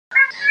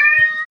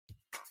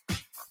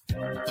Oh,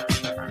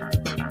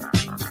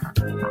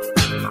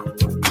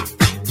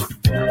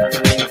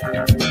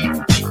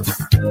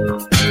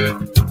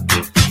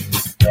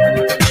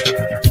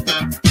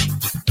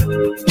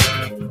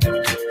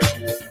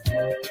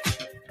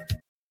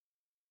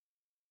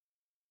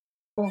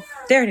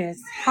 there it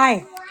is.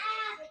 Hi.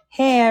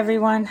 Hey,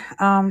 everyone.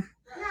 I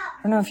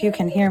don't know if you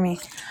can hear me.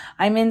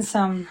 I'm in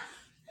some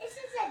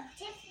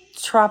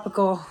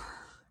tropical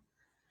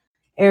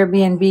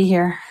Airbnb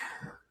here.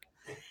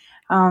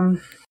 The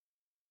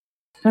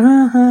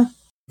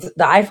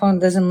iPhone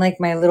doesn't like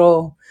my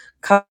little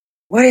cup.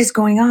 What is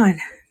going on?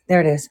 There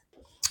it is.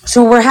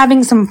 So we're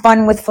having some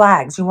fun with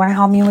flags. You want to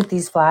help me with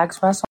these flags,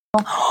 Russell?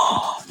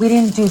 We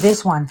didn't do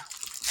this one.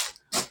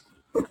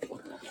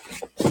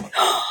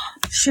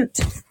 Shoot.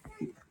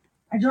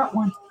 I dropped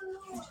one.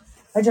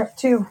 I dropped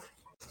two.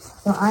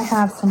 So I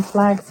have some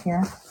flags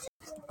here.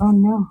 Oh,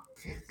 no.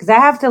 Because I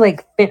have to,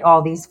 fit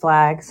all these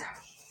flags.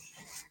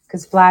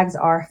 Because flags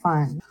are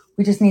fun.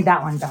 We just need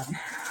that one done.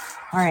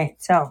 All right,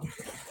 so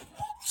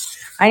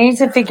I need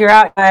to figure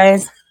out,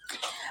 guys,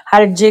 how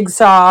to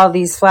jigsaw all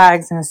these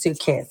flags in a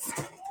suitcase.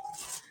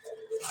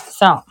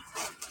 So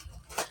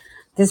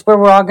this is where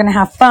we're all going to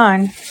have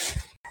fun.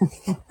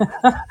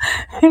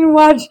 And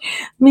watch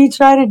me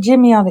try to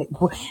jimmy all the.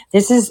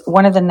 This is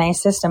one of the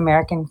nicest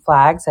American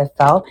flags I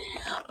felt,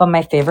 but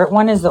my favorite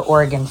one is the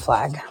Oregon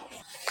flag.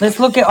 Let's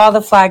look at all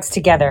the flags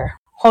together.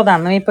 Hold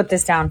on, let me put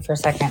this down for a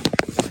second.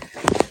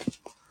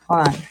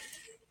 Hold on.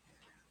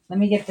 Let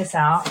me get this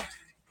out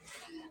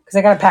because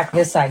I got to pack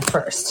this side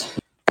first.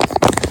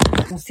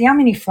 We'll see how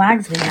many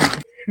flags we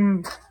have.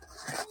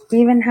 We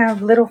even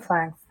have little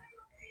flags.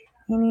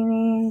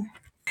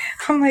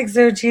 I'm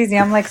so cheesy.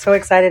 I'm so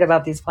excited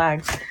about these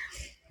flags.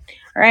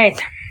 All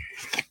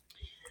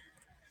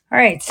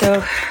right,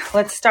 so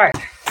let's start.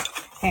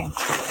 Okay,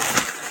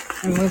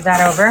 and move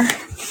that over.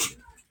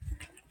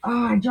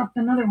 Oh, I dropped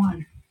another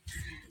one.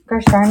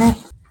 Gosh darn it.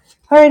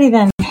 Alrighty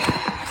then.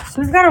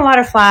 So we've got a lot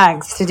of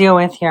flags to deal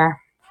with here.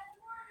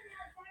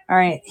 All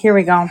right, here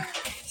we go.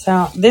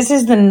 So this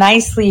is the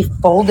nicely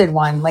folded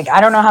one. I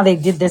don't know how they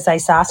did this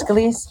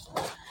isosceles,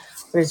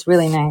 but it's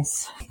really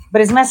nice. But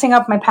it's messing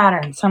up my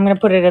pattern, so I'm going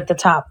to put it at the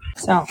top.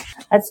 So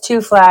that's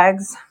two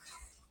flags.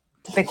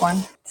 The big one.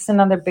 This is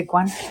another big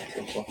one.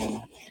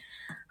 Oklahoma.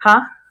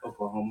 Huh?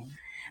 Oklahoma.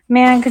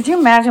 Man, could you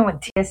imagine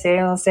what TSA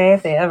will say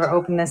if they ever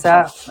open this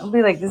up? They'll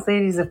be like, this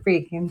lady's a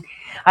freak. And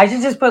I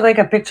should just put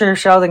a picture of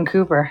Sheldon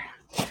Cooper.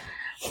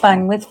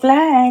 Fun with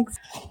flags.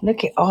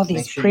 Look at all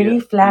these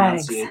pretty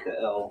flags. Enunciate the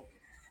L.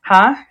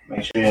 Huh?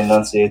 Make sure you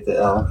enunciate the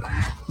L.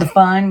 The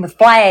fun with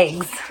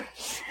flags.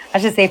 I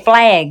should say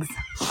flags.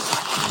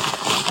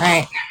 All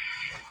right.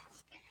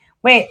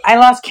 Wait, I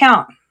lost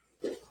count.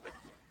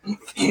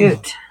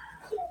 Shoot.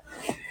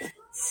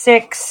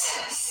 6,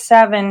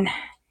 7,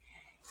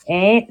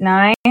 8,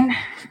 9,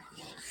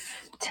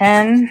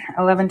 10,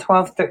 11,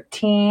 12,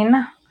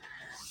 13.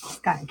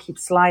 Just gotta keep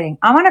sliding.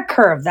 I'm on a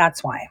curve,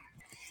 that's why.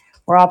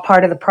 We're all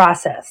part of the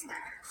process.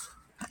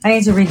 I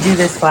need to redo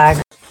this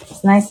flag.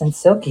 It's nice and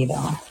silky,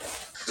 though.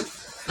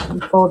 We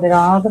folded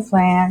all the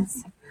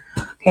flags.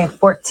 Okay,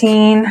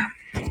 14,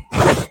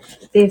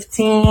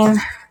 15,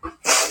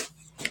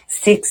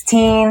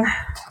 16,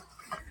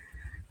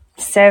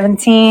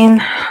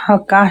 17, oh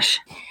gosh,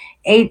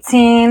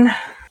 18,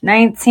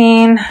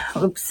 19,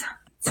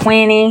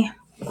 20.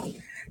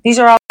 These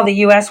are all the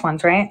U.S.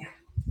 ones, right?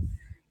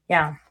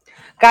 Yeah.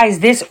 Guys,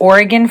 this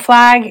Oregon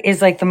flag is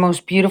the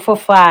most beautiful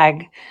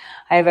flag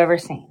I've ever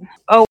seen.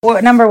 Oh,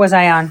 what number was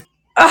I on?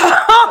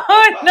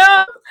 Oh,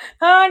 no.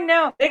 Oh,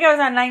 no. I think I was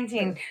on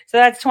 19. So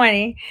that's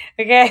 20.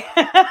 Okay.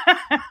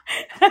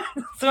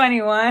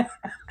 21.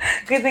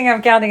 Good thing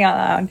I'm counting out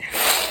loud.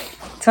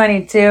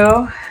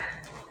 22.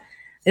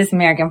 This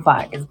American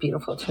flag is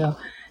beautiful, too.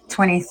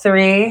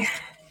 23.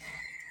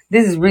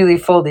 This is really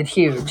folded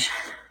huge.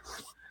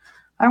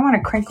 I don't want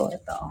to crinkle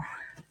it, though.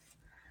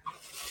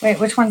 Wait,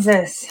 which one's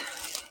this?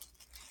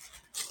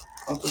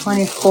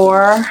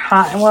 24.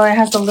 Well, it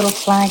has a little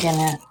flag in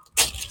it.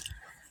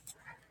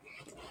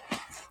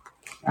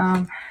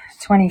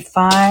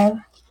 25.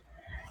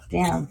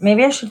 Damn.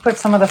 Maybe I should put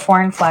some of the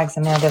foreign flags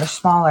in there that are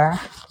smaller.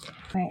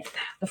 Wait,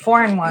 the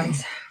foreign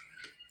ones.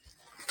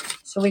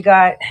 So we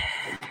got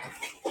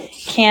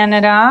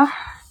Canada.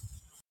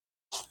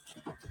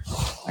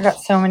 I got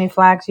so many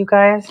flags, you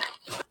guys.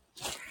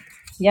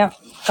 Yep.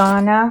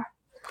 Ghana.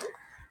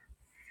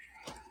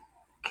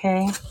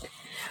 Okay.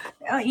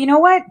 You know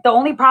what? The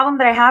only problem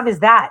that I have is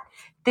that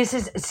this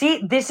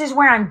is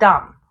where I'm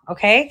dumb.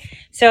 Okay.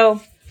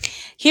 So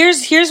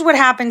here's what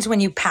happens when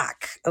you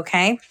pack.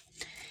 Okay.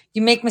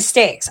 You make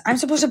mistakes. I'm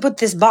supposed to put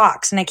this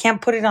box and I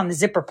can't put it on the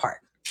zipper part.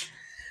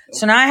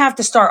 So now I have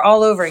to start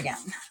all over again.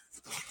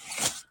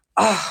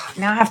 Oh,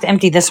 now I have to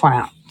empty this one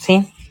out.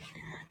 See?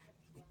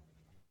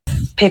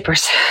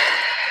 Papers.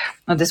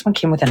 Oh, this one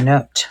came with a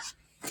note.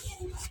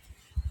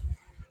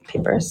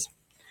 Papers.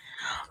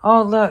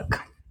 Oh,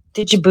 look.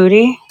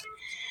 Djibouti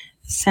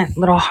sent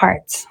little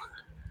hearts.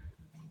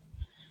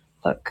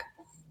 Look.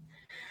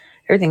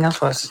 Everything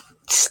else was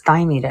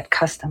stymied at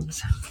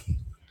customs.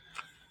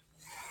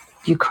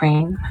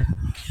 Ukraine.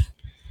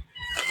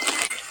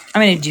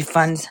 I'm going to do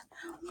fun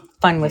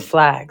with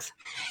flags.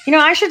 You know,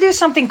 I should do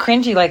something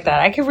cringy like that.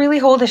 I could really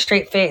hold a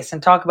straight face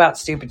and talk about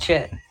stupid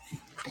shit.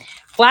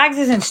 Flags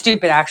isn't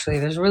stupid, actually.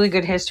 There's really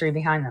good history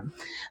behind them.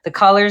 The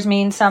colors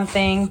mean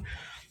something.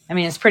 I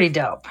mean, it's pretty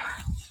dope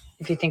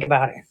if you think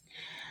about it.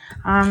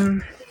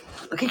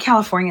 Look at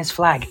California's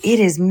flag. It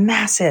is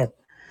massive.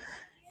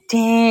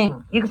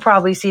 Dang. You could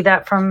probably see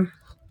that from...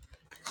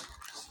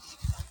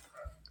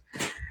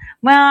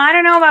 Well, I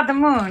don't know about the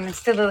moon.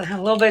 It's a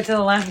little bit to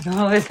the left, a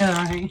little bit to the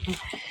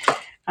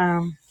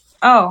right.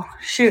 Oh,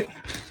 shoot.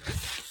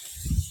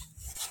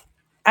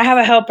 I have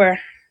a helper.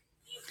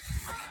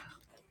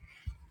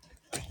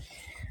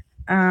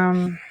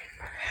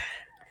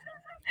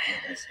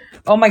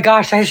 Oh my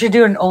gosh, I should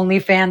do an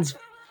OnlyFans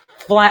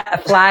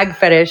flag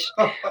fetish.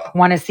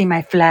 Want to see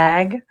my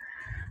flag?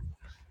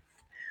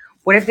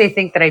 What if they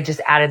think that I just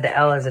added the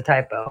L as a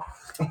typo?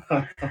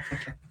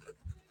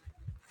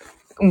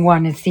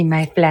 Want to see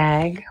my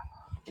flag?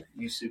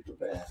 You super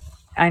bad.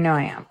 I know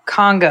I am.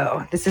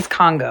 Congo. This is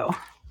Congo.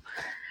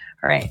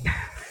 All right.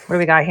 What do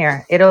we got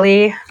here?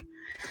 Italy,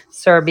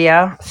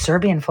 Serbia.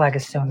 Serbian flag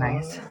is so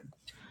nice.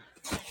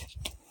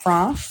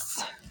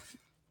 France,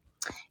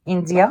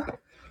 India.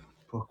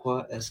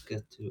 Pourquoi est-ce que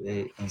tu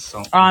es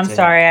enceinte? Oh, I'm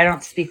sorry. I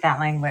don't speak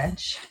that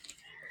language.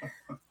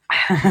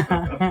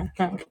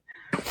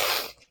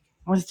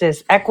 What's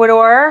this?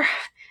 Ecuador,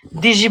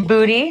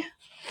 Djibouti.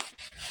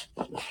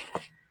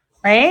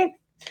 Right?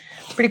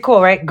 Pretty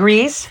cool, right?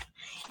 Greece.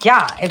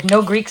 Yeah, if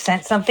no Greek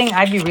sent something,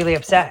 I'd be really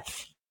upset.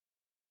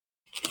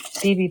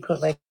 See if you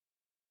put like...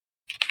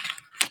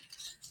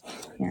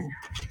 Here.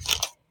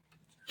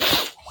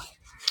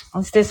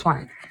 What's this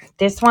one?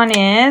 This one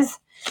is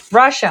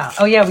Russia.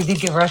 Oh, yeah, we did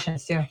get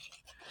Russians too.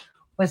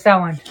 What's that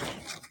one?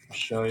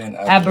 Australian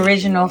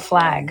Aboriginal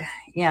flag.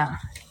 Yeah.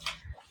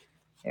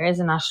 There is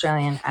an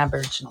Australian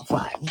Aboriginal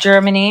flag.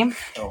 Germany.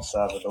 El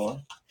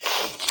Salvador.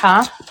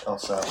 Huh? El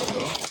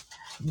Salvador.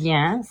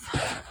 Yes.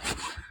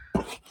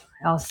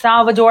 El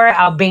Salvador,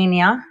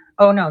 Albania.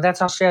 Oh, no,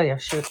 that's Australia.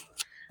 Shoot.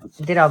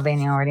 I did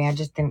Albania already. I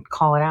just didn't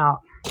call it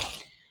out.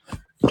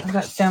 I've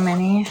got so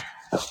many.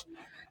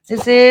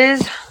 This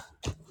is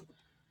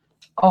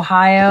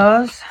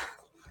Ohio's.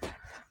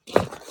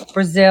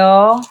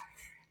 Brazil.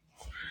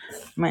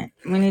 We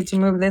need to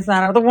move this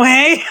out of the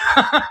way.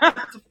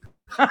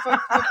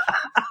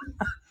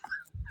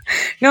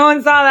 No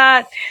one saw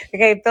that.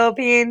 Okay,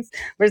 Philippines,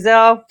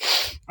 Brazil.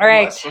 All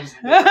right.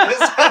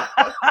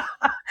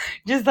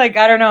 Just like,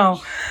 I don't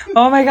know.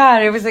 Oh my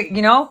God. It was like,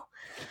 you know,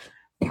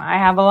 I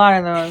have a lot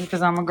of those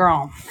because I'm a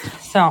girl.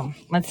 So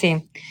let's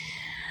see.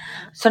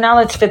 So now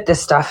let's fit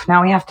this stuff.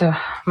 Now we have to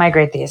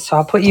migrate these. So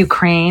I'll put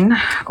Ukraine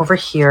over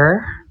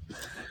here.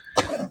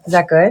 Is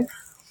that good?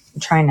 I'm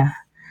trying to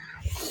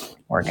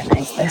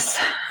organize this.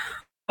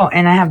 Oh,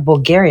 and I have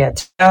Bulgaria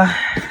too.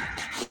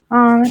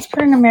 Let's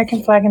put an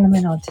American flag in the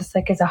middle, just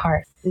like it's a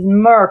heart. It's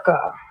America.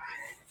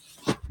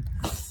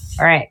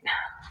 All right.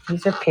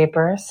 These are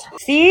papers.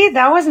 See,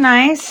 that was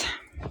nice.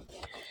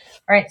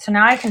 All right, so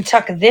now I can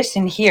tuck this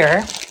in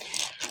here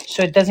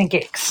so it doesn't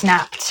get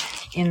snapped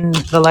in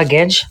the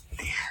luggage.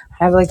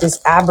 I have like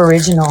this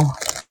Aboriginal,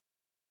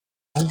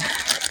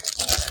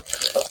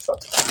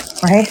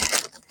 right?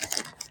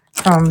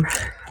 From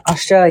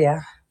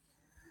Australia.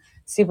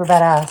 Super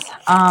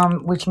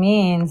badass. Which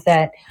means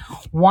that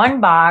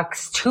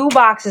 2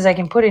 boxes I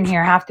can put in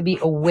here have to be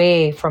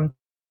away from.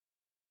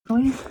 Oh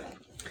no.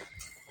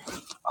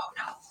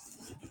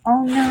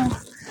 Oh no.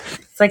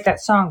 It's like that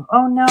song.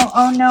 Oh no,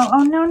 oh no,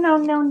 oh no, no,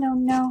 no, no,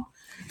 no.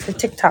 The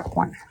TikTok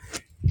one.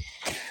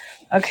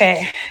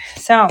 Okay,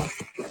 so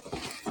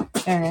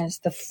there it is.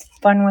 The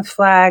fun with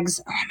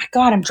flags. Oh my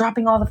God, I'm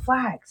dropping all the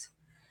flags.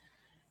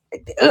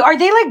 Are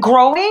they like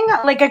growing?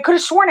 Like I could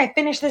have sworn I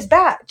finished this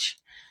batch.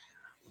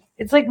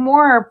 It's like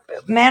more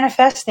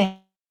manifesting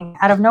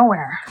out of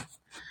nowhere.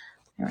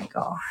 There we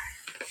go.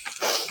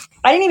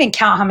 I didn't even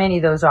count how many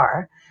of those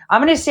are.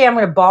 I'm going to say I'm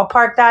going to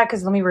ballpark that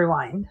because let me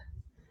rewind.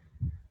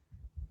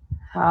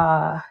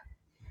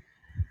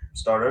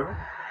 Start over?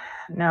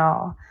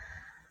 No.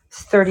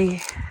 It's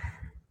 30.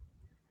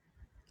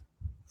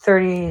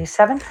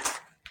 37?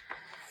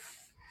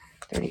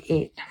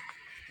 38.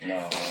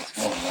 No, it's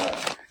more than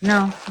that.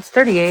 No, it's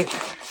 38.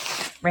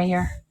 Right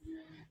here.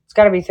 It's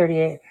got to be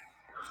 38.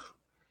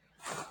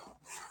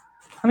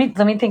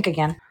 Let me think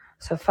again.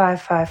 So 5,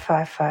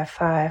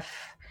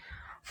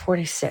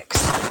 46.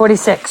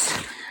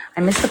 46.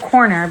 I missed the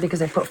corner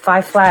because I put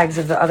 5 flags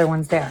of the other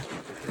ones there.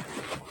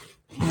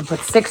 And I put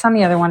 6 on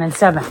the other one and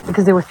 7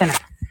 because they were thinner.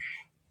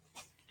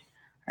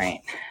 All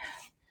right.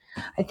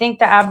 I think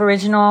the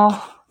Aboriginal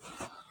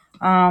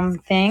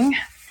thing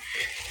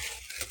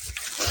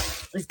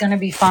is going to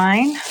be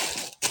fine.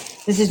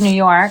 This is New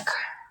York.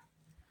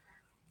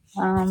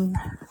 Oh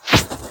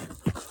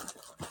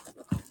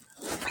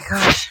my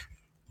gosh.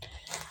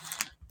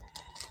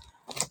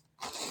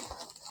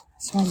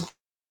 This one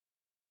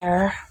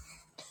there.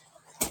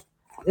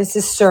 This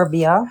is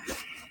Serbia.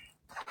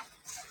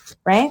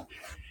 Right?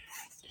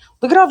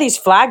 Look at all these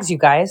flags, you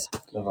guys.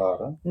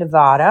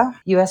 Nevada.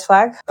 U.S.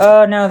 flag.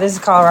 Oh, no, this is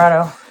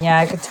Colorado. Yeah,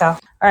 I could tell.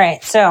 All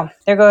right, so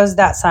there goes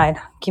that side.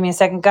 Give me a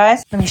second,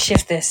 guys. Let me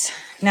shift this.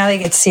 Now they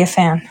get to see a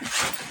fan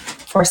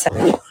for a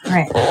second. All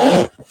right.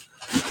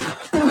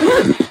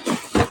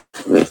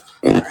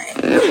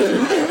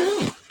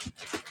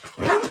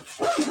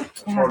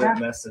 Important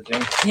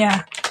messaging.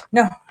 Yeah.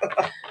 No.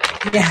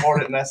 Yeah.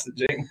 Important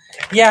messaging.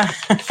 Yeah.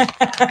 Well,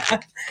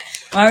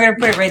 I'm going to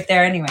put it right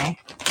there anyway.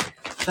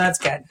 So that's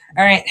good.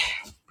 All right.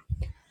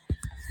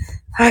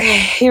 Okay,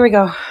 here we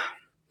go.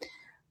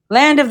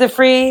 Land of the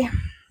free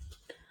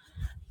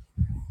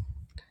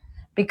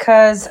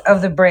because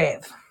of the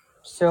brave.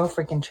 So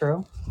freaking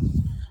true.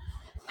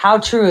 How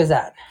true is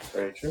that?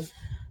 Very true.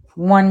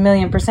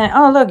 1,000,000%.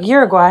 Oh, look,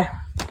 Uruguay.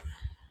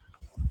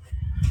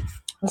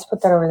 Let's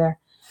put that over there.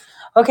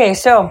 Okay,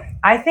 so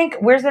I think,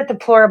 where's that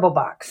deplorable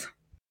box?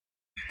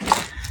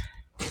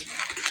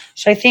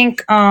 So I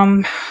think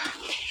we're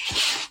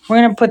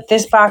going to put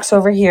this box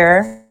over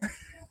here.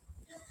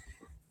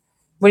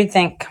 What do you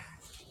think?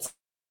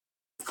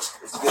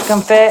 It's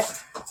going to fit?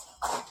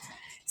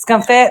 It's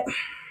going to fit?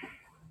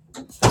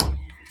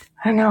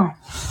 I don't know.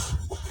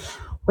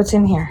 What's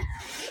in here?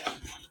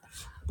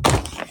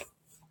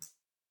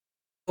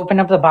 Open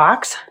up the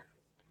box.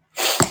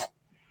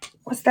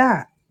 What's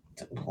that?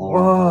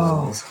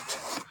 Whoa.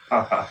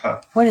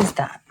 What is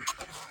that?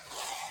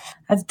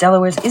 That's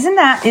Delaware's.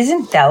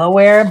 Isn't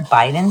Delaware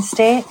Biden's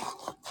state?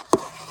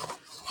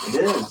 It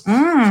is.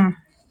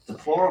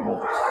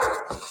 Deplorable.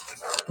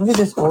 Look at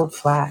this old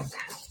flag.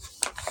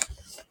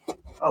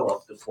 I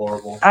love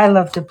deplorable. I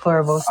love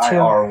deplorables too. I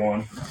are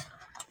one.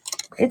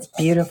 It's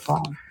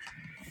beautiful.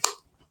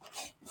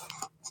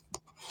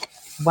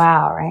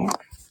 Wow, right?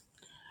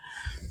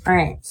 All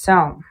right, so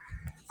I'm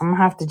going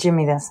to have to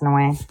jimmy this in a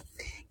way.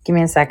 Give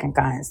me a second,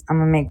 guys. I'm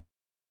going to make it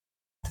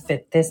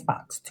fit this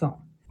box too.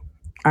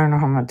 I don't know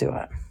how I'm going to do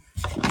it.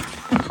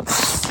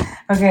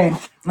 Okay,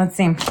 let's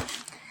see.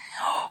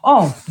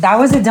 Oh, that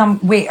was a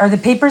dumb... Wait, are the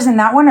papers in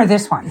that one or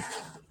this one?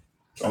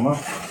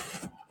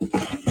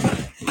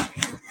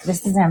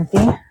 This is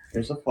empty.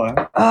 Here's a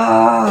flag.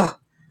 Oh,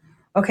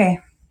 okay.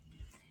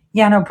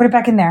 Yeah, no, put it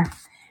back in there.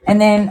 And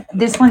then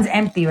this one's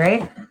empty,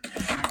 right?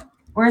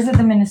 Where is it,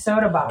 the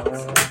Minnesota box?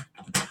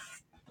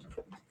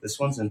 This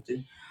one's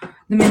empty.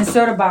 The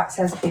Minnesota box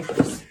has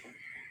papers.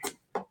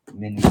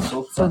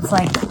 Minnesota. So it's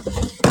like,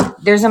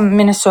 there's a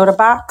Minnesota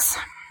box.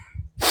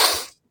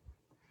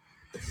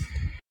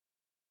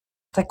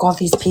 It's like all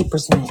these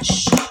papers in it.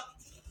 Shh.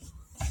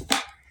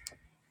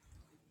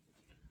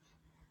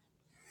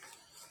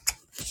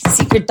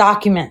 Secret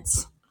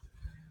documents.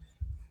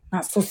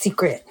 Not so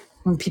secret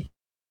when people...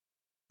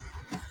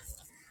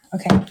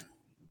 Okay.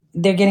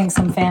 They're getting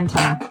some fan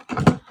time.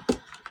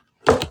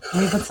 Let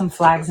me put some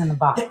flags in the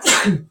box.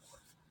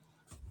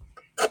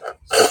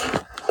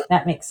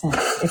 That makes sense.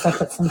 If I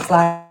put some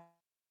flags.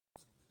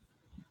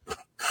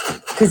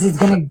 Because it's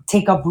going to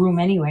take up room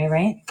anyway,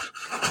 right?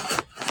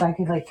 So I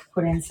could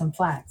put in some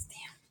flags. Damn.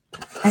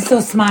 I'm so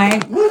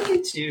smart. Look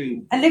at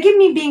you. And look at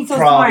me being so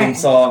Problem smart.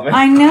 solving.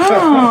 I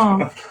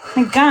know.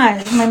 My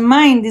God, my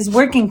mind is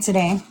working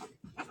today.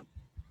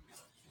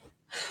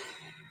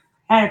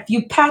 I had a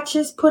few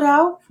patches put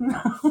out.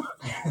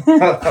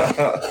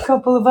 A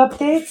couple of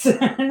updates.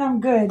 And I'm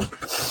good.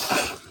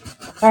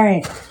 All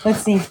right.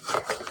 Let's see.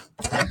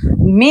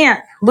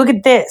 Man, look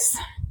at this.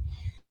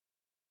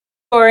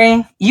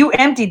 Sorry. You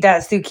emptied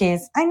that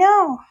suitcase. I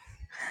know.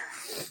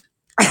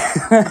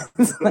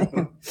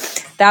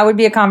 That would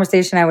be a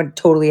conversation I would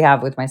totally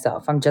have with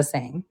myself. I'm just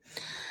saying.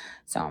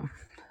 So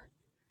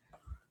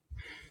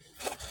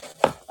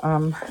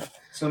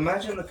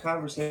imagine the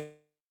conversation.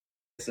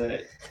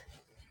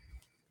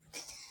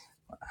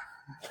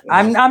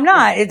 I'm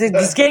not.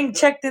 It's getting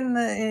checked in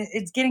the.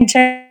 It's getting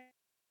checked.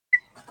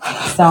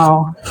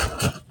 So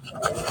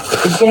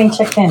it's getting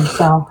checked in.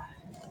 So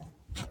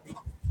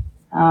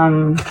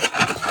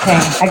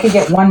okay, I could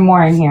get one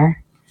more in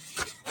here,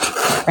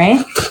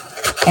 right?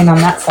 And on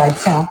that side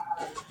too.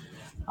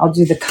 I'll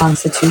do the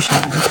Constitution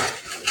one.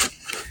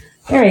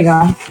 There you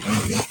go.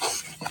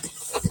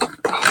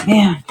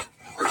 Man,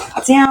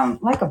 damn,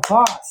 like a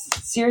boss.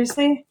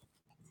 Seriously?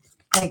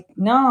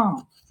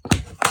 No.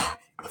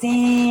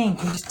 Dang,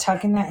 I'm just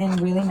tucking that in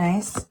really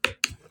nice.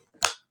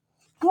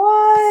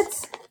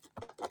 What?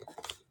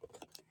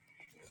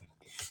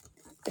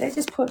 Did I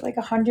just put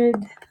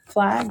 100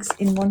 flags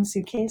in one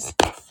suitcase?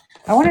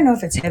 I want to know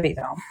if it's heavy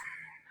though.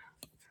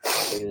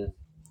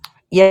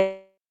 Yeah.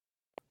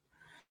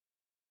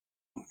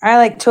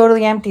 I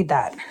totally emptied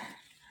that.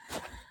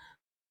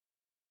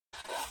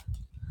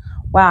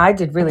 Wow, I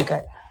did really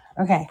good.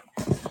 Okay.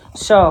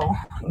 So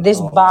this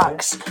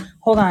box,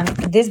 hold on.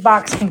 This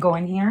box can go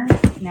in here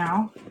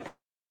now.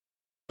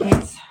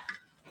 Because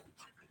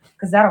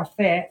that'll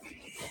fit.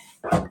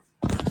 So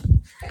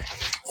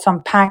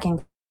I'm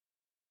packing.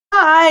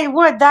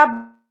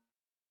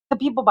 The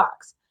people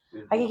box.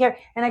 I can carry,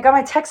 and I got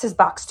my Texas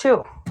box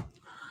too.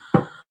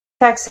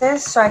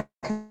 Texas, so I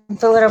can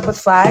fill it up with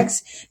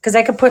flags. Because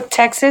I could put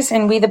Texas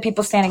and We the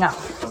People Standing Up.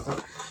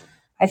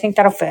 I think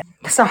that'll fit.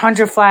 It's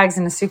 100 flags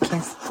in a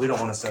suitcase. We don't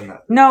want to send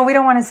that. No, we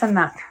don't want to send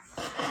that.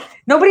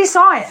 Nobody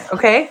saw it,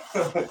 okay?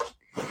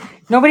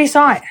 Nobody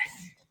saw it.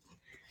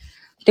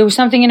 There was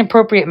something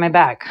inappropriate in my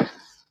bag.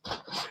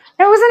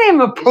 That wasn't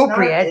even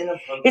appropriate.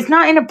 It's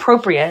not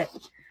inappropriate.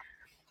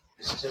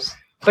 It's just...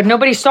 But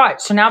nobody saw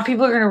it. So now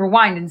people are going to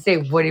rewind and say,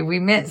 what did we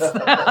miss?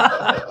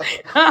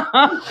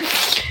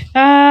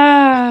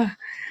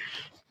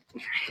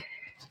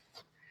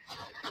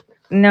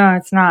 No,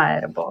 it's not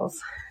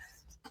edibles.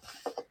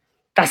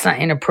 That's not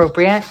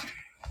inappropriate.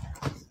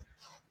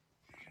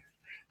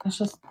 That's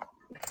just...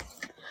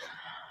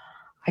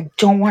 I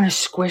don't want to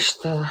squish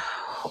the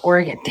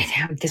Oregon.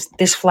 Damn,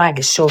 this flag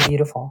is so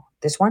beautiful.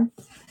 This one?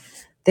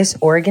 This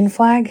Oregon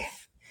flag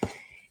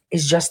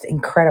is just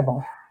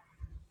incredible.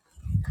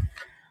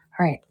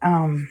 All right.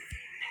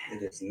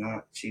 It is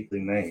not cheaply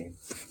made.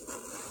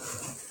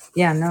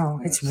 Yeah,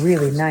 no, it's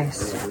really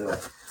nice.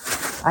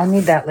 I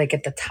need that like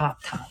at the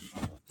top.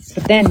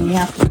 But then you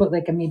have to put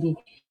like a maybe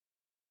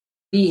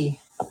B.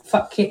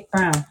 Fuck Kit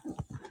Brown.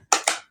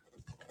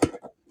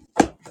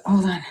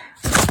 Hold on.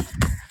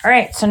 All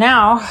right, so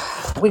now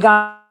we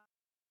got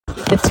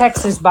the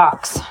Texas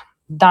box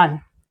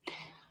done.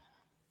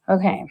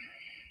 Okay.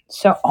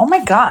 So, oh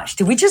my gosh,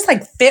 did we just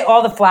like fit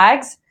all the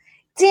flags?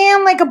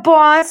 Damn, like a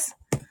boss.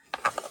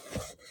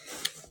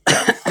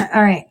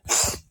 All right.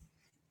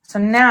 So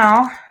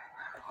now,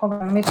 hold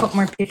on, let me put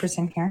more papers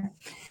in here.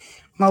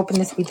 I'm gonna open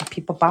this We the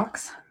People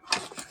box. I'm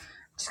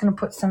just gonna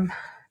put some.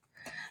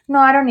 No,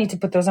 I don't need to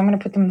put those. I'm gonna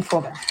put them in the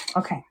folder.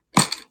 Okay.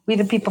 We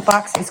the People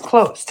box is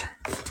closed.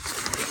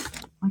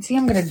 Let's see,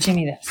 I'm gonna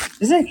jimmy this.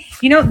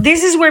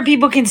 This is where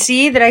people can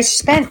see that I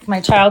spent my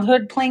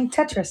childhood playing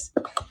Tetris.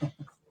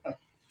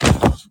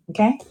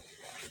 Okay?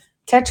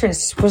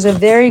 Tetris was a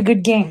very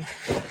good game.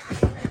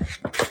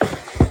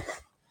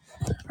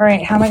 All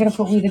right, how am I going to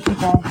put We the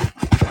People?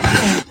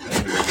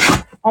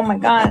 Okay. Oh my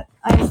God,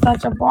 I am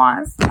such a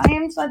boss.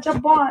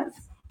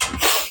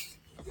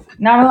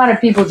 Not a lot of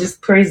people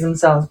just praise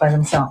themselves by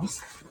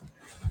themselves.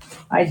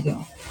 I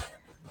do.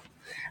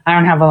 I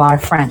don't have a lot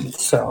of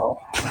friends,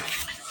 so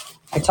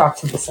I talk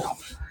to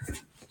myself.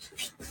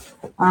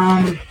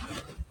 I'm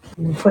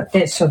going to put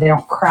this so they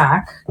don't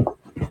crack.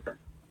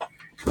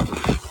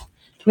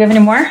 Do we have any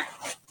more?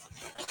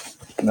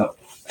 No.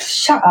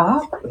 Shut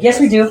up. Yes,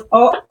 we do.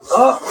 Oh,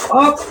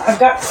 I've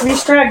got 3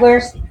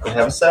 stragglers. We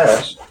have a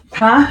sash.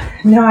 Huh?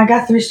 No, I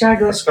got 3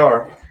 stragglers. A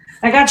scarf.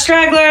 I got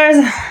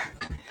stragglers.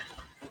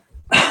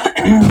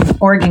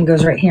 Oregon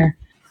goes right here.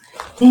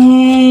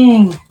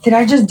 Dang. Did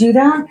I just do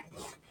that?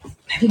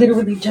 I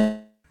literally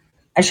just...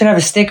 I should have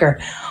a sticker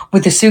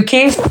with the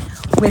suitcase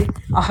with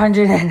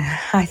 100 and...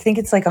 I think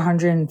it's like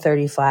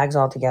 130 flags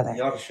altogether.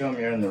 You ought to show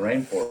them you're in the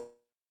rainforest.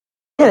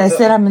 I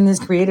said I'm in this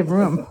creative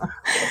room.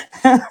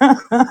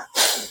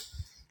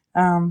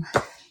 All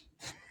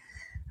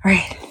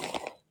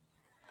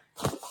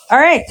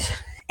right.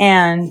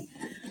 And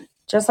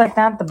just like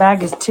that, the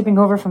bag is tipping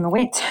over from the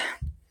weight.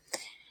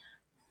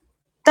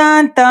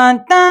 Dun,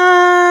 dun,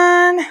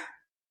 dun.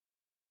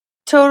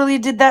 Totally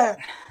did that.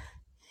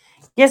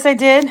 Yes, I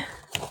did.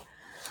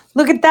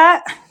 Look at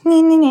that.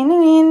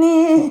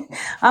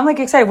 I'm like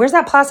excited. Where's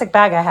that plastic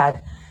bag I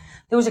had?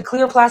 There was a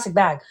clear plastic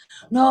bag.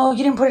 No,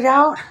 you didn't put it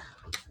out?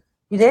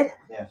 You did?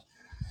 Yeah.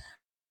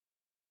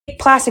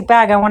 Plastic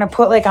bag I want to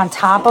put like on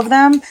top of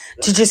them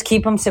to just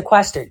keep them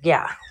sequestered.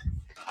 Yeah.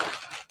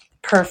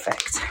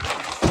 Perfect.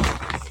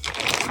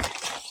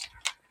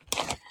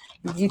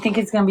 Do you think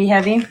it's going to be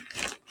heavy?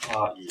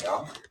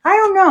 Yeah. I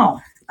don't know.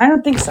 I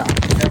don't think so.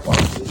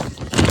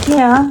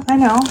 Yeah, I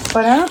know.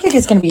 But I don't think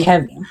it's going to be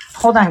heavy.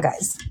 Hold on,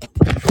 guys.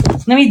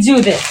 Let me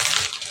do this.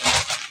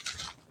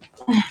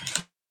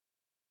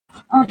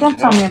 Oh, don't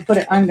tell me I put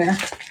it under.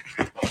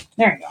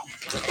 There you go.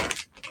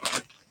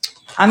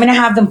 I'm going to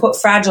have them put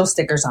fragile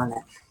stickers on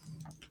it.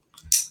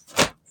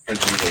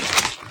 Fragile.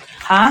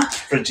 Huh?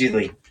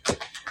 Fragile.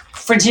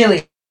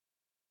 Fragile.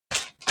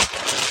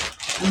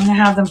 I'm going to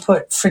have them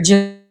put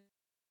fragile.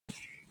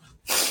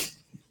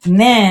 And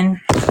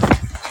then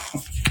I'm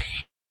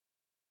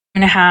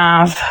going to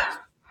have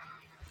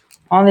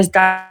all this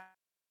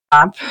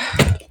up.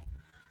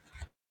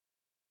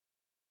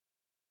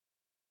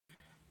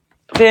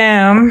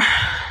 Boom.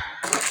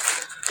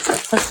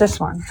 What's this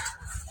one?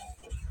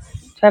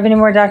 Do I have any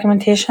more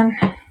documentation?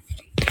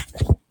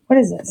 What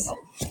is this?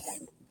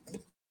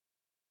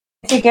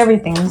 I take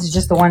everything. This is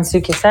just the one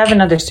suitcase. I have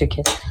another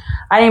suitcase.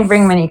 I didn't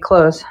bring many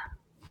clothes.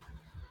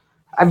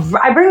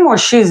 I bring more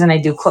shoes than I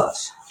do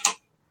clothes.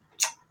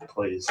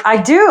 Please. I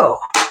do.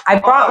 I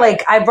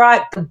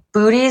brought the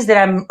booties that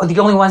I'm the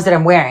only ones that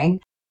I'm wearing,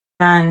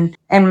 and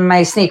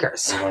my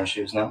sneakers. You're wearing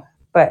shoes now?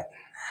 But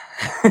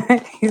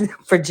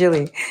for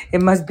Jilly,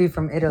 it must be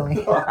from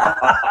Italy.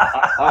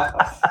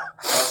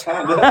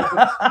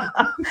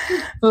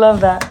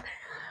 Love that.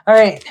 All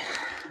right.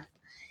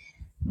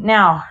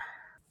 Now,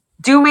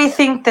 do we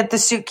think that the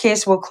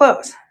suitcase will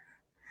close?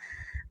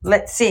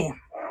 Let's see.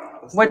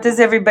 What does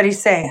everybody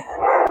say?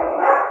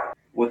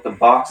 With the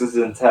boxes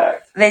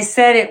intact. They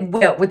said it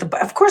will.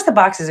 Of course, the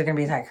boxes are going to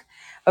be intact.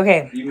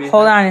 Okay, You may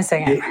hold have- on a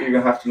second. You're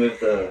gonna have to move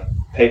the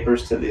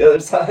papers to the other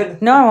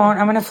side. No, I won't.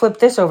 I'm going to flip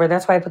this over.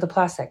 That's why I put the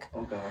plastic.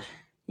 Oh gosh.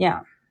 Yeah.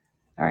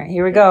 All right,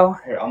 here we go.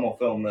 Here, I'm gonna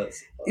film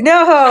this.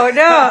 No,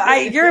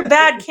 you're a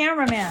bad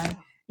cameraman.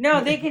 No,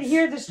 they can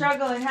hear the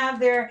struggle and have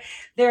their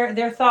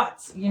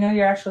thoughts. You know,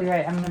 you're actually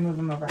right. I'm going to move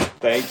them over.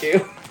 Thank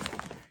you.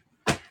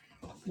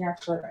 You're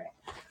actually right.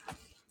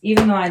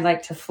 Even though I'd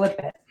like to flip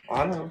it.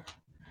 I know.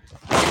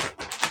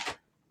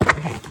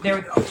 Okay, there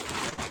we go.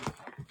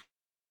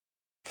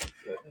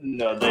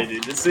 No, they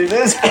need to see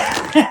this.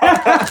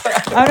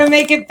 I'm gonna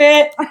make it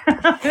fit.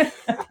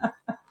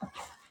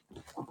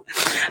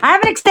 I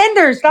have an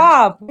extender.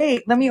 Stop.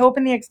 Wait, let me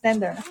open the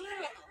extender.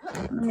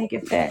 I'm gonna make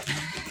it fit.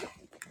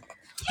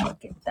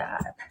 Look at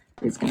that.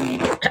 It's gonna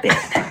make it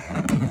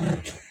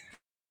fit.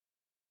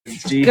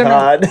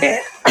 Jihad.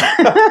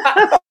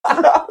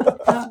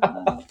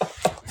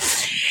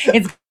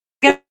 It's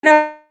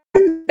gonna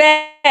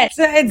bend.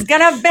 It's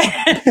gonna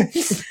bend.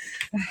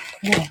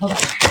 Okay, hold on.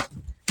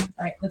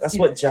 All right, let's That's do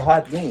what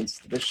jihad means.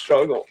 The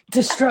struggle.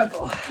 to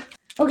struggle.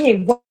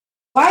 Okay,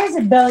 why is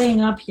it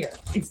bellying up here?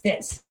 It's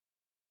this.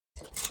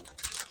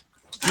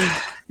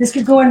 This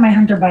could go in my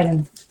Hunter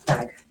Biden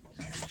bag.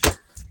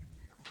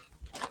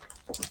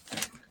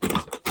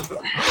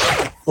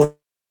 Flip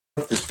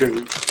the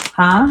screen.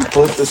 Huh?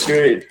 Flip the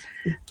screen.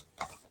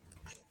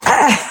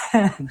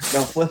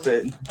 No, flip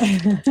it.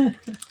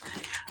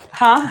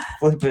 Huh?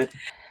 Flip it.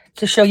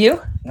 To show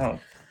you? No,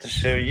 to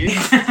show you.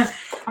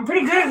 I'm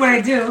pretty good at what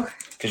I do.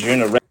 Because you're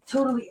in a red.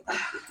 Totally.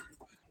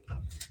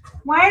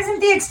 Why isn't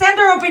the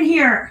extender open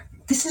here?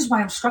 This is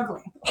why I'm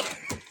struggling.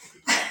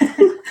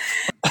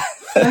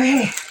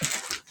 Okay.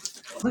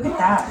 Look at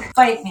that.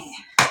 Fight me.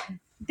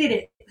 Did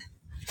it.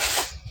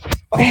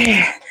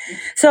 Okay.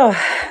 So,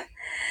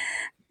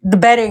 the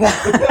bedding.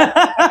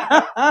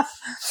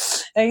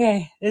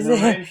 Okay.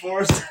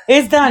 Rainforest.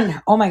 It's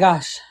done. Oh my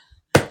gosh.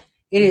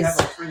 It is. Have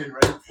a freaking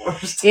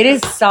rainforest. It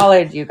is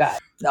solid, you guys.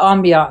 The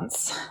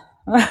ambiance.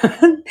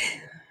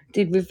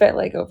 Dude, we fit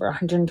like over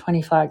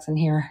 120 flags in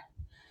here.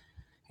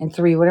 And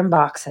 3 wooden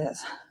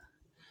boxes.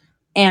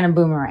 And a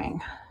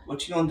boomerang.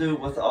 What you gonna do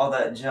with all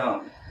that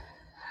junk?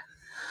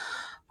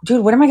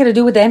 Dude, what am I going to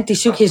do with the empty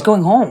suitcase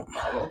going home?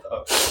 I don't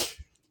know.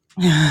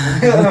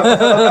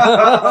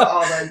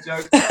 All that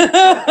junk.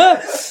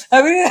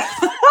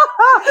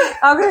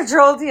 I'm gonna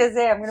troll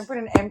TSA. I'm gonna put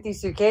an empty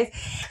suitcase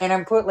and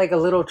I'm put like a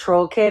little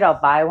troll kit. I'll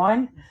buy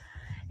one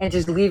and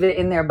just leave it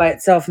in there by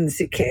itself in the You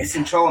suitcase.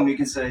 control them. You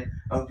can say,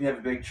 "Oh, if you have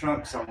a big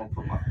trunk, so I'm gonna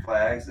put my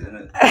flags in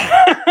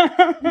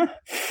it."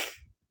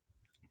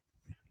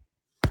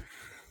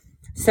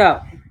 So,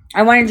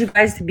 I wanted you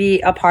guys to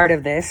be a part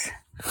of this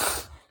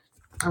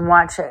and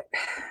watch it.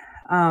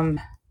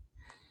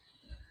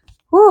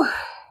 Whew,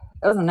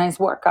 that was a nice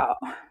workout.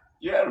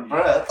 You're out of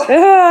breath.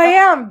 I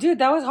am, dude.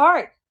 That was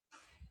hard.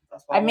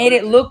 That's why I made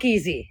it look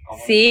easy.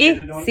 See?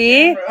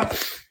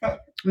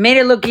 Made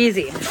it look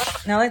easy.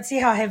 Now let's see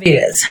how heavy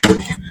it is. Give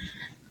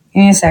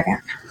me a second.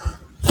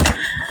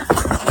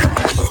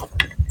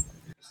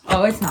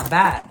 Oh, it's not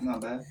bad.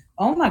 Not bad.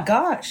 Oh my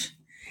gosh.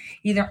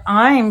 Either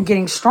I'm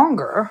getting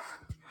stronger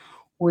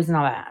or it's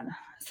not bad.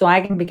 So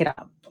I can pick it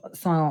up.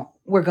 So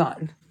we're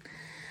good.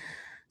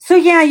 So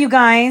yeah, you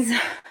guys.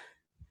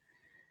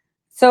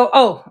 So,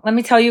 let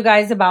me tell you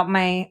guys about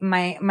my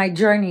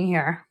journey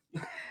here.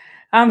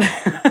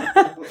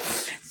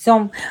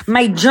 So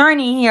my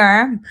journey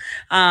here,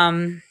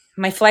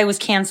 my flight was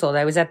canceled.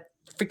 I was at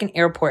freaking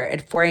airport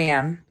at 4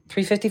 a.m.,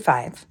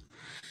 3:55.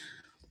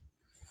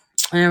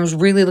 And I was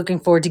really looking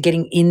forward to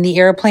getting in the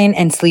airplane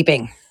and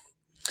sleeping.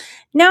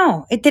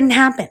 No, it didn't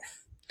happen.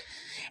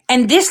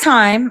 And this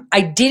time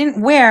I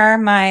didn't wear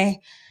my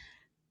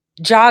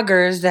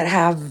joggers that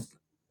have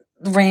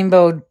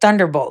rainbow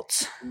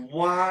thunderbolts.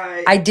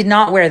 Why? I did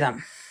not wear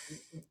them.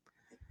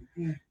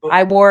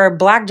 I wore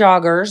black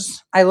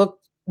joggers. I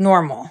looked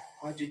normal.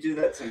 Why'd you do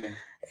that to me?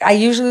 I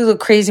usually look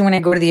crazy when I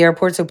go to the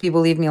airport, so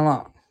people leave me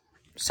alone.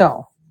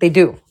 So they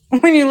do.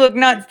 When you look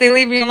nuts, they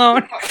leave me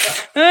alone.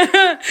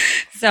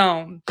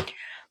 So,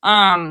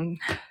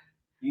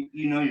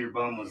 You know your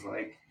bum was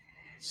like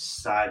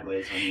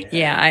sideways on your head.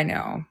 yeah, I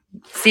know.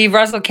 Steve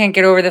Russell can't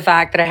get over the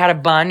fact that I had a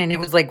bun and it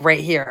was like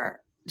right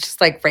here,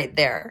 just like right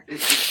there.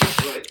 It's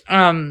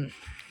like,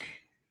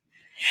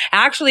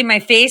 Actually, my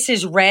face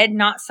is red,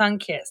 not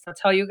sun-kissed. I'll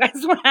tell you guys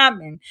what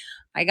happened.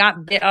 I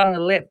got bit on the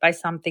lip by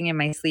something in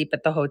my sleep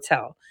at the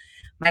hotel.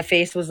 My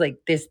face was like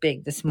this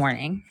big this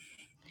morning.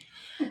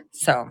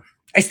 So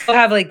I still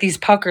have like these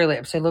pucker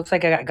lips. It looks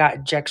like I got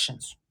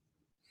injections.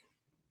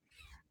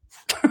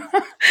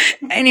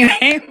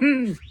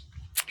 Anyway.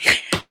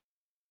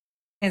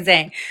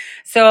 Insane.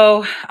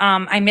 So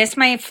I missed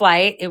my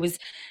flight. It was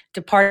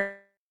departure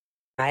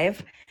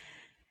 5.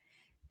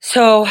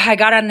 So I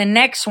got on the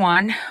next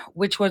one,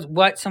 which was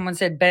what someone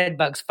said, bed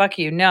bugs. Fuck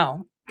you.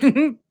 No.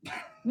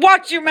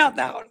 Wash your mouth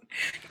out.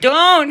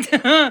 Don't.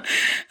 No.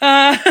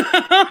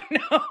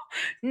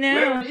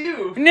 Where were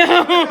you?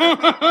 No. Where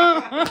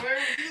were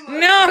you?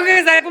 No,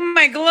 because I put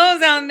my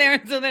clothes on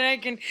there so that I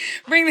can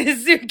bring the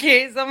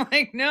suitcase. I'm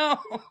like, no.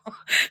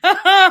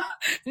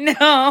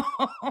 No.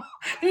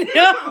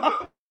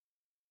 No.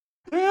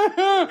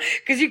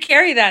 Because you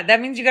carry that.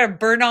 That means you got to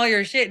burn all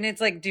your shit. And it's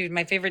like, dude,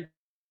 my favorite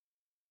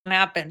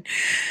happen.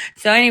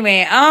 So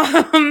anyway,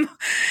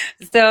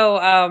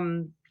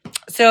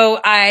 so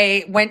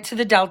I went to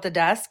the Delta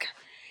desk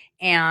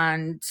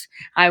and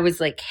I was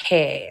like,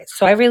 hey,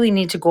 so I really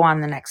need to go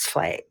on the next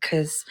flight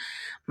because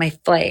my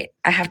flight,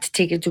 I have to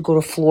take it to go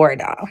to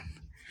Florida.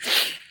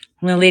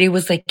 And the lady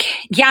was like,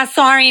 yeah,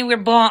 sorry, we're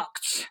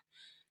booked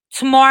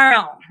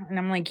tomorrow. And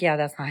I'm like, yeah,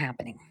 that's not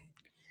happening.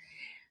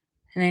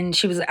 And then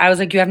I was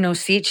like, you have no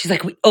seat? She's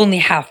like, we only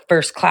have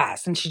first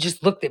class. And she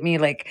just looked at me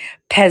like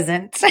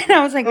peasant. And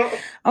I was like,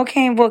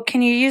 okay, well,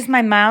 can you use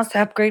my miles to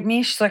upgrade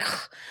me? She's like,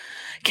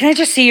 can I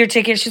just see your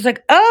ticket? She's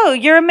like, oh,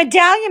 you're a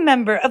medallion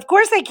member. Of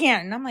course I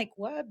can. And I'm like,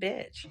 what,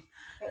 bitch?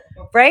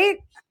 Right?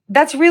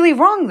 That's really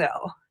wrong,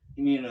 though.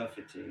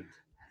 Immunofatigued.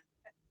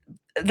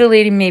 The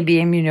lady may be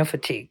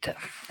immunofatigued.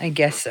 I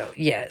guess so,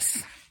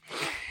 yes.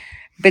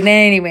 But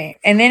then anyway,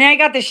 and then I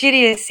got the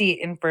shittiest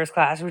seat in first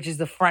class, which is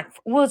the front.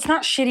 Well, it's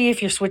not shitty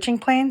if you're switching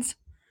planes.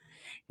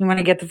 You want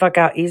to get the fuck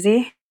out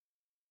easy?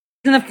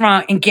 In the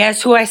front, and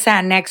guess who I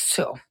sat next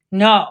to?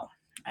 No,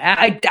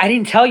 I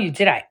didn't tell you,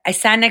 did I? I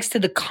sat next to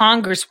the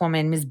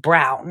Congresswoman, Ms.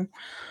 Brown.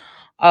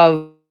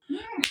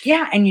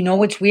 Yeah, and you know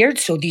what's weird?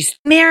 So these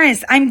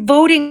Maris, I'm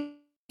voting.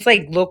 It's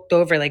like looked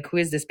over, like, who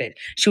is this bitch?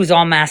 She was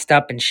all masked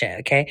up and shit,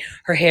 okay?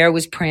 Her hair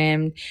was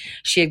primed.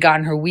 She had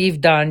gotten her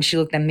weave done. She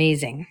looked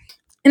amazing.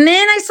 And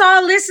then I saw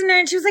a listener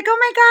and she was like, oh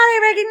my God, I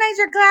recognize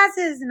your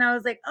glasses. And I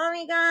was like, oh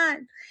my God.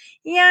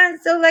 Yeah, I'm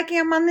so lucky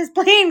I'm on this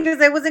plane because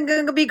I wasn't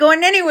going to be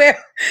going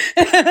anywhere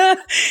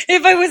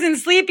if I wasn't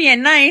sleepy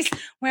and nice.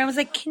 Where I was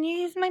like, can you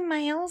use my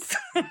miles?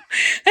 And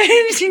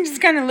she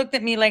just kind of looked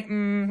at me like,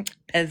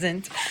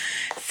 peasant.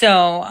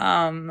 So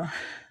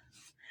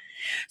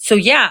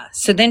yeah.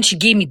 So then she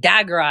gave me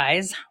dagger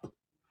eyes.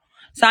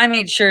 So I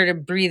made sure to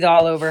breathe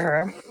all over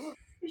her.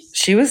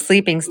 She was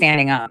sleeping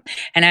standing up.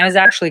 And I was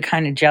actually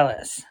kind of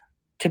jealous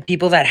to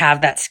people that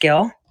have that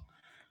skill.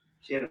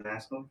 She had a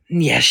mask on?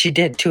 Yeah, she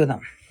did. 2 of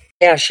them.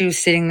 Yeah, she was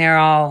sitting there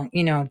all,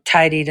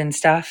 tidied and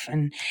stuff.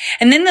 And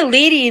then the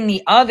lady in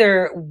the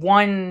other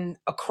one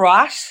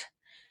across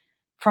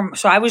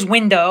so I was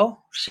window.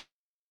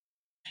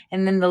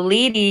 And then the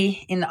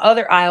lady in the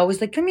other aisle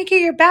was like, let me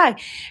get your bag.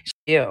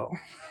 Ew.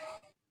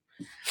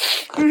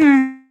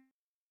 Mm-hmm.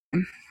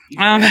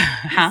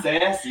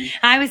 Sassy.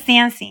 I was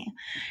sassy.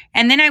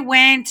 And then I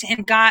went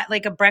and got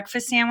like a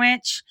breakfast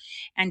sandwich,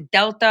 and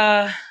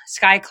Delta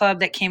Sky Club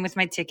that came with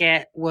my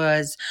ticket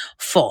was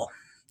full.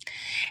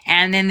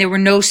 And then there were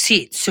no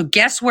seats. So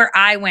guess where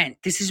I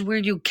went? This is where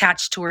you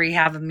catch Tori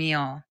have a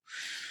meal.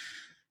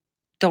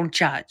 Don't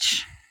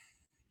judge.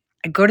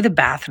 I go to the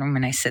bathroom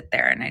and I sit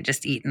there and I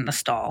just eat in the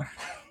stall.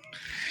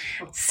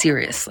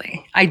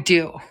 Seriously. I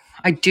do.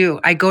 I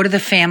go to the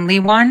family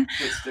one.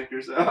 Put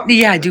stickers up.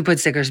 Yeah, I do put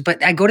stickers.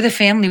 But I go to the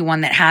family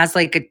one that has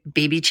like a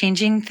baby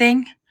changing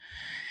thing,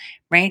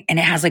 right? And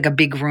it has like a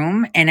big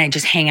room. And I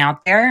just hang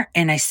out there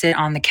and I sit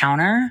on the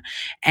counter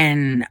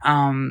and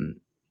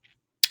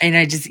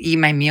I just eat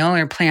my meal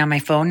or play on my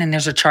phone. And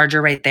there's a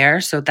charger right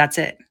there. So that's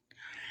it.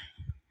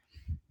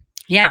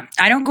 Yeah,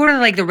 I don't go to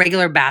like the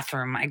regular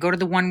bathroom. I go to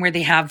the one where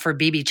they have for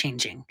baby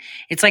changing.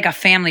 It's like a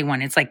family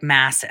one. It's like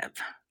massive.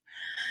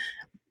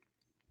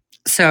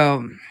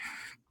 So...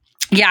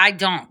 yeah, I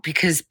don't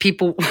because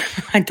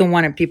I don't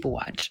want to people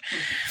watch.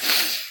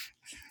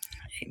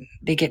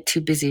 They get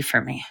too busy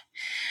for me.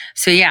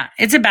 So yeah,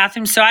 it's a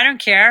bathroom, so I don't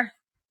care.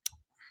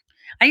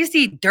 I used to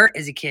eat dirt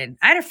as a kid.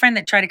 I had a friend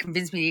that tried to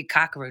convince me to eat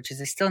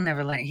cockroaches. I still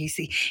never let him.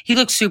 He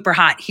looks super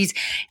hot. He's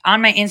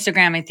on my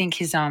Instagram. I think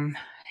his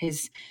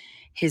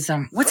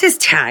what's his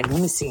tag?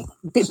 Let me see.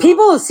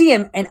 People will see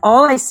him, and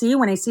all I see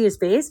when I see his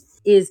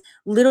face is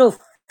little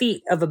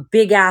feet of a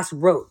big ass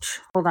roach.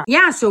 Hold on.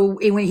 Yeah, so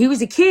when he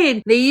was a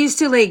kid, they used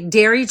to like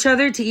dare each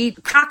other to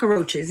eat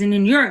cockroaches. And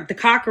in Europe, the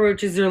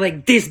cockroaches are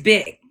like this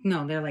big.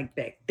 No, they're like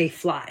big. They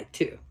fly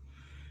too.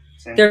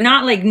 Same. They're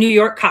not like New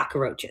York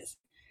cockroaches.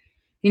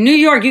 In New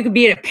York, you could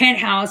be at a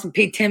penthouse and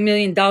pay $10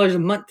 million a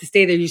month to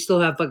stay there. You still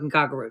have fucking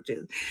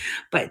cockroaches.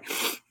 But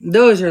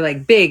those are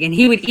like big, and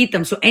he would eat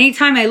them. So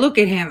anytime I look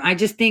at him, I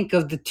just think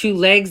of the 2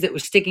 legs that were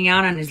sticking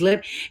out on his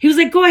lip. He was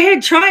like, go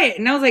ahead, try it.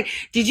 And I was like,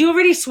 did you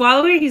already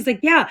swallow it? He's like,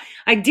 yeah,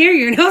 I dare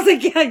you. And I was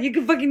like, yeah, you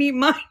can fucking eat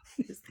mine.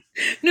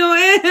 No,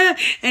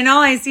 and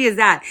all I see is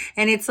that.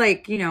 And it's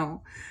like,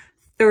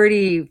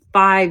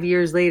 35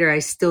 years later, I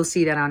still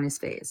see that on his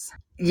face.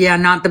 Yeah,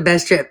 not the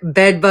best trip.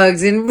 Bed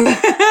bugs and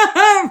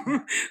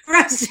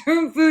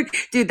restroom food.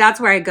 Dude, that's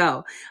where I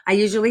go. I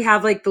usually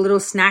have like the little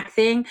snack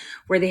thing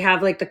where they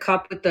have like the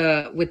cup with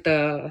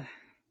the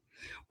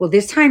well,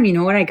 this time, you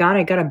know what I got?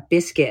 I got a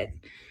biscuit.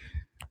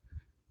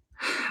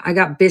 I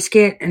got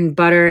biscuit and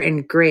butter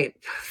and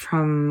grape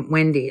from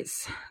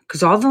Wendy's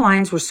because all the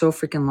lines were so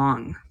freaking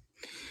long.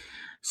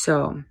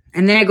 So,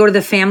 and then I go to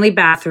the family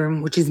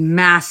bathroom, which is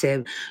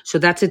massive. So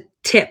that's a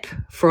tip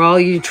for all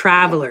you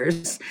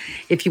travelers.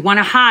 If you want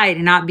to hide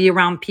and not be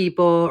around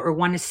people, or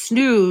want to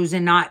snooze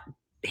and not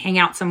hang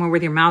out somewhere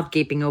with your mouth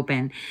gaping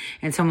open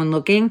and someone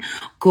looking,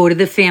 go to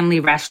the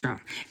family restroom.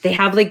 They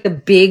have like the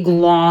big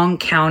long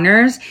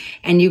counters,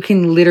 and you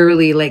can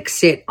literally like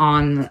sit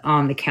on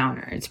the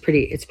counter. It's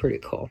pretty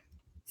cool.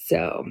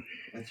 So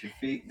with your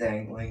feet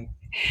dangling.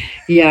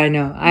 Yeah, I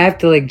know. I have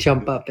to like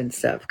jump up and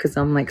stuff because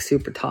I'm like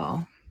super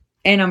tall.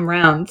 And I'm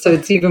round, so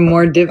it's even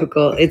more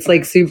difficult. It's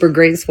like super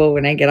graceful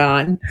when I get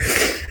on.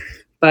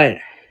 But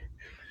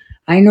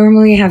I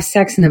normally have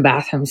sex in the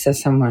bathroom,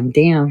 says someone.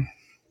 Damn.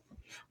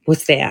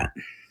 What's that?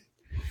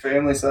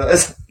 Family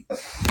size.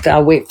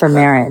 I'll wait for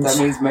marriage. That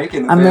means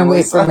making the I'm going to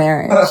wait size. for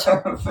marriage.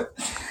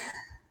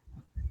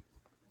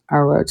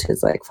 Our roach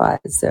is like 5,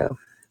 so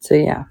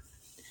yeah.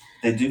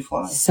 They do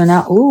fly. So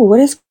now,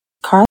 what is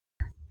Carl?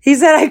 He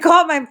said, I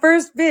caught my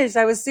first fish.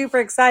 I was super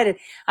excited.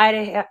 I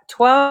had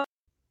 12.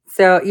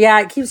 So yeah,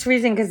 it keeps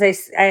freezing because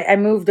I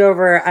moved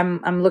over.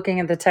 I'm looking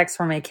at the text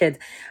for my kids.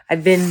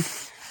 I've been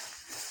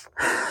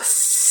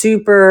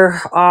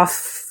super off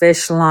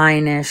fish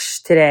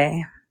line-ish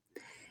today.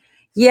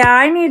 Yeah,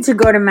 I need to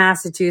go to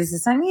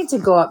Massachusetts. I need to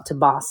go up to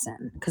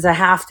Boston because I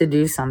have to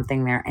do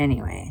something there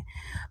anyway.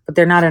 But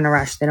they're not in a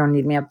rush. They don't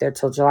need me up there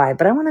till July.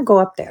 But I want to go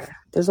up there.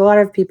 There's a lot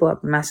of people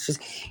up in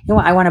Massachusetts. You know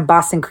what? I want a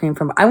Boston cream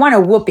I want a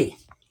whoopee.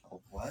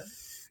 What?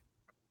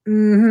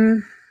 Mm-hmm.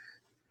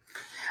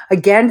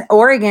 Again,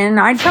 Oregon.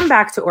 I'd come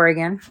back to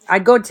Oregon.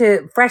 I'd go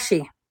to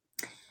Freshie.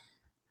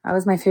 That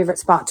was my favorite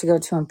spot to go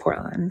to in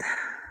Portland.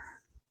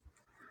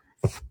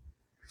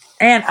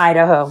 And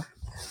Idaho.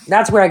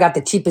 That's where I got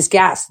the cheapest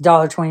gas,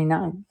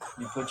 $1.29.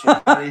 You put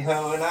your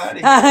Idaho and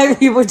Idaho.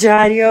 You put your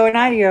Idaho and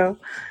Idaho.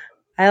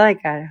 I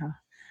like Idaho.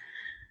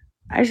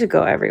 I should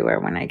go everywhere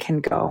when I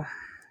can go.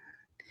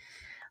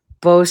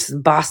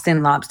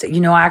 Boston lobster. You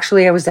know,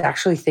 actually, I was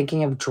actually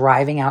thinking of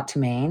driving out to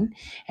Maine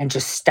and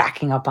just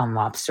stacking up on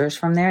lobsters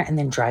from there and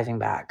then driving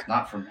back.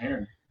 Not from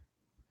here.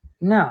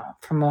 No,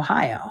 from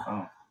Ohio.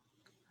 Oh.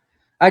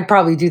 I'd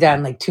probably do that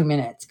in like 2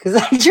 minutes because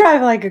I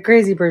drive like a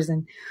crazy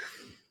person.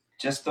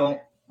 Just don't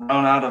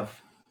run out of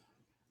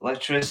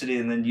electricity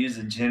and then use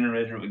a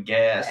generator with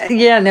gas.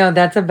 Yeah, no,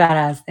 that's a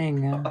badass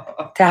thing.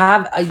 To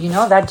have,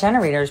 that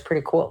generator is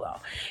pretty cool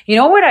though. You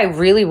know what I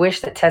really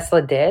wish that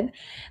Tesla did?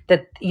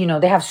 That,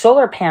 they have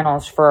solar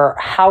panels for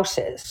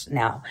houses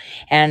now.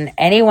 And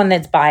anyone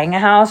that's buying a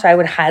house, I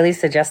would highly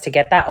suggest to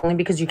get that only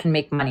because you can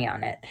make money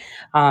on it.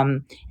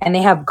 And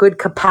they have good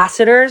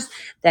capacitors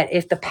that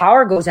if the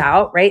power goes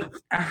out, right,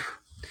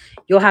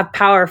 you'll have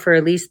power for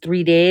at least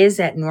 3 days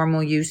at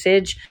normal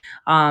usage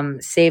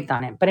saved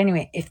on it. But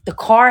anyway, if the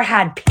car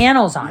had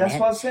panels on That's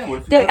it. what I'm saying.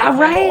 What if you put the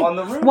panel on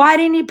the roof? Why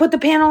didn't he put the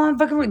panel on the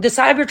fucking roof? The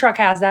Cybertruck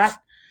has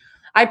that.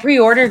 I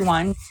pre-ordered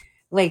one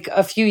like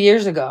a few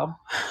years ago.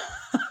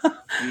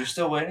 You're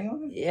still waiting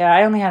on it? Yeah,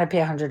 I only had to pay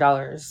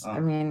 $100. Oh. I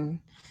mean,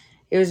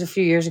 it was a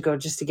few years ago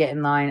just to get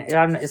in line.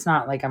 It's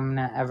not like I'm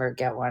going to ever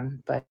get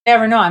one. But you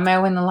never know. I might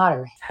win the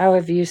lottery. How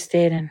have you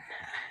stayed in?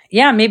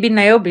 Yeah, maybe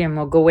niobium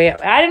will go way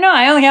up. I don't know.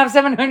 I only have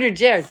 700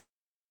 shares. I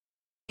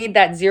need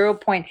that 0.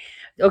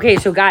 Okay,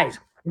 so guys,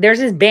 there's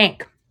this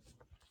bank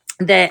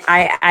that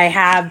I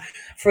have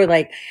for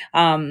like,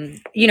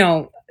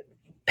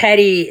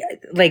 petty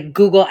like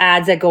Google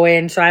ads that go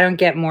in. So I don't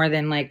get more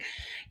than like,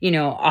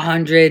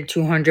 $100,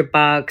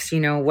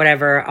 $200,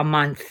 whatever a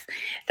month.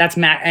 That's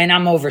and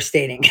I'm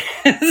overstating.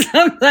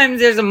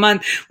 Sometimes there's a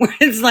month where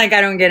it's like I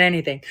don't get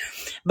anything.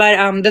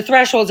 But the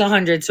threshold's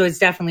 100, so it's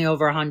definitely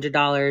over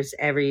 $100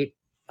 every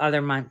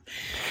other month.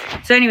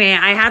 So anyway,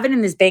 I have it in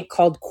this bank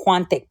called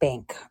Quantic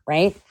Bank,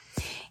 right?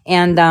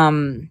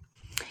 And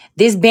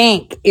this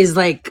bank is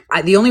like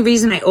the only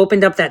reason I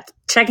opened up that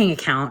checking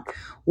account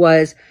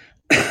was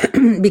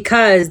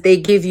because they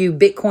give you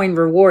Bitcoin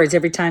rewards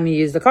every time you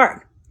use the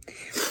card.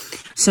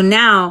 So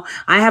now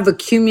I have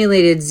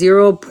accumulated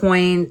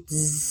 0.06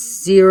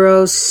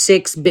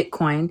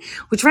 Bitcoin,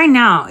 which right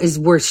now is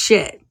worth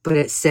shit. But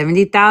at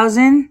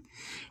 70,000,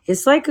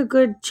 it's like a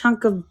good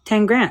chunk of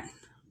 10 grand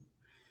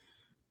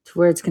to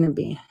where it's going to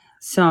be.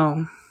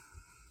 So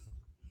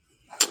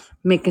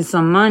making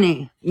some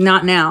money,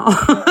 not now.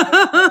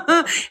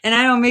 And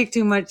I don't make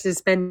too much to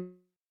spend.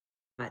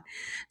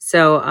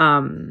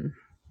 So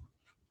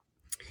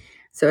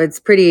it's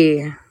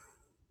pretty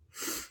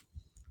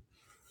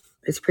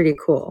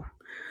cool.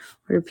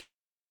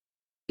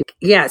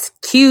 Yes,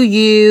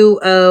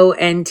 QUONTIC.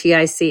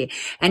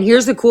 And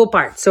here's the cool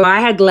part. So I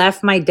had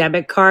left my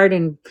debit card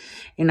in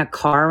a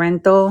car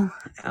rental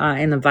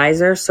in the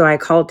visor. So I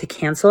called to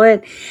cancel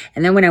it.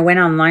 And then when I went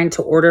online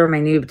to order my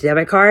new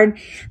debit card,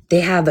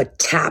 they have a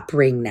tap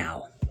ring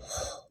now.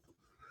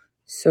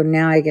 So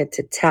now I get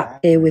to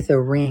tap pay with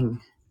a ring.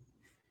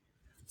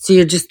 So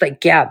you're just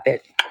like, yeah,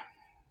 bitch.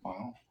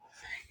 Wow.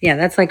 Yeah,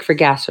 that's like for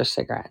gas or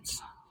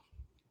cigarettes.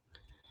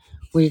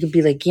 Where you could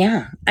be like,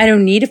 yeah, I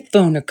don't need a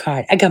phone or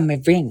card. I got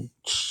my ring.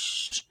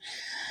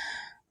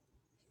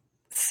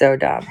 So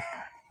dumb.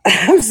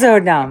 I'm so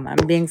dumb.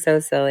 I'm being so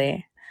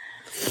silly.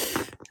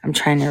 I'm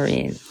trying to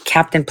read.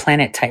 Captain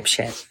Planet type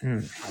shit.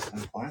 Captain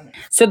Planet.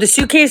 So the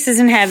suitcase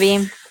isn't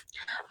heavy.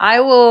 I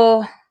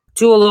will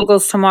do a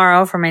locals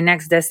tomorrow for my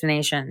next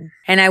destination.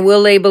 And I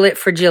will label it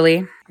for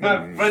Jilly.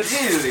 For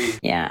Jilly.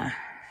 Yeah.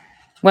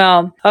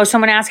 Well,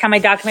 someone asked how my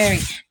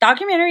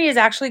documentary is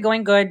actually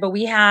going good, but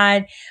we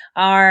had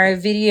our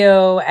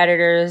video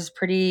editors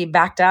pretty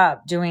backed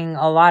up doing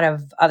a lot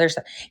of other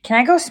stuff. Can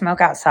I go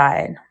smoke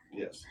outside?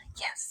 Yes.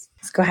 Yes.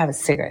 Let's go have a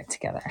cigarette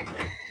together.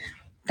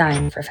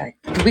 Dying for a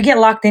fact. Did we get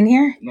locked in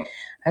here? No.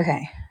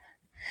 Okay.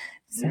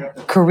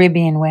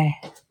 Caribbean way.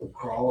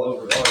 Crawl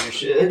over all your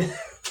shit.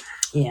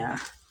 Yeah.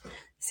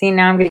 See,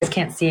 now I just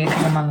can't see it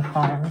because I'm on the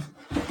phone.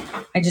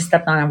 I just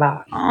stepped on a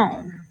box.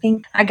 Oh,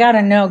 I got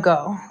a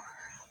no-go.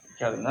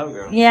 Got a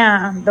no-go.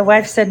 Yeah, the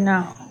wife said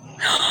no.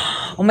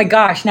 Oh my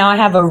gosh, now I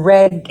have a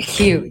red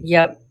hue.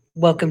 Yep,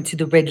 welcome to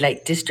the red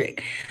light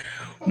district.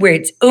 Where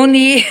it's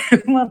only,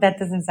 well, that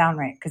doesn't sound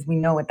right because we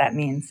know what that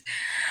means.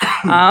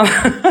 You want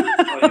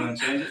to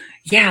change it?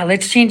 Yeah,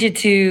 let's change it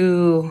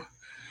to...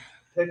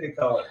 Pick a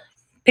color.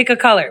 Pick a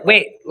color.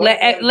 Wait, let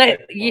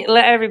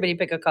everybody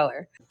pick a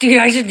color. Dude,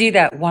 I should do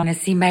that. Want to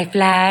see my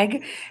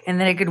flag?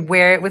 And then I could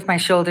wear it with my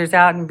shoulders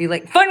out and be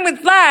like, fun with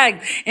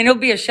flags! And it'll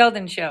be a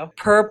Sheldon show.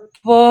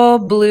 Purple,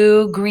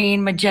 blue,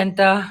 green,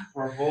 magenta.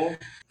 Purple,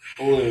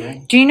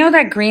 blue. Do you know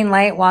that green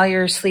light while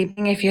you're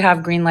sleeping, if you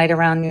have green light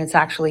around you, it's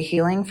actually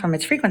healing from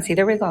its frequency?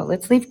 There we go.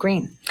 Let's leave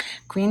green.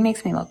 Green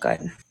makes me look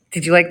good.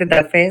 Did you like the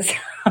duck face?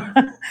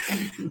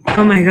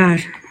 Oh my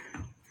gosh.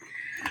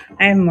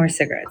 I have more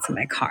cigarettes in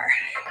my car.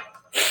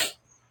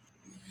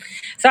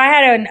 So I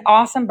had an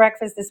awesome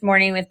breakfast this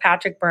morning with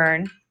Patrick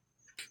Byrne.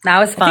 That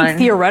was fun. I think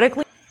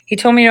theoretically, he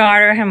told me to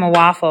order him a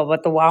waffle,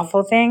 but the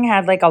waffle thing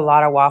had like a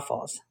lot of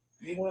waffles.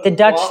 The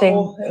Dutch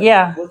thing.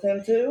 Yeah. With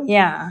him too?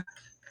 Yeah.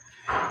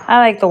 I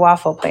like the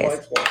waffle place. I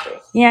like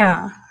waffles.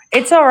 Yeah.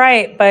 It's all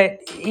right, but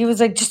he was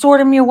like, just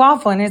order me a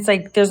waffle. And it's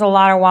like, there's a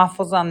lot of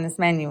waffles on this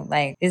menu.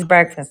 Like, it's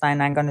breakfast. I'm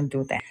not going to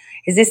do that.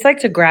 Is this like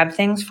to grab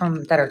things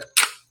from that are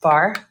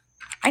far?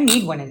 I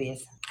need one of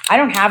these. I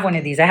don't have one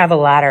of these. I have a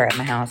ladder at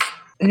my house.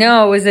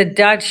 No, it was a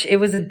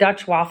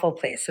Dutch waffle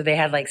place. So they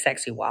had like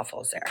sexy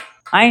waffles there.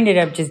 I ended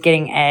up just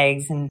getting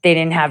eggs and they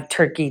didn't have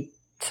turkey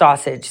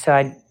sausage. So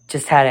I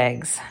just had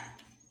eggs.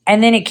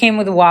 And then it came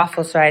with a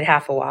waffle. So I had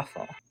half a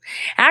waffle.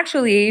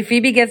 Actually,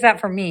 Phoebe gets that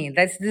from me.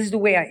 This is the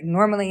way I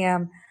normally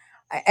am.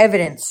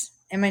 Evidence.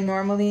 Am I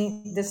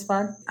normally this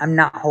fun? I'm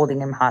not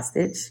holding him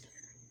hostage.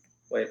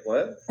 Wait,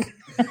 what?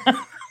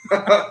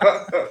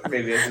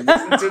 Maybe I should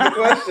listen to the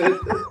question.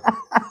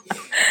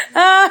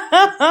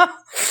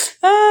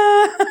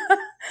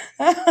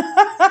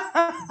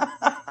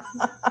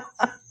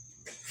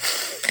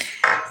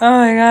 Oh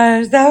my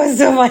gosh, that was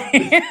so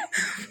funny.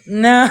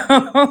 No.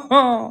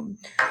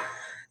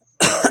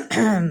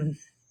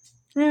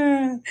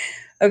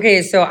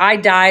 Okay, so I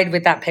died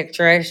with that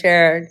picture I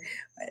shared,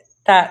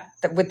 that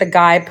with the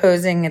guy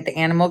posing at the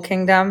Animal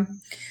Kingdom.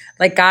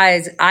 Like,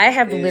 guys, I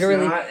have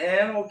literally... It's not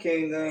Animal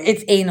Kingdom.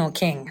 It's Anal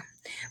King.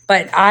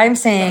 But I'm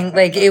saying,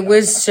 like, it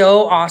was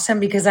so awesome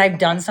because I've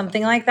done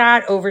something like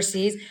that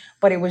overseas,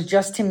 but it was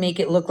just to make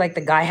it look like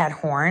the guy had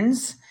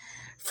horns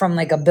from,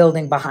 like, a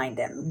building behind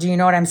him. Do you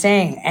know what I'm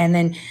saying? And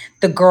then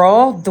the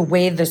girl, the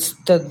way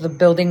the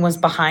building was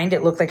behind,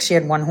 it looked like she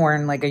had one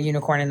horn, like a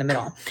unicorn in the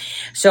middle.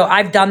 So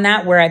I've done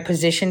that where I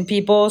position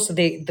people so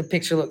the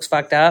picture looks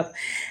fucked up.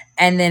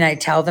 And then I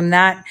tell them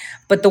that.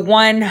 But the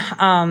one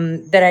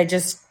that I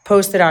just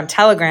posted on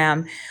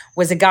Telegram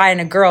was a guy and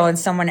a girl, and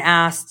someone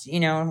asked,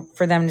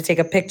 for them to take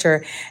a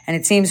picture. And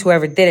it seems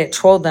whoever did it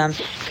trolled them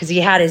because he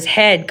had his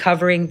head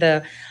covering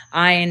the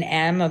I and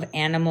M of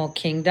Animal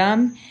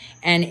Kingdom.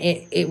 And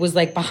it was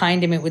like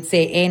behind him, it would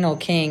say Anal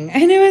King.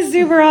 And it was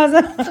super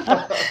awesome.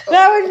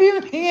 That would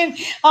be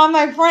me on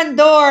my front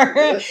door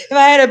if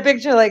I had a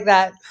picture like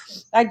that.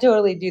 I'd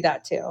totally do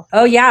that too.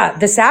 Oh yeah,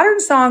 the Saturn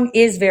song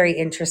is very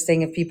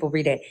interesting if people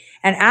read it.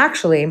 And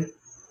actually,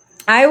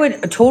 I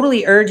would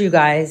totally urge you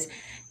guys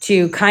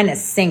to kind of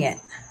sing it.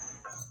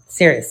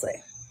 Seriously.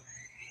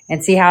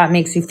 And see how it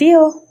makes you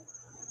feel.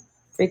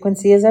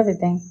 Frequency is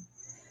everything.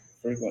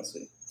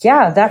 Frequency.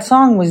 Yeah, that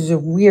song was a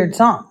weird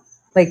song.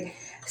 Like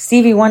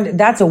Stevie Wonder,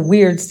 that's a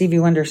weird Stevie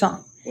Wonder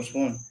song. Which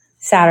one?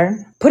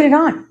 Saturn. Put it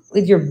on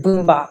with your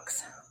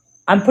boombox.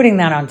 I'm putting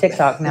that on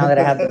TikTok now that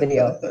I have the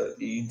video.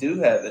 You do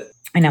have it.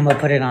 And I'm going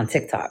to put it on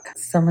TikTok.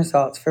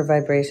 Somersaults for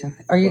vibration.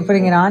 Are you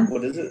putting it on?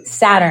 What is it?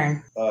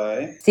 Saturn.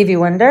 By? Stevie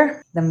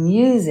Wonder. The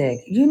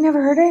music. You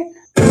never heard it?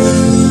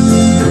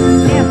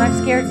 Damn,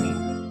 that scared me.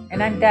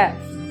 And I'm deaf.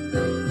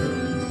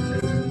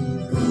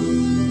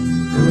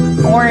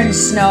 Orange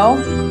Snow.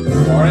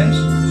 Orange?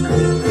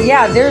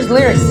 Yeah, there's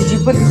lyrics. Did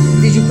you put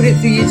it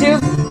through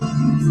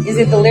YouTube? Is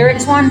it the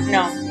lyrics one?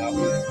 No.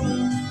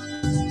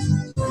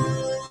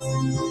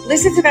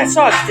 Listen to that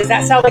song. Does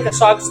that sound like a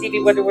song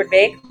Stevie Wonder would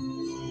make?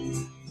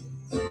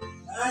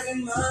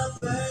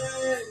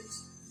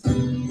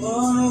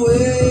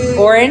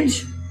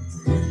 Orange?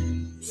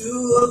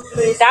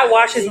 That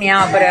washes me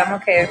out, but I'm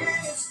okay.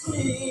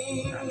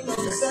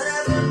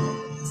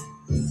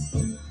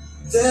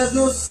 There's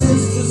no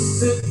sense to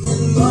sit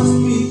and watch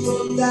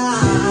people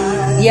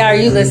die. Yeah, are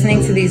you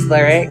listening to these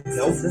lyrics?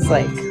 Nope. This is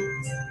like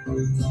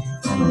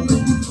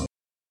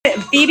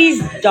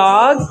Phoebe's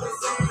dog,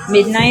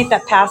 Midnight,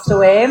 that passed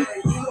away.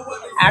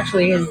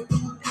 Actually,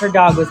 her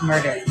dog was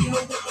murdered.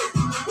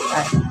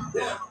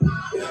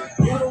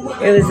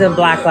 It was a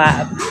black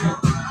lab.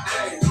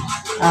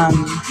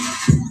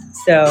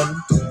 So.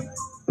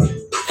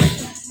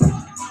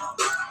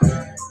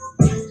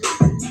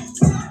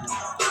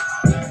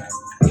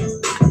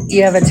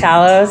 You have a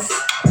Talos.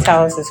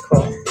 Talos is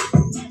cool.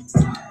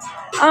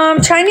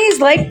 Chinese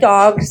like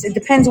dogs. It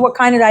depends what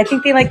kind of. I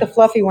think they like the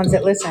fluffy ones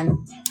that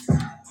listen.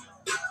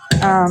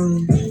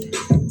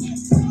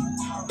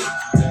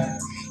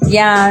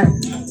 Yeah,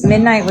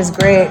 Midnight was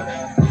great.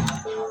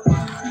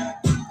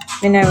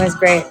 Midnight was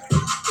great.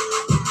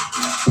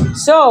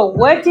 So,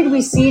 what did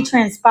we see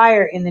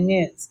transpire in the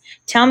news?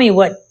 Tell me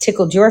what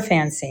tickled your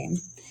fancy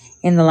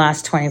in the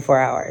last 24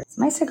 hours.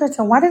 My cigarettes.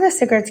 Why do the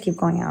cigarettes keep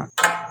going out?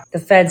 The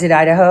feds at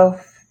Idaho.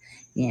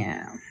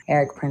 Yeah.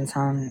 Eric Prince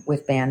on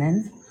with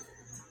Bannon.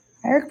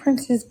 Eric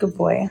Prince is a good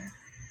boy.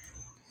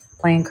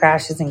 Plane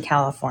crashes in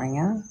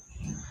California.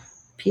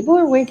 People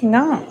are waking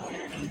up.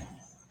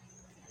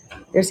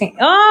 They're saying,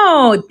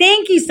 oh,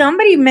 thank you.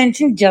 Somebody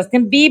mentioned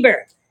Justin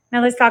Bieber.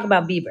 Now let's talk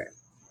about Bieber.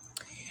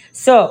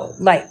 So,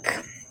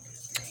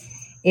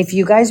 if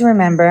you guys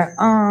remember,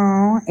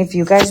 I'm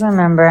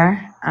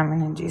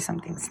going to do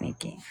something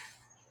sneaky.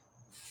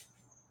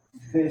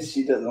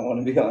 She doesn't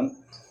want to be on.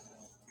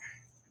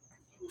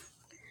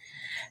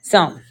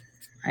 So,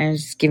 I'm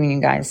just giving you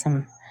guys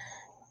some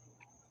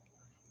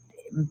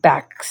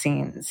back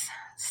scenes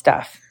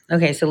stuff.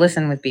 Okay, so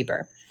listen with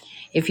Bieber.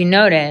 If you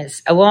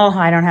notice, well,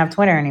 I don't have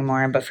Twitter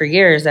anymore, but for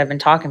years I've been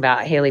talking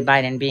about Haley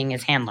Biden being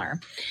his handler.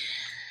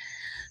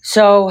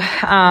 So,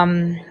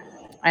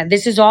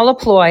 this is all a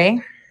ploy.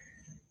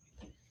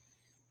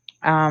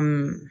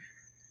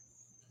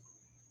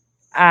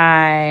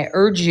 I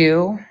urge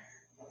you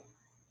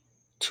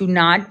to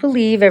not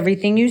believe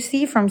everything you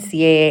see from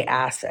CAA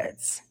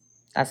assets.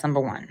 That's number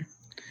one.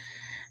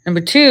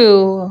 Number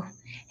two,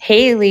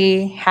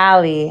 Haley,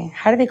 how do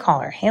they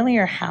call her? Haley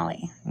or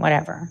Hallie?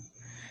 Whatever.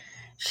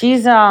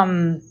 She's,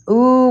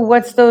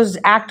 what's those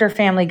actor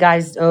family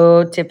guys?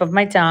 Oh, tip of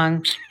my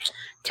tongue.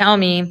 Tell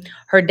me.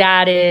 Her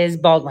dad is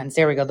Baldwin's.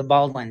 There we go, the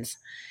Baldwins.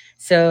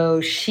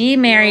 So she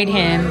married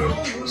him.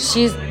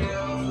 She's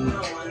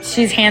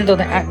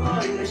handled him.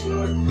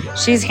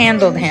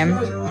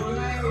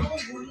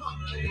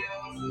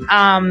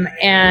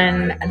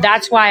 And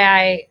that's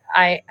why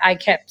I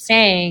kept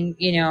saying,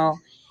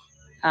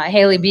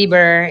 Haley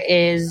Bieber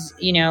is,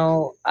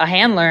 a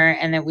handler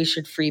and that we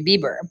should free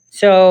Bieber.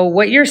 So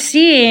what you're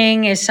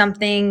seeing is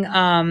something,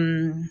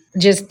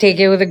 just take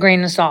it with a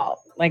grain of salt.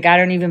 I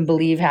don't even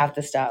believe half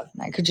the stuff.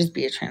 That could just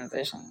be a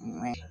transition.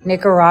 Anyway.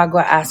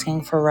 Nicaragua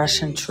asking for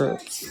Russian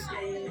troops.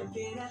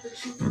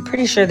 I'm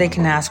pretty sure they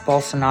can ask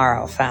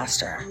Bolsonaro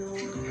faster.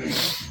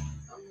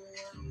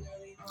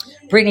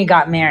 Britney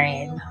got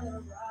married.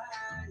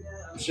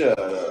 Shut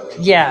up.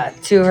 Yeah,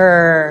 to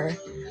her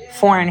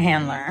foreign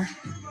handler.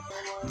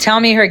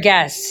 Tell me her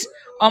guess.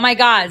 Oh my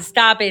God,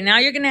 stop it. Now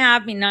you're going to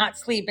have me not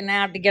sleep and I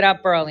have to get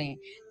up early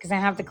because I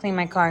have to clean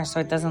my car so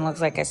it doesn't look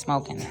like I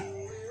smoke in it.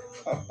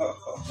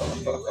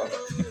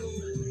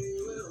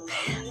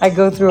 I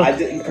go through. I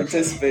didn't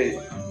participate.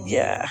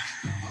 Yeah.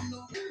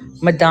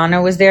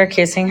 Madonna was there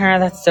kissing her.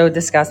 That's so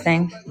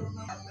disgusting.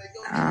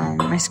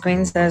 My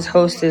screen says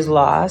host is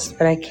lost,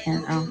 but I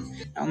can't.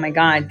 Oh my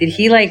God. Did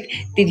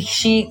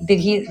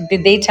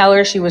they tell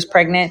her she was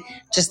pregnant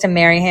just to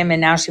marry him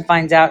and now she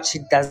finds out she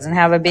doesn't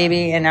have a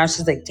baby and now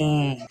she's like,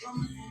 dang.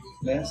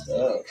 Messed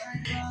up.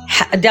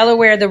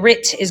 Delaware, the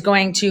writ is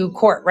going to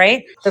court,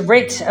 right? The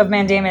writ of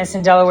mandamus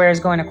in Delaware is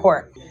going to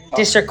court.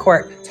 District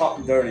court.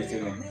 Talk dirty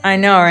to me. I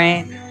know,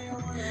 right?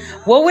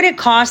 What would it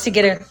cost to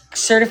get a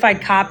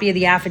certified copy of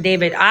the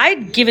affidavit?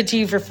 I'd give it to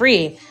you for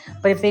free.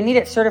 But if they need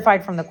it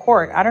certified from the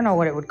court, I don't know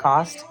what it would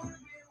cost.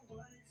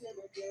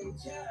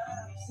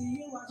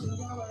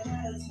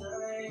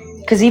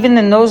 Because even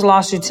in those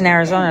lawsuits in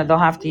Arizona, they'll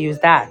have to use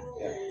that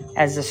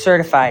as a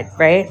certified,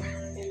 right?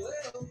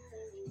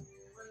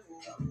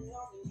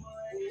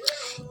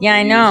 Yeah,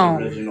 I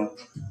know.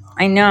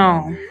 I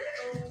know.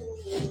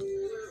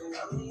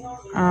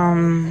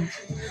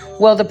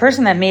 Well, the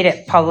person that made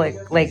it public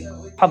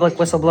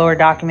whistleblower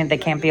document that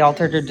can't be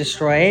altered or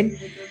destroyed,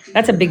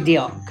 that's a big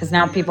deal because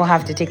now people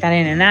have to take that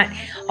in. And that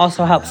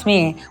also helps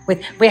me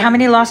with, how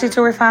many lawsuits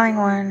are we filing?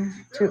 1,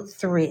 2,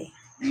 3.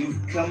 You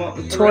come up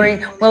with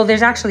Tory. Well,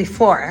 there's actually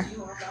 4.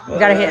 We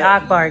got to hit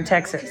Akbar in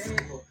Texas.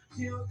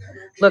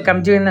 Look,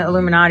 I'm doing the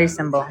Illuminati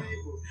symbol.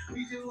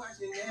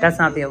 That's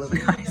not the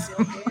Illuminati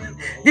symbol.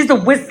 This is the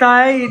West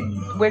Side.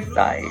 West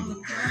Side.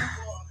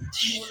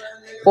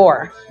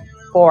 4.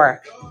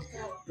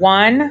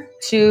 1,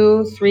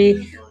 2,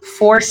 3,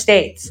 4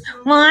 states.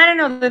 Well, I don't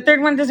know. The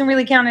third one doesn't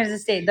really count as a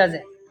state, does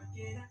it?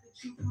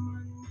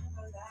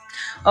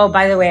 Oh,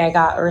 by the way, I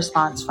got a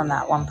response from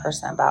that one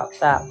person about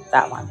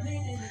that one.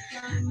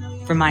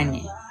 Remind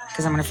me,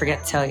 because I'm going to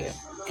forget to tell you.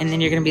 And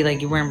then you're going to be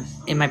like, you weren't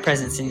in my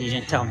presence and you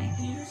didn't tell me.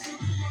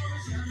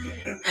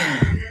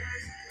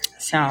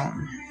 So,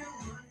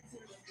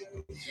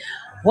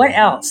 what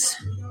else?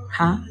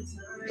 Huh?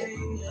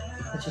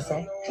 What'd you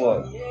say?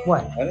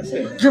 What? I didn't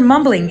say. You're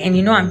mumbling and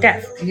you know I'm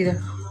deaf.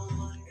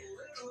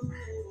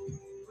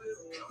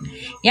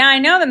 Yeah, I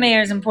know the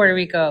mayors in Puerto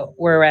Rico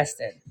were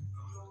arrested.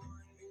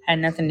 Had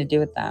nothing to do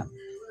with that.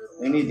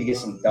 We need to get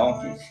some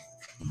donkeys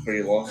for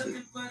your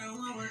lawsuit.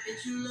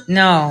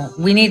 No,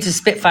 we need to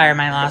Spitfire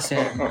my lawsuit.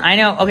 I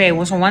know. Okay,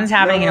 well, so one's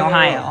happening in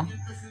Ohio.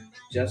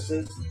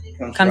 Justice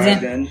Comes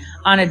in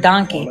on a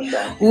donkey.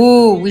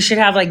 Ooh, we should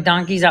have like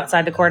donkeys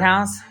outside the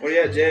courthouse. Where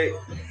you at, Jake?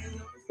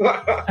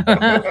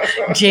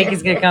 Jake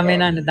is going to come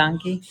in on a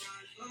donkey.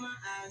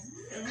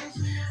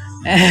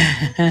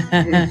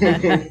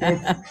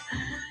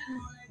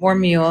 Or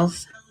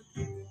mules.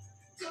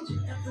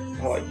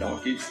 I like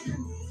donkeys.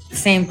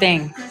 Same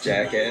thing.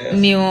 Jackass.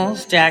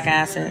 Mules,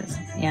 jackasses.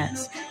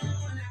 Yes.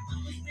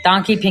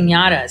 Donkey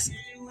piñatas.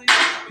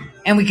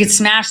 And we could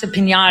smash the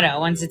piñata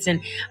once it's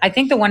in. I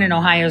think the one in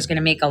Ohio is going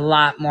to make a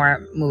lot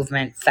more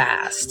movement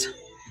fast.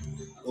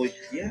 Well,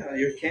 yeah,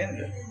 you're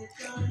Canada.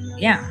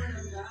 Yeah.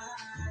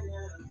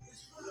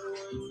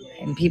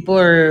 And people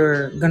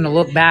are going to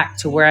look back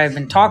to where I've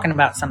been talking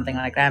about something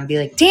like that and be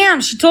like, damn,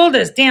 she told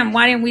us. Damn,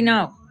 why didn't we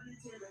know?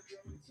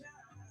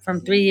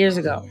 From 3 years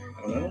ago.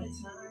 I don't know.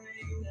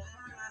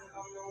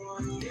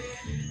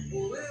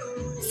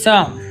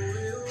 So,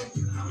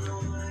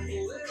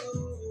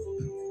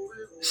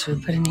 should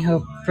we put any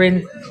hope?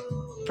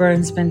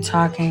 Bryn's been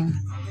talking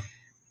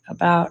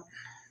about.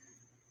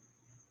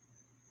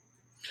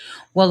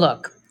 Well,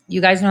 look, you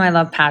guys know I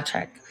love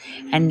Patrick,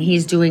 and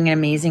he's doing an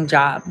amazing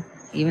job.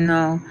 Even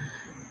though,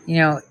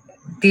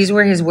 these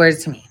were his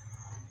words to me.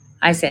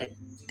 I said,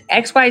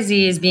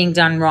 XYZ is being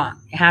done wrong.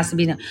 It has to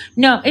be done.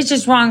 No, it's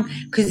just wrong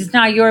because it's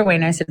not your way.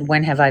 And I said,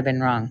 when have I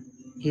been wrong?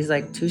 He's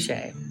like, touche.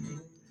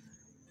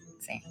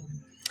 See.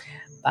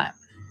 But.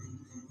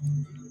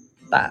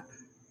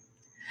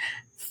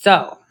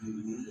 So.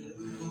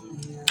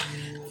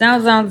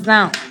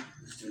 Now.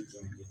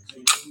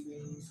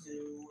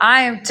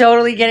 I am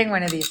totally getting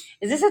one of these.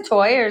 Is this a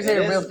toy or is it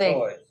a real thing?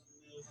 Toy.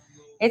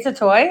 It's a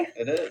toy?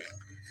 It is.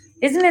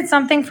 Isn't it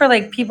something for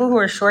like people who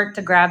are short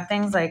to grab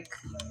things? Like,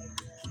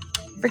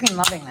 I'm freaking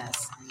loving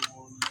this.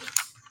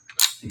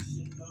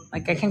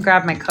 Like I can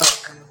grab my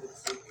Coke.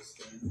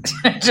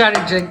 Try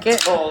to drink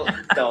it. Oh,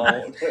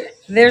 don't.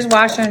 There's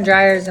washer and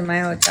dryers in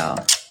my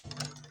hotel.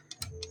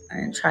 I'm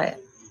gonna try it.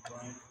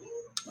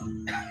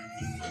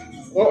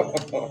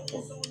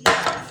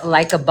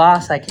 Like a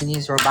boss, I can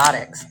use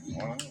robotics.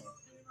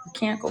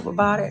 Mechanical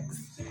robotics.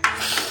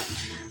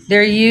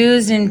 They're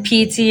used in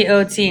PT,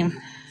 OT.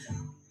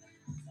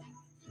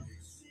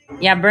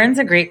 Yeah, Bryn's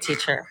a great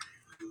teacher.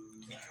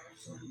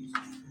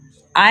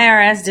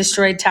 IRS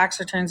destroyed tax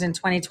returns in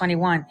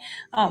 2021.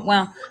 Oh,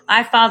 well,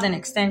 I filed an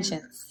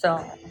extension,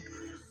 so.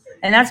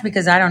 And that's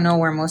because I don't know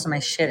where most of my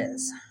shit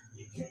is.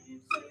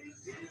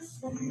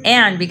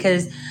 And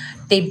because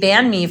they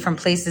banned me from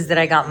places that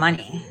I got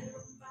money.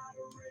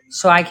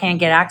 So I can't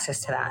get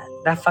access to that.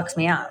 That fucks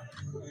me up.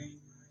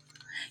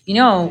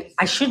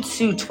 I should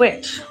sue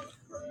Twitch.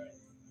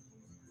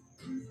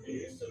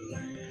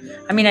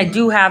 I mean, I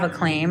do have a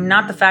claim.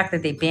 Not the fact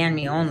that they banned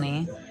me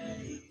only,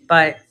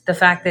 but the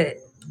fact that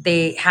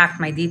they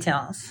hacked my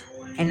details.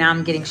 And now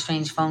I'm getting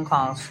strange phone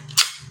calls.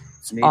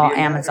 It's all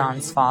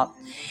Amazon's fault.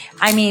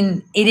 I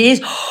mean, it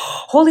is.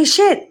 Holy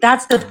shit.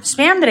 That's the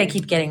spam that I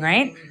keep getting,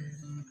 right?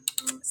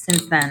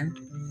 Since then.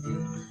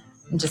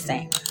 I'm just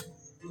saying.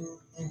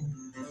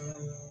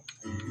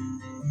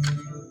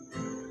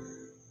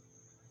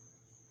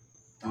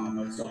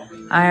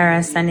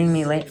 IRS sending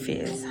me late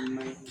fees.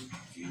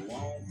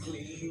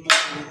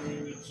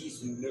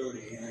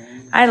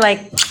 I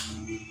like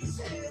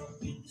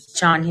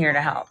John here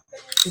to help.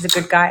 He's a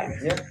good guy.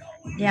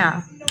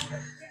 Yeah.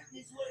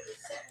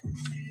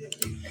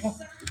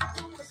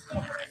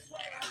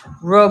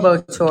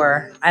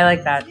 Robotour. I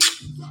like that.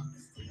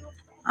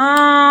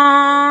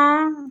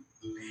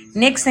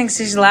 Nick thinks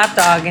he's a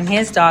lapdog, and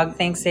his dog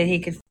thinks that he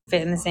could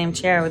fit in the same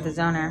chair with his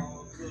owner.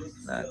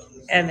 Look,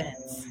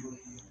 evidence.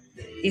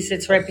 He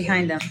sits right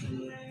behind him.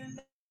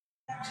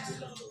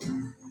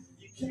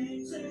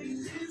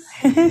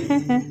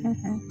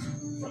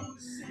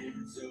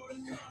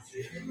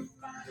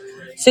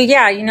 So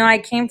yeah, I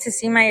came to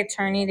see my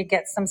attorney to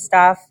get some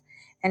stuff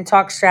and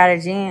talk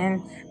strategy,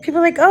 and people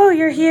are like, oh,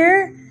 you're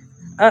here?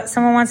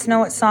 Someone wants to know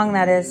what song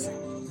that is.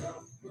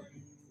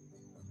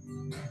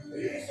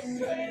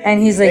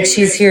 And he's like,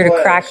 she's here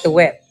to crack the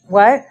whip.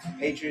 What?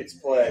 Patriots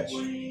Pledge.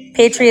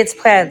 Patriots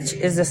Pledge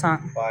is the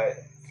song. Buy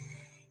it.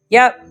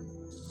 Yep.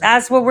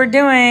 That's what we're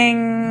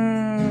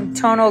doing,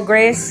 Tonal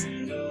Grace.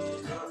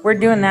 We're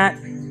doing that.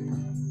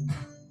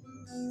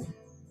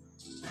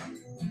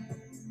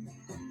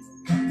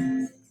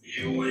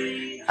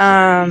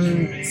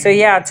 So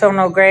yeah,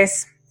 Tonal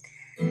Grace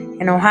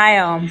in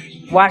Ohio.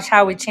 Watch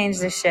how we change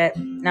this shit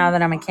now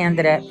that I'm a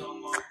candidate.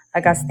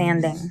 I got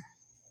standing.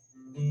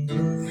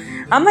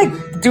 I'm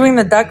like doing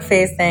the duck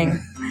face thing.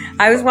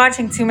 I was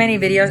watching too many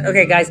videos.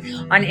 Okay, guys,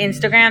 on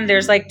Instagram,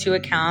 there's like 2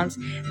 accounts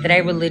that I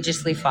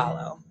religiously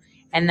follow.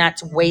 And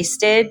that's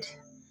Wasted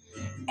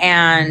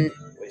and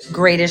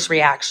Greatest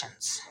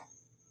Reactions.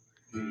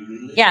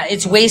 Yeah,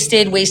 it's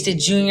Wasted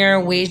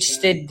Junior,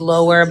 Wasted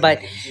Lower,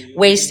 but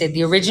Wasted,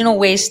 the original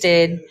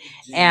Wasted,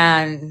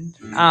 and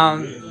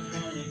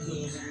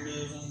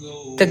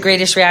the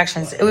Greatest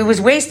Reactions. It was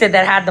Wasted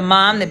that had the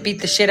mom that beat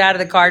the shit out of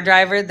the car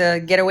driver,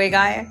 the getaway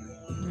guy.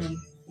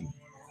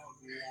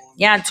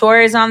 Yeah, tour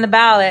is on the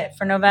ballot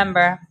for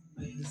November.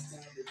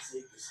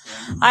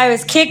 I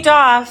was kicked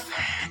off,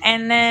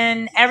 and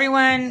then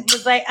everyone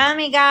was like, oh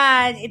my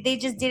God, they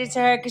just did it to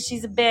her because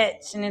she's a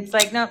bitch. And it's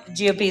like, nope, the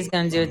GOP is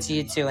going to do it to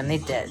you too. And they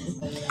did.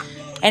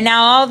 And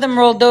now all of them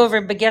rolled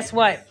over, but guess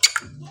what?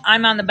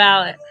 I'm on the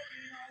ballot.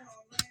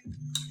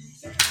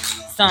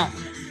 So,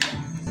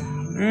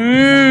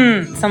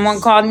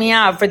 someone called me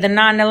out for the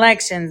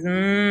non-elections.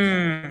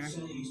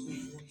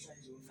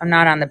 I'm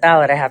not on the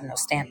ballot. I have no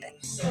standing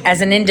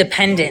as an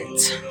independent.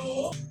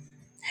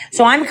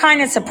 So I'm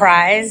kind of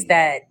surprised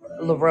that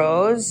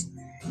LaRose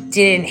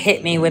didn't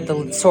hit me with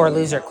the sore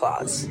loser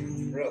clause.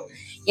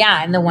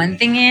 Yeah, and the one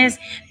thing is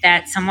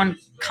that someone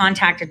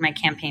contacted my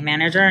campaign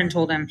manager and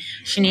told him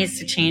she needs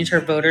to change her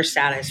voter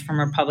status from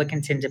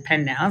Republican to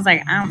independent. I was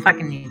like, I don't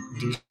fucking need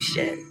to do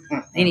shit.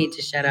 They need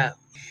to shut up.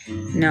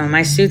 No,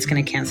 my suit's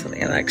going to cancel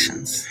the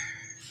elections.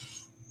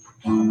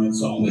 Which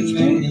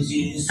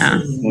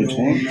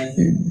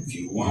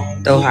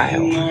one?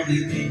 Ohio.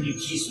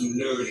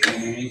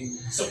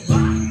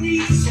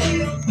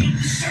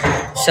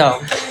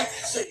 So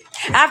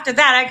after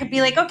that, I could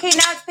be like, okay,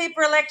 now it's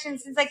paper election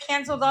since I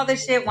canceled all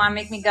this shit. Want to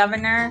make me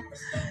governor?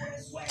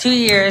 2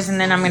 years, and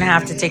then I'm going to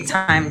have to take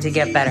time to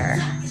get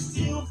better.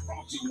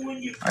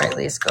 Or at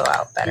least go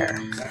out better.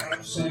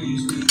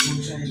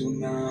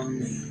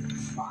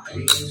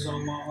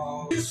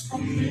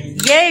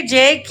 Yay,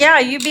 Jake. Yeah,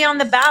 you be on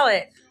the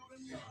ballot.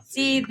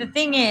 See, the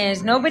thing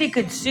is, nobody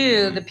could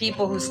sue the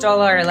people who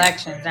stole our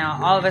elections. Now,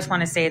 all of us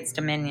want to say it's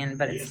Dominion,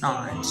 but it's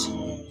not.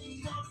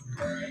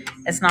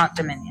 It's not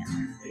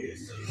Dominion.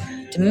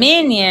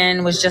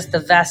 Dominion was just the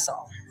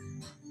vessel.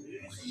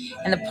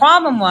 And the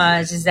problem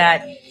is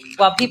that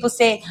while people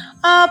say,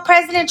 oh,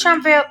 President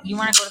Trump, you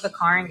want to go to the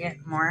car and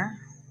get more?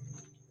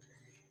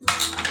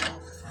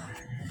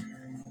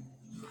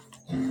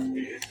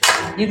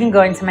 You can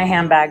go into my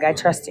handbag. I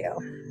trust you.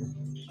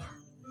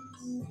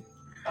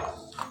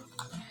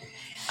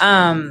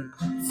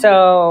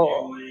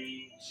 So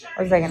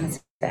what was I going to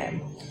say?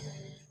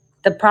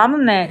 The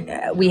problem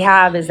that we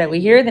have is that we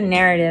hear the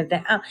narrative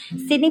that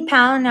Sidney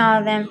Powell and all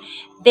of them,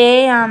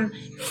 they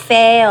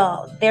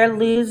failed. They're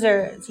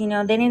losers. You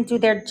know, they didn't do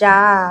their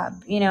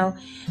job. You know,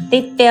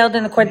 they failed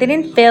in the court. They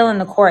didn't fail in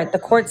the court. The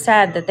court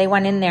said that they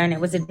went in there and it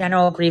was a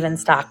general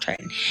grievance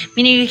doctrine.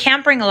 Meaning you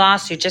can't bring a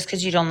lawsuit just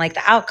because you don't like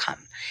the outcome.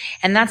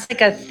 And that's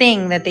like a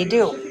thing that they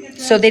do.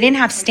 So they didn't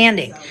have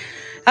standing.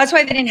 That's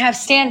why they didn't have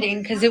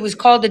standing, because it was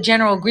called the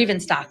general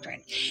grievance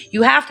doctrine.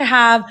 You have to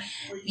have,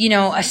 you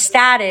know, a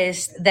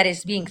status that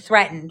is being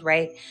threatened,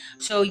 right?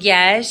 So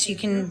yes, you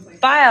can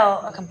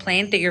file a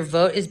complaint that your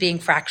vote is being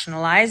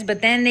fractionalized,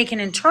 but then they can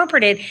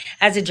interpret it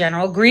as a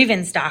general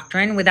grievance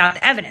doctrine without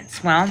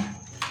evidence. Well,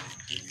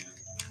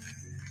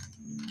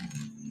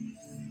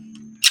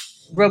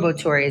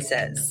 Robotory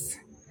says,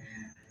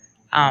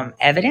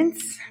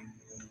 evidence?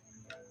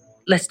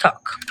 Let's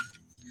talk.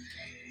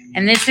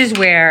 And this is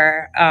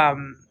where,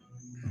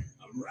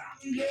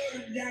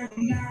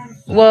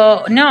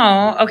 well,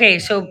 no. Okay,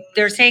 so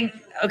they're saying,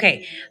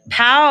 okay,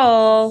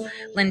 Powell,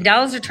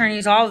 Lindell's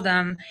attorneys, all of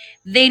them,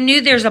 they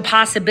knew there's a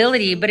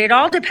possibility, but it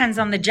all depends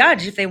on the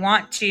judge if they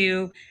want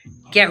to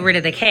get rid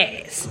of the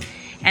case.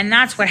 And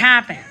that's what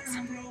happens.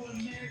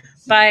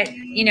 But,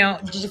 you know,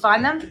 did you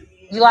find them?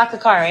 You locked the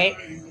car, right?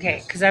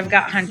 Okay, because I've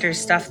got Hunter's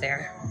stuff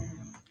there.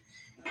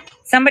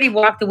 Somebody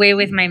walked away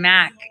with my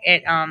Mac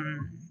at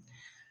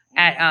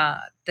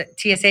the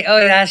TSA. Oh,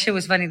 that shit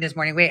was funny this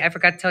morning. Wait, I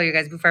forgot to tell you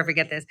guys before I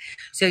forget this.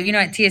 So, you know,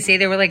 at TSA,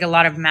 there were like a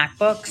lot of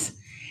MacBooks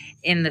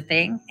in the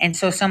thing. And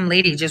so some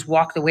lady just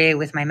walked away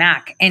with my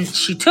Mac. And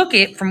she took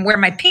it from where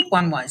my pink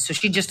one was. So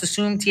she just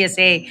assumed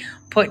TSA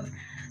put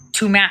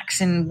 2 Macs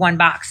in one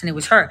box and it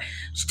was her.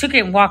 She took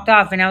it and walked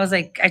off. And I was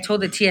like, I told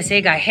the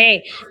TSA guy,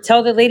 hey,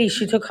 tell the lady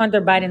she took Hunter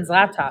Biden's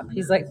laptop.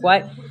 He's like,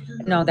 what?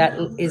 No, that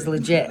is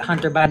legit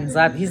Hunter Biden's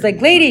laptop. He's like,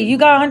 lady, you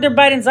got Hunter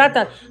Biden's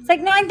laptop. It's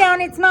like, no, I'm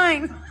down. It's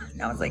mine.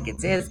 I was like,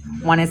 it's his.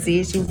 Want to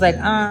see? She was like,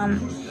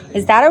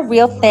 is that a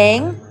real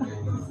thing?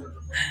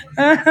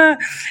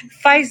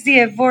 Feisty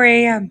at 4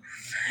 a.m.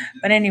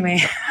 But anyway,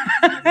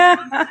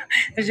 that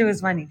shit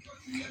was funny.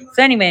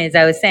 So anyways,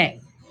 I was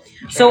saying.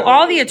 So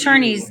all the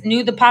attorneys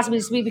knew the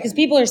possibility because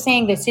people are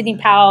saying that Sidney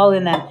Powell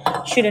and them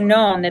should have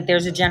known that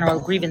there's a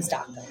general grievance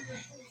doctrine.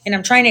 And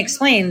I'm trying to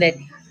explain that,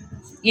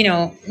 you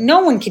know,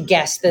 no one could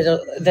guess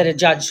that a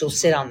judge will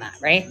sit on that,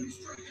 right?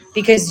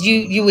 Because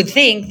you would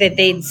think that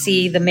they'd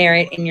see the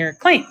merit in your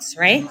claims,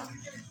 right?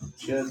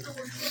 Good.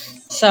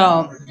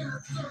 So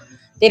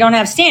they don't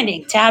have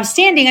standing. To have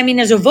standing, I mean,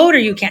 as a voter,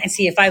 you can't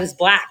see. If I was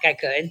black, I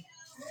could.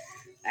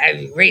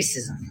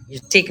 Racism.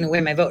 You're taking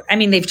away my vote. I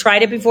mean, they've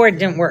tried it before. It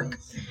didn't work.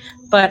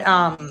 But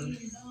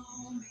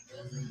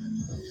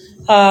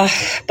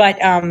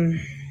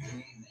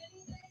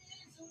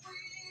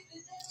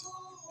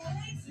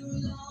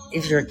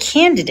if you're a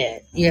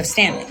candidate, you have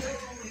standing.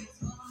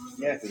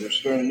 Yeah, because they're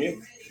screwing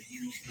you.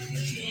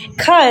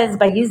 Because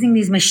by using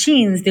these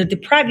machines, they're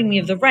depriving me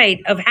of the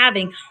right of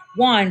having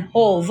one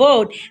whole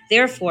vote.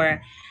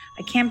 Therefore,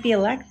 I can't be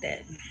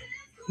elected.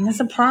 And that's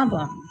a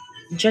problem.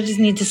 Judges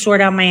need to sort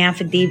out my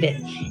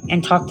affidavit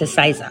and talk to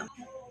CISA.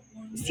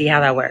 See how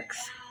that works.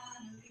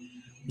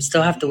 We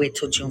still have to wait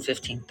till June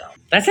 15th, though.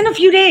 That's in a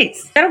few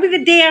days. That'll be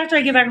the day after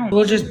I get back home.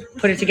 We'll just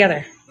put it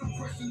together.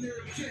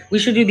 We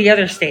should do the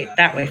other state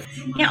that way.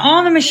 Yeah,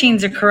 all the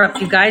machines are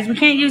corrupt, you guys. We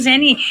can't use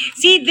any.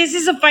 See, this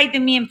is a fight that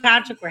me and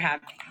Patrick were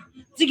having.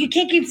 It's like, you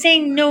can't keep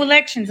saying no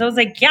elections. I was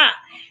like, yeah.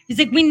 He's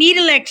like, we need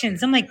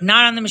elections. I'm like,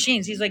 not on the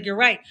machines. He's like, you're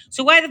right.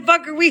 So why the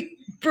fuck are we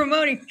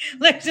promoting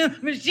elections on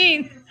the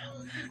machine?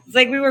 It's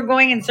like we were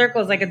going in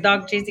circles like a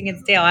dog chasing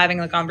its tail, having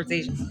a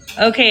conversation.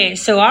 Okay,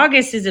 so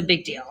August is a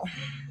big deal.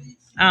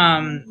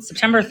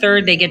 September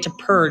 3rd, they get to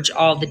purge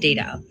all the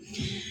data.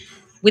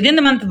 Within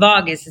the month of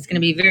August, it's going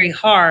to be very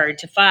hard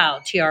to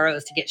file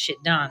TROs to get shit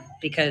done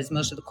because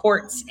most of the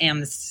courts and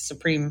the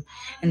Supreme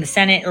and the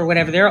Senate or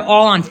whatever, they're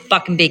all on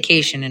fucking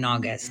vacation in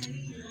August.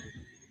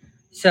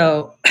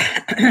 So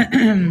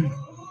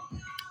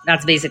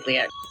that's basically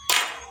it.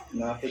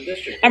 Not the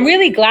district. I'm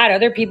really glad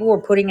other people were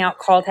putting out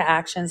call to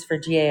actions for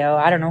GAO.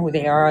 I don't know who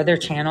they are, other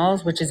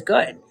channels, which is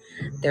good.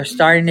 They're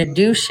starting to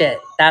do shit.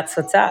 That's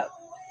what's up.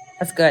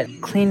 That's good.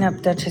 Clean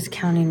up Dutchess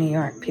County, New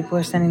York. People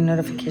are sending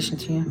notification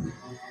to you.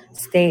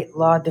 State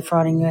law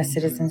defrauding U.S.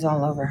 citizens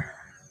all over.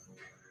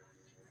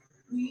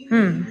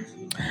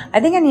 I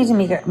think I need to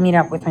meet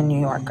up with my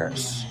New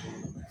Yorkers.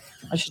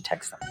 I should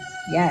text them.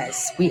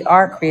 Yes, we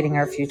are creating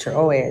our future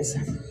always.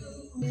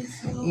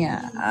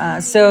 Yeah.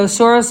 So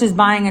Soros is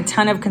buying a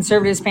ton of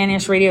conservative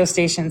Spanish radio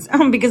stations.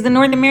 Because the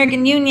North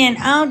American Union.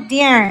 Oh,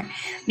 dear.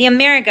 The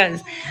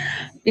Americas.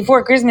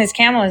 Before Christmas,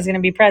 Kamala is going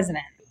to be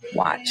president.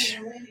 Watch.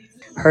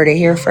 Heard it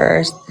here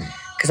first.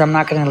 Because I'm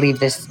not going to leave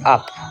this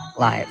up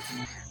live.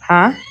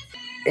 Huh?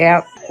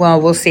 Yeah.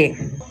 Well, we'll see.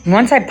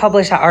 Once I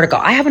publish that article,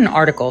 I have an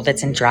article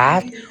that's in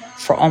draft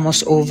for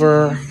almost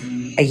over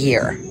a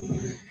year.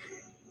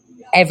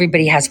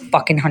 Everybody has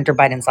fucking Hunter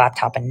Biden's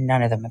laptop and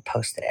none of them have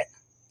posted it.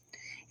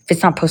 If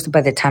it's not posted by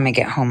the time I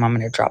get home, I'm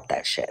going to drop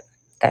that shit.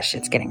 That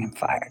shit's getting him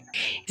fired.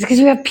 It's because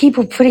you have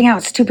people putting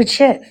out stupid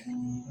shit.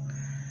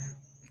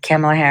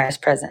 Kamala Harris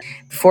president.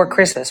 Before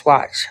Christmas,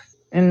 watch.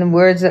 In the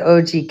words of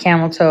OG,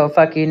 camel toe,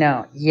 fuck you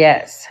know.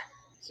 Yes.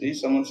 See,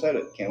 someone said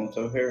it. Camel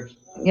toe Harris.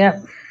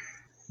 Yep.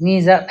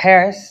 Knees up,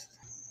 Harris.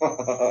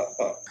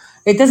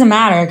 It doesn't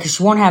matter because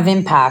she won't have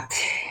impact.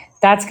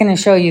 That's going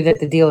to show you that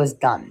the deal is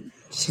done.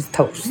 She's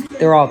toast.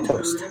 They're all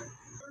toast.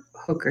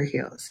 Hooker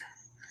heels.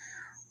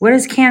 What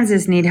does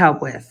Kansas need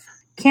help with?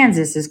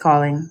 Kansas is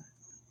calling.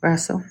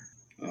 Russell.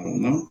 I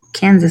don't know.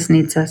 Kansas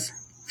needs us.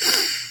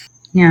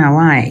 Yeah,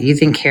 why? You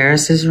think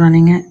Harris is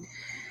running it?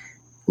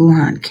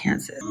 Wuhan,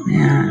 Kansas.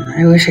 Yeah,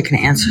 I wish I could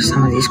answer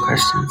some of these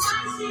questions.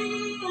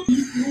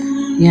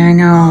 Yeah, I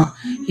know.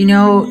 You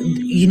know,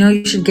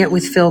 you should get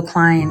with Phil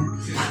Klein.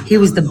 He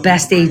was the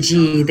best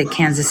AG that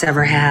Kansas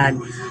ever had.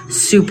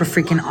 Super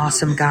freaking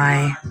awesome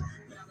guy.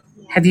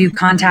 Have you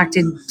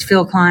contacted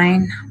Phil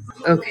Klein?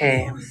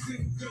 Okay.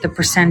 The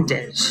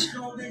percentage.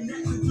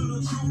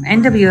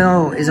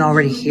 NWO is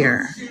already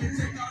here.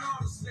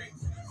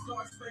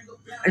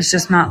 It's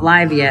just not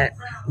live yet.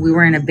 We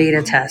were in a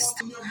beta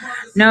test.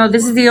 No,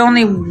 this is the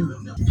only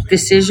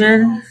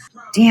decision.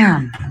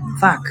 Damn.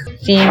 Fuck.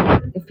 See,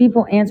 if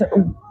people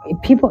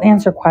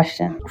answer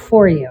questions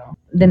for you,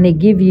 then they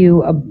give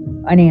you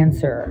an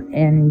answer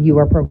and you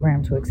are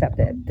programmed to accept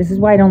it. This is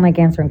why I don't like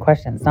answering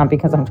questions, not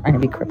because I'm trying to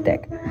be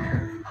cryptic.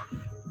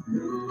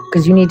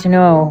 Because you need to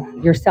know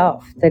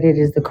yourself that it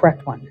is the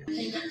correct one.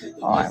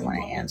 Oh, I want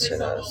to answer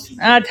those.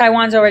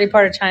 Taiwan's already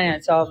part of China.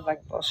 It's all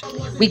like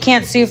bullshit. We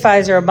can't sue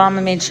Pfizer.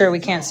 Obama made sure we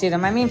can't sue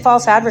them. I mean,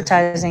 false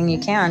advertising, you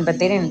can, but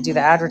they didn't do the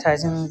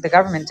advertising. The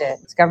government did.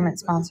 It's government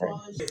sponsored.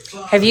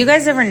 Have you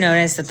guys ever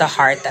noticed that the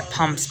heart that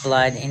pumps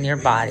blood in your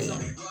body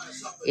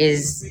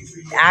is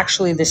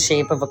actually the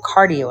shape of a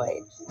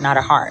cardioid, not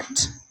a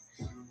heart?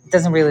 It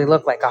doesn't really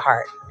look like a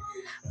heart.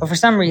 But for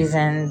some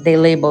reason, they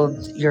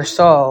labeled your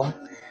soul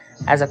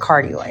as a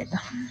cardioid.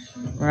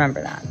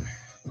 Remember that.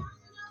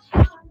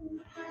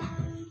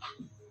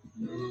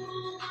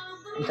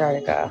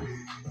 Antarctica.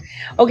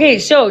 Okay,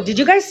 so did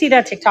you guys see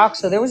that TikTok?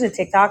 So there was a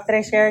TikTok that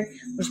I shared.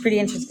 It was pretty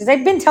interesting because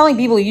I've been telling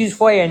people to use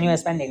FOIA in U.S.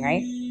 spending,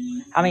 right?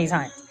 How many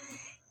times?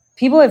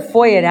 People have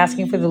FOIA'd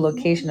asking for the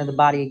location of the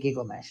body of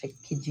Gilgamesh. Like,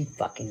 kid you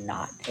fucking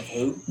not.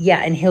 Who? Yeah,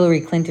 and Hillary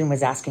Clinton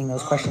was asking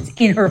those questions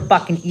in her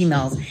fucking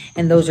emails,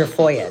 and those are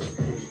FOIA'd.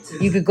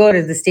 You could go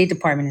to the State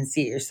Department and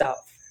see it yourself.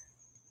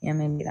 Yeah,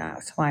 maybe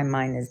that's why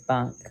mine is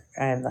bunk.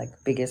 I have like the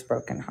biggest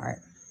broken heart.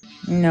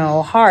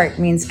 No, heart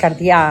means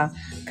cardia.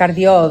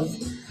 Cardiod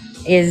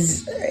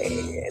is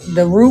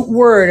the root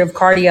word of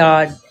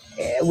cardiod,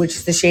 which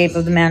is the shape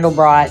of the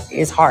Mandelbrot,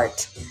 is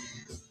heart.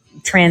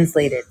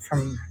 translated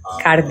from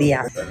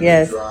Cardia.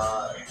 Yes.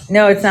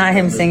 No, it's not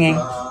him singing.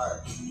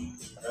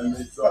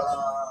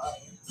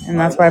 And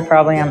that's why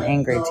probably I'm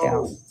angry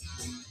too.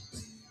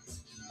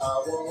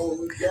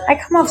 I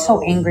come off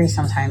so angry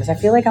sometimes. I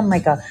feel like I'm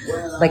like a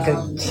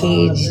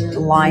caged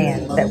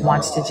lion that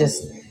wants to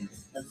just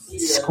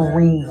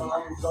scream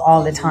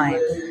all the time.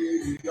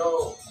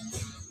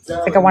 It's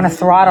like I want to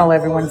throttle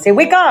everyone and say,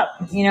 wake up!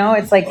 You know,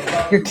 it's like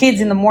your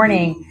kids in the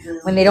morning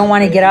when they don't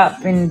want to get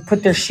up and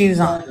put their shoes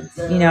on,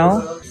 you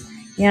know?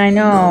 Yeah, I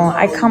know.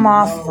 I come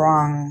off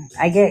wrong.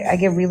 I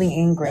get really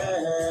angry.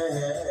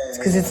 It's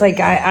because it's like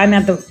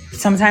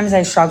sometimes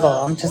I struggle.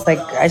 I'm just like,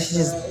 I should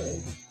just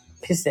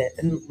piss it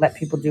and let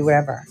people do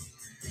whatever.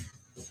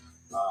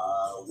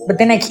 But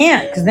then I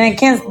can't, because then I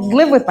can't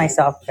live with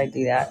myself if I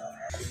do that.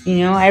 You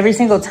know, every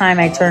single time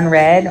I turn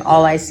red,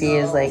 all I see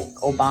is like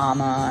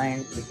Obama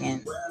and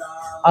freaking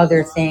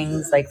other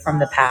things like from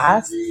the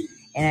past.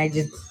 And I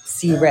just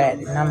see red.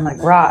 And I'm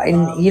like, raw.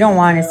 And you don't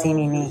want to see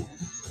me.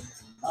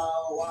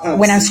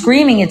 When I'm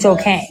screaming, it's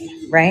okay,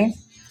 right?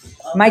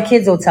 My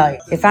kids will tell you.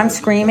 If I'm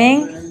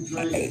screaming,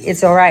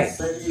 it's all right.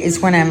 It's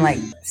when I'm like,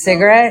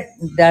 cigarette,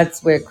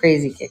 that's where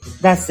crazy kicks.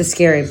 That's the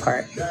scary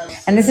part.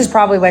 And this is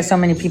probably why so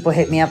many people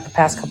hit me up the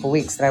past couple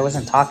weeks that I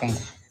wasn't talking.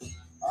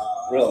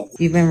 Really?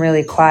 You've been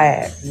really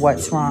quiet.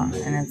 What's wrong?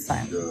 And it's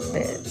like,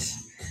 bitch.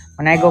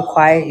 When I go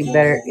quiet, you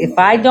better... If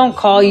I don't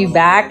call you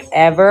back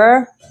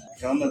ever...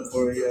 Coming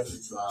for you.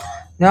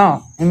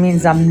 No, it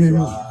means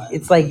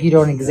it's like you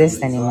don't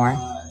exist anymore.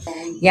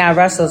 Yeah,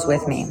 Russell's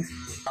with me.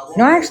 You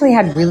know, I actually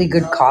had really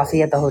good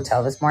coffee at the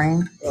hotel this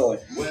morning. Really?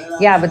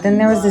 Yeah, but then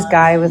there was this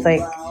guy with like...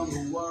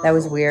 That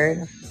was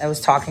weird. That was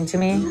talking to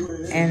me.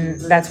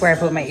 And that's where I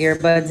put my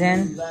earbuds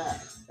in.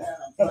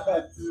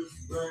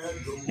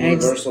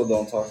 Universal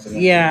don't talk to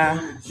me. Yeah.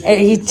 And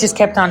he just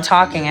kept on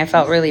talking. I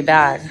felt really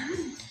bad.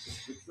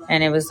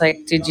 And it was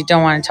like, dude, you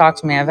don't want to talk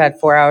to me. I've had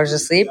 4 hours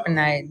of sleep and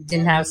I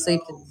didn't have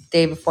sleep the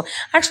day before.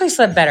 I actually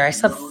slept better. I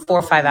slept 4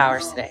 or 5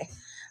 hours today.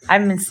 I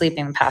haven't been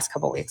sleeping the past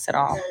couple weeks at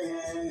all.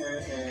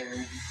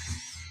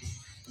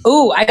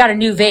 Ooh, I got a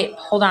new vape.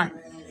 Hold on.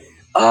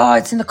 Oh,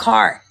 it's in the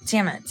car.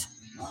 Damn it.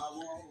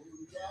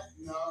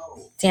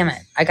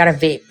 I got a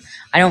vape.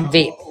 I don't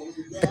vape.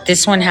 But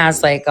this one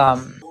has like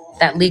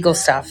that legal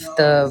stuff,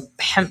 the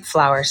hemp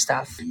flower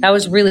stuff. That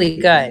was really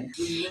good.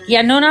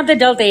 Yeah, no, not the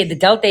Delta 8. The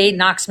Delta 8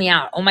 knocks me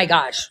out. Oh my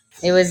gosh.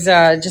 It was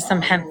just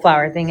some hemp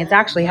flower thing. It's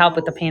actually helped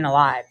with the pain a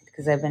lot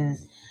because I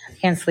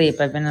can't sleep.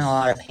 I've been in a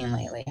lot of pain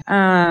lately.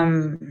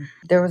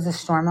 There was a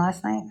storm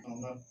last night.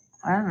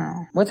 I don't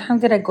know. What time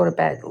did I go to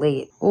bed?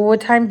 Late. Well,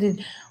 what time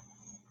did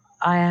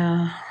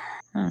I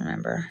don't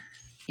remember.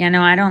 Yeah,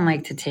 no, I don't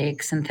like to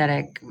take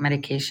synthetic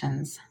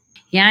medications.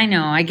 Yeah, I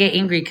know. I get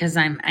angry because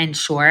I'm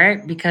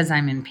short because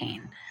I'm in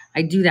pain.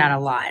 I do that a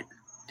lot.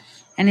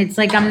 And it's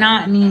like I'm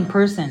not a mean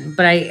person,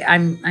 but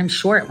I'm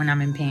short when I'm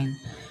in pain.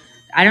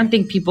 I don't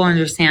think people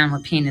understand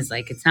what pain is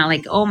like. It's not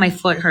like, oh, my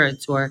foot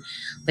hurts or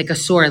like a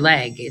sore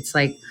leg. It's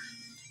like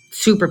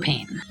super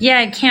pain. Yeah,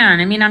 I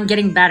can. I mean, I'm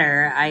getting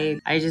better.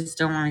 I just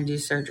don't want to do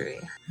surgery.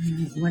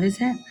 What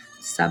is it?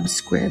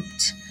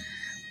 Subscript.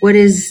 What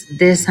is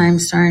this? I'm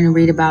starting to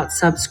read about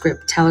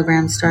Subscript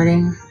Telegram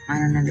starting. I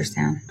don't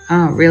understand.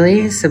 Oh,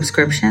 really?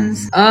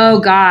 Subscriptions? Oh,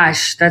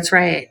 gosh. That's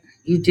right.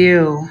 You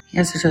do.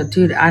 Yes, so,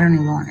 dude, I don't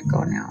even want to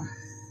go now.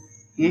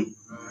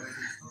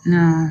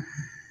 No.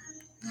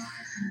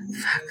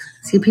 Fuck.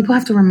 See, people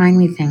have to remind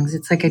me things.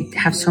 It's like I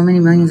have so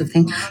many millions of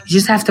things. You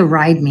just have to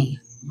ride me.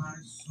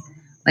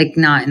 Like,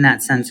 not in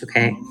that sense,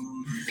 okay?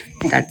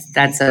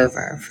 That's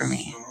over for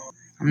me.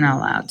 I'm not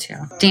allowed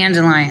to.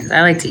 Dandelions.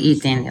 I like to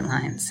eat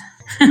dandelions.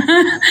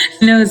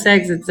 No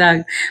sex, it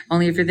sucks.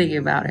 Only if you're thinking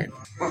about it.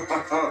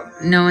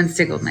 No one's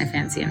tickled my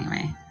fancy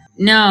anyway.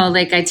 No,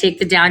 like I take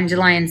the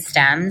dandelion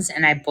stems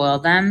and I boil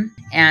them,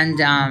 and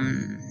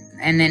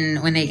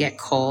then when they get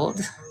cold,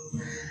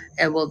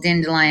 it will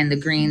dandelion the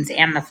greens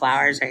and the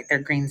flowers, right? They're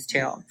greens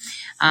too.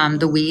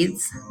 The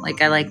weeds,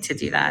 like I like to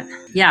do that.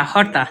 Yeah,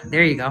 horta.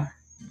 There you go.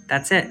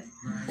 That's it.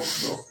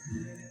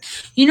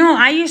 You know,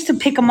 I used to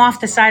pick them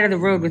off the side of the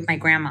road with my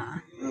grandma.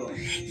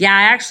 Yeah,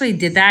 I actually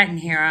did that, and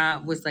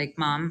Hera was like,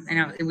 Mom,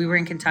 and we were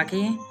in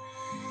Kentucky,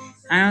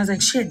 and I was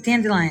like, shit,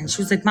 dandelions.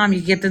 She was like, Mom,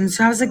 you get them.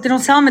 So I was like, they don't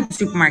sell them at the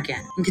supermarket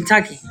in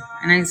Kentucky.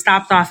 And I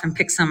stopped off and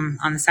picked some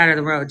on the side of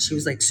the road. She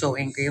was like so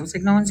angry. I was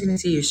like, no one's going to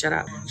see you. Shut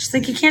up. She's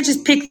like, you can't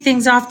just pick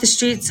things off the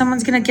street.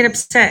 Someone's going to get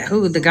upset.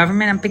 Who? The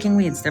government? I'm picking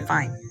weeds. They're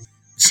fine.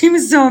 She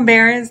was so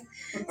embarrassed.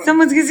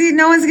 Someone's going to see.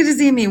 No one's going to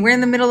see me. We're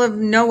in the middle of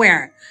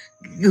nowhere.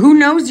 Who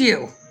knows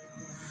you?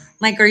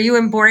 Like, are you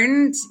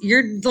important?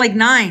 You're like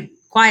 9.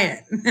 Quiet.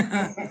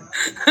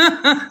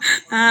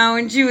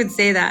 When she would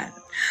say that.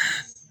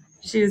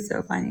 She was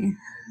so funny.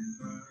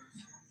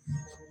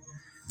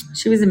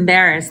 She was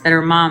embarrassed that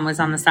her mom was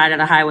on the side of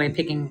the highway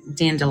picking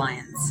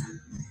dandelions.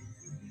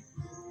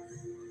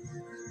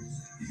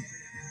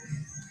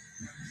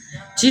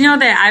 Do you know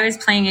that I was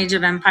playing Age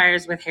of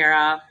Empires with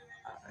Hera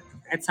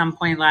at some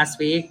point last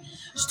week?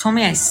 She told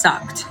me I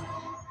sucked.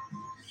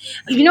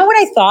 You know what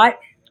I thought?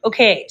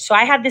 Okay, so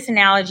I had this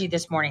analogy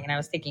this morning and I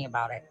was thinking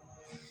about it.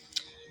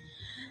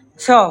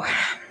 So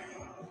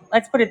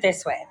let's put it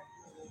this way.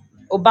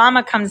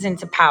 Obama comes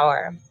into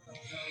power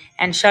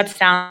and shuts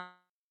down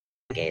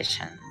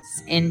investigations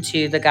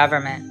into the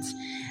government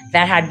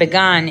that had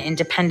begun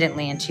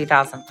independently in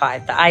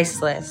 2005, the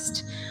ICE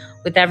list,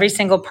 with every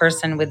single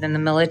person within the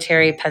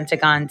military,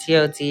 Pentagon,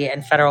 DOD,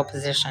 and federal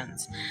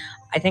positions.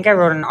 I think I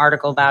wrote an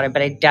article about it,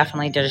 but I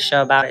definitely did a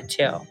show about it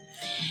too.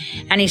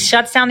 And he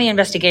shuts down the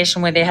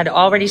investigation where they had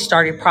already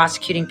started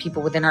prosecuting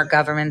people within our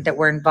government that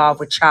were involved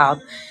with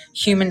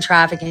human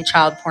trafficking,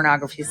 child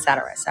pornography, et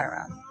cetera, et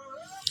cetera.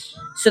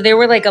 So there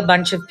were like a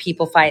bunch of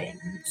people fighting.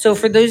 So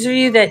for those of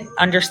you that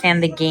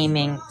understand the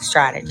gaming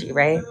strategy,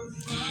 right?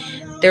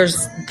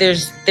 There's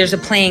a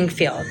playing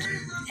field.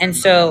 And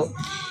so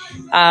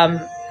at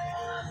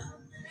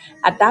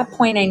that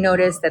point, I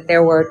noticed that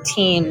there were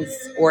teams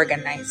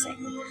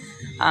organizing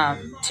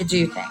to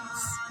do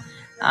things,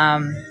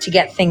 to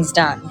get things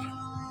done.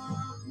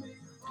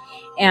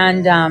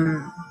 And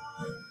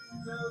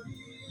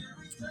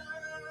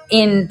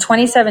in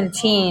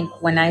 2017,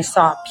 when I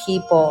saw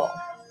people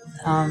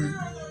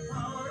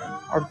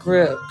or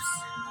groups,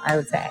 I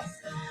would say,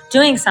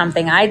 doing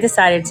something, I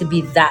decided to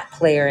be that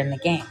player in the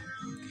game.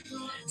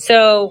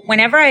 So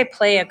whenever I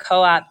play a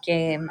co-op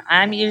game,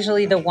 I'm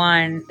usually the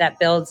one that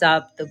builds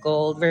up the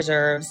gold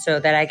reserves so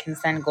that I can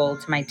send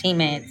gold to my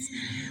teammates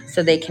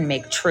so they can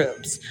make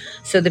troops.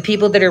 So the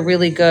people that are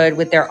really good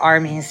with their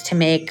armies to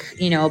make,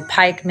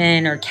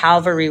 pikemen or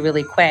cavalry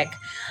really quick,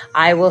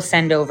 I will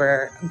send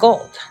over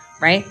gold,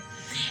 right?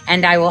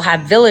 And I will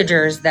have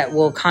villagers that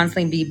will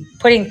constantly be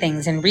putting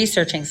things and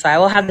researching. So I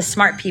will have the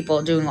smart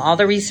people doing all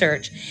the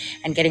research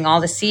and getting all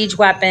the siege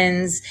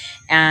weapons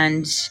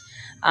and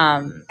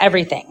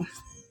everything.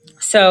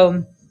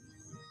 So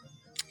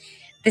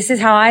this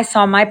is how I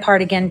saw my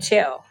part again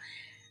too.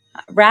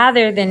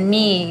 Rather than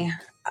me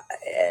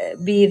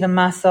be the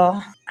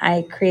muscle,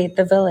 I create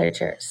the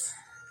villagers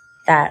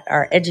that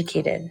are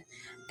educated,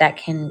 that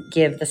can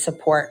give the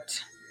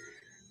support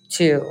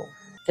to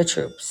the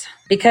troops.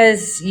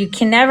 Because you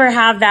can never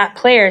have that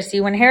player.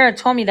 See, when Hera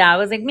told me that, I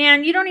was like,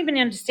 man, you don't even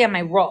understand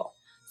my role.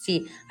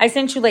 See, I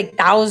sent you like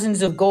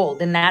thousands of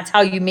gold, and that's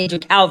how you made your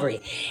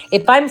cavalry.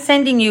 If I'm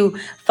sending you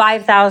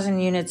 5,000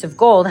 units of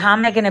gold, how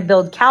am I going to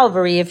build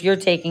cavalry if you're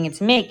taking it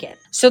to make it?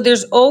 So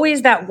there's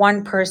always that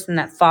one person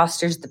that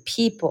fosters the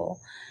people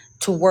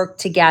to work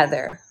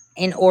together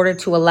in order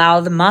to allow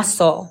the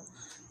muscle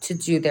to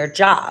do their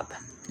job.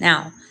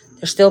 Now,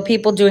 there's still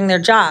people doing their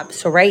job.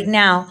 So right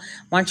now,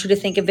 I want you to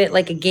think of it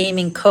like a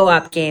gaming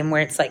co-op game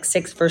where it's like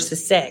 6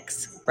 versus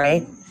 6,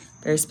 right?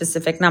 Very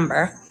specific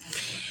number.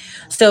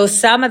 So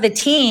some of the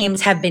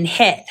teams have been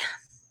hit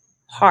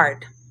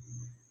hard,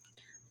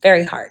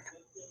 very hard.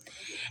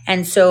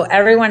 And so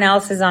everyone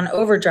else is on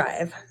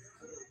overdrive.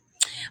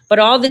 But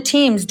all the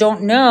teams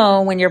don't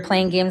know when you're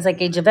playing games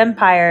like Age of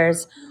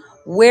Empires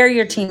where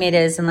your teammate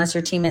is unless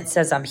your teammate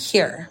says, I'm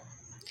here.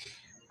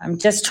 I'm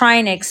just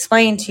trying to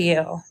explain to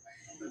you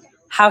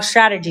how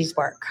strategies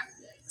work.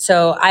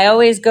 So I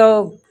always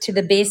go to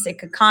the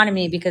basic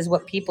economy because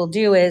what people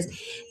do is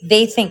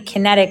they think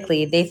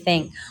kinetically. They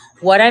think,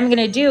 what I'm going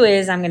to do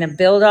is I'm going to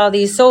build all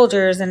these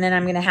soldiers and then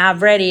I'm going to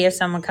have ready if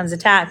someone comes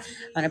attack.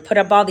 I'm going to put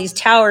up all these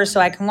towers so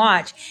I can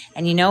watch.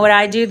 And you know what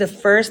I do? The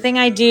first thing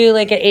I do,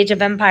 like at Age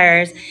of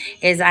Empires,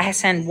 is I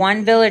send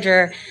one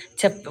villager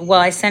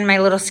I send my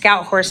little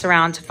scout horse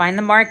around to find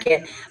the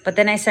market, but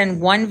then I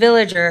send one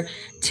villager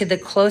to the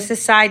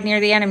closest side near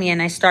the enemy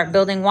and I start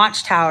building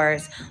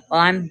watchtowers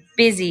while I'm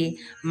busy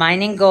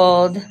mining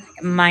gold,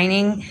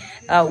 mining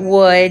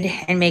wood,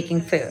 and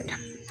making food.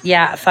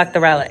 Yeah, fuck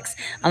the relics.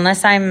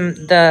 Unless I'm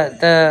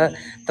the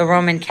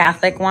Roman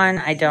Catholic one,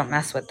 I don't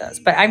mess with those.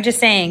 But I'm just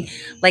saying,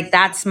 like,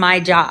 that's my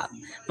job.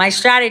 My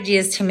strategy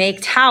is to make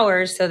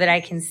towers so that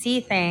I can see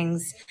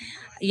things,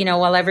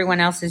 while everyone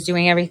else is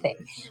doing everything.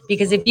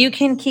 Because if you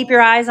can keep your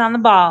eyes on the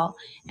ball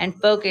and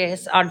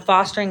focus on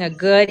fostering a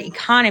good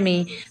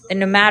economy, then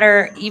no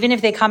matter, even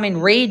if they come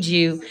and raid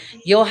you,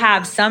 you'll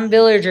have some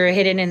villager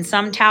hidden in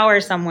some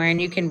tower somewhere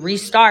and you can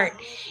restart,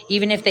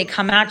 even if they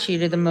come at you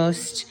to the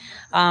most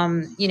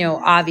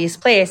obvious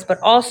place, but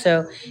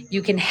also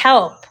you can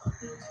help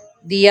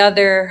the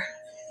other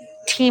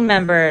team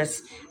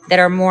members that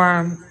are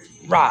more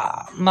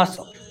raw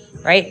muscle,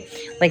 right?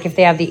 Like if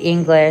they have the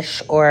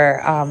English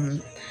or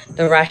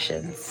the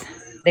Russians,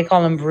 they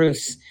call them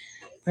Bruce.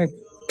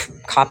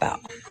 Cop out.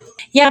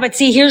 Yeah, but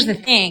see, here's the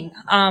thing.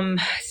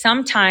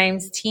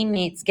 Sometimes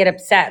teammates get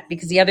upset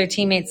because the other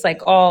teammates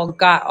all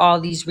got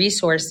all these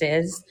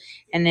resources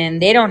and then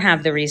they don't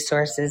have the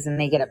resources and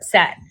they get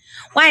upset.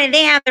 Why do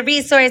they have the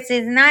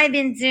resources and I've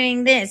been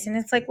doing this? And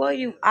it's like, well,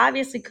 you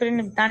obviously couldn't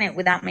have done it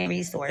without my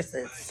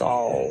resources.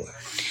 So,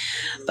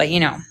 but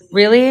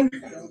really?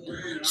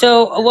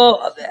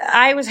 So,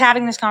 I was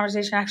having this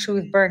conversation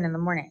actually with Burton in the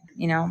morning,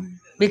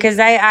 because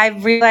I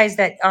realized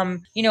that, a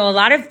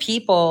lot of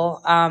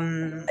people,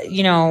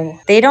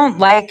 they don't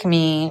like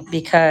me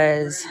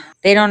because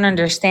they don't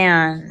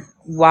understand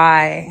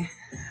why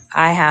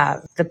I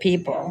have the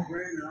people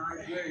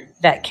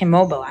that can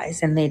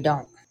mobilize and they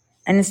don't.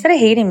 And instead of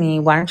hating me,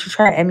 why don't you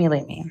try to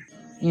emulate me?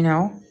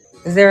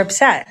 because they're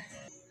upset.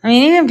 I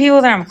mean, even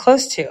people that I'm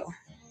close to,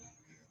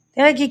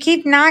 they're like, you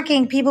keep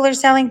knocking. People are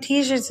selling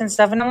T-shirts and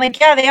stuff. And I'm like,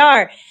 yeah, they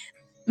are.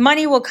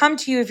 Money will come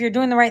to you if you're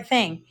doing the right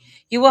thing.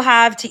 You will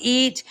have to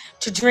eat,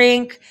 to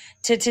drink,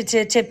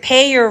 to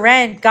pay your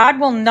rent. God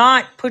will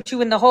not put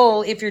you in the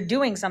hole if you're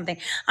doing something.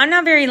 I'm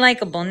not very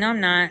likable. No,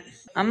 I'm not.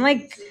 I'm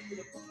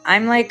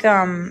like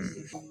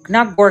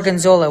not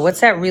gorgonzola.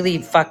 What's that really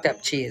fucked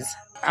up cheese?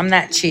 I'm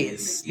that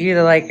cheese. You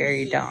either like it or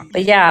you don't.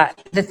 But yeah,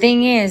 the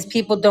thing is,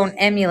 people don't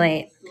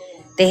emulate.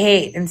 They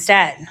hate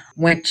instead.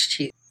 Wench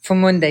cheese.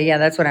 Famunda, yeah,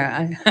 that's what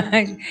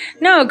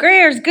no,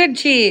 Gruyère's good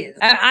cheese.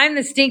 I'm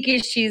the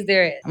stinkiest cheese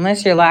there is.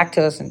 Unless you're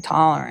lactose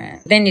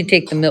intolerant. Then you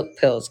take the milk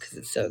pills because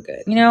it's so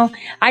good. You know,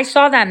 I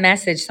saw that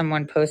message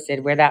someone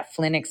posted where that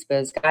Flint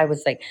exposed guy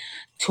was like,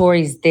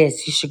 Tori's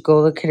this. You should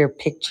go look at her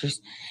pictures.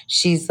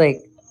 She's like,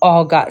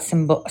 all got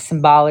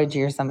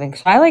symbology or something.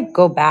 So I like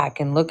go back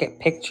and look at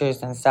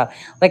pictures and stuff,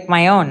 like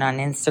my own on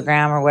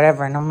Instagram or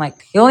whatever. And I'm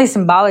like, the only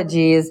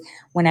symbology is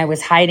when I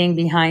was hiding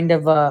behind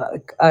of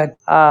a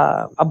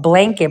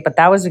blanket, but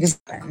that was because,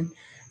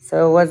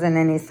 so it wasn't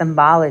any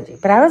symbology.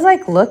 But I was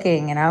like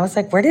looking and I was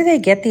like, where do they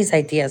get these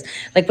ideas?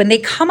 Like when they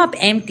come up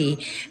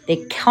empty, they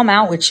come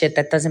out with shit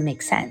that doesn't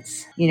make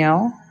sense, you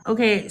know?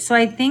 Okay, so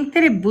I think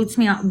that it boots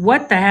me off.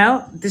 What the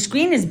hell? The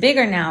screen is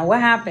bigger now. What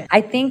happened?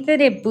 I think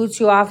that it boots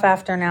you off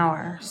after an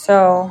hour.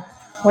 So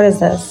what is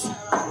this?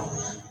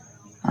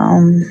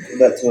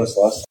 That to us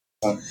last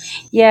time.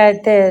 Yeah,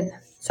 it did.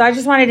 So I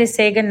just wanted to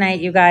say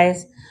goodnight, you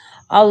guys.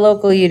 I'll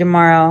local you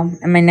tomorrow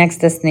at my next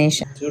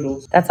destination.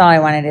 Toodles. That's all I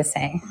wanted to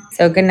say.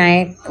 So good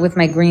night with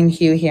my green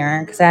hue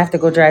here because I have to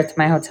go drive to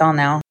my hotel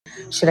now.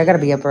 Shit, I got to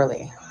be up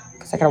early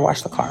because I got to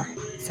wash the car.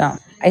 So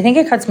I think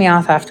it cuts me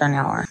off after an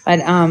hour. But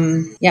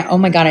yeah, oh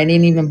my God, I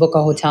didn't even book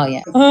a hotel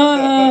yet.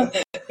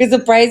 Because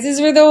the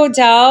prices for the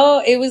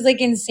hotel, it was like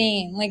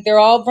insane. Like they're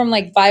all from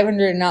like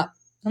 500 and up.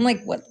 I'm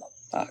like, what the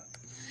fuck?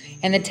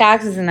 And the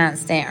taxes in that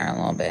state are a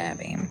little bit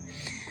heavy.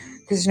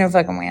 Because there's no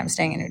fucking way I'm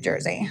staying in New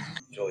Jersey.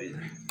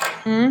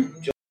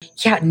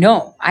 Yeah,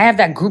 no, I have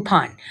that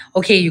Groupon.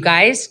 Okay, you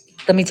guys,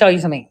 let me tell you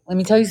something.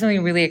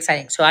 Really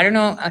exciting. So I don't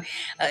know.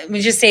 Let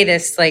me just say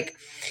this. Like,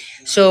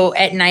 so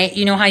at night,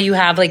 you know how you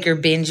have like your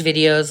binge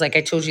videos? Like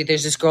I told you,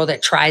 there's this girl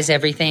that tries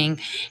everything.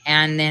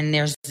 And then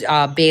there's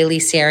Bailey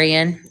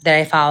Sarian that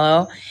I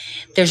follow.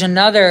 There's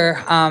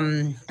another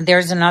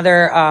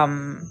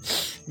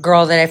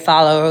girl that I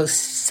follow,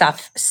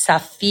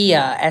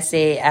 Safia,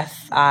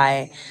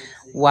 Safia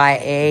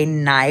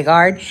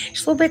Nygaard.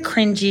 She's a little bit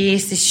cringy.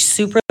 She's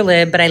super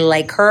lib, but I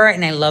like her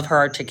and I love her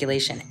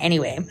articulation.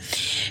 Anyway,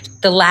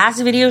 the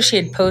last video she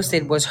had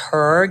posted was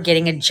her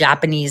getting a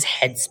Japanese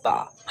head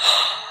spa.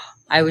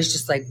 I was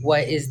just like,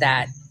 what is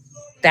that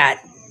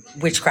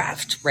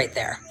witchcraft right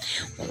there?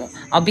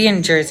 I'll be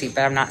in Jersey,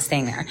 but I'm not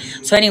staying there.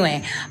 So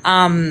anyway,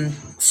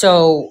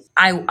 so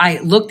I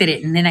looked at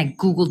it and then I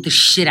Googled the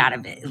shit out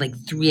of it, like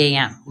 3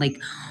 a.m. Like,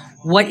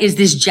 what is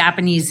this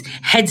Japanese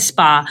head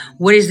spa?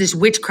 What is this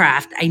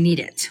witchcraft? I need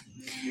it.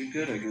 You're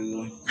good at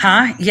Googling.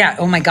 Huh? Yeah.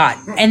 Oh my God.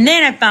 And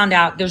then I found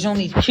out there's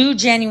only 2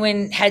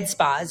 genuine head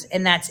spas,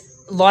 and that's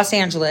Los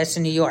Angeles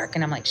and New York.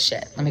 And I'm like,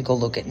 shit, let me go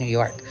look at New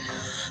York.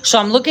 So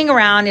I'm looking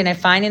around and I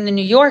find in the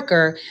New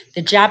Yorker,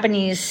 the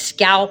Japanese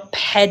scalp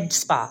head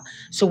spa.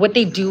 So what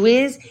they do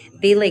is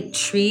they like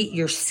treat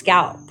your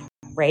scalp,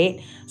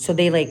 right? So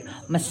they like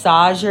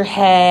massage your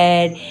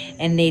head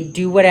and they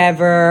do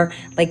whatever.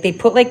 Like they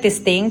put like this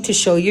thing to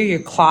show you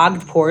your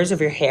clogged pores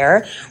of your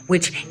hair,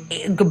 which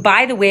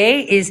by the way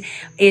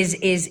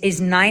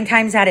is 9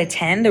 times out of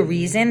 10. The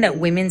reason that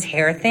women's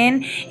hair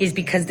thin is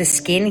because the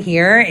skin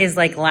here is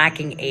like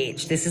lacking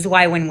age. This is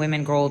why when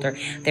women grow older,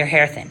 their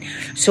hair thin.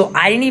 So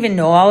I didn't even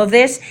know all of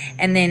this.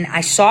 And then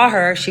I saw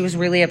her. She was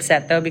really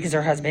upset though, because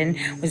her husband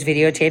was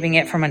videotaping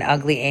it from an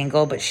ugly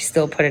angle, but she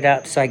still put it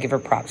up. So I give her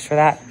props for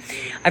that.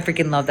 I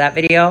freaking love that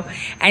video.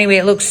 Anyway,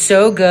 it looks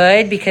so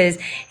good because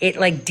it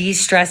like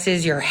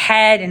de-stresses your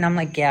head. And I'm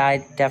like, yeah,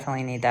 I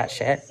definitely need that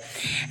shit.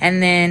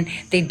 And then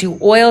they do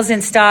oils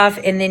and stuff.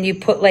 And then they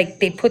put like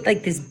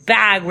this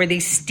bag where they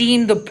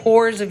steam the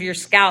pores of your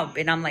scalp.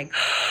 And I'm like,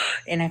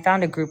 and I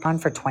found a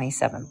Groupon for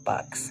 $27.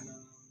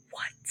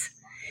 What?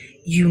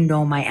 You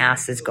know, my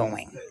ass is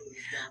going.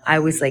 I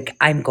was like,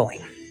 I'm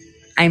going.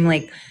 I'm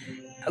like,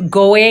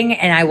 going,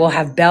 and I will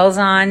have bells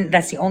on.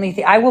 That's the only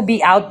thing. I will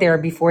be out there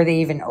before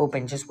they even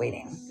open, just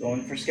waiting.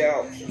 Going for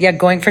scalps. Yeah,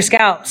 going for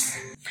scalps.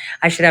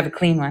 I should have a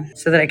clean one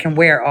so that I can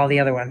wear all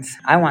the other ones.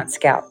 I want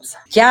scalps.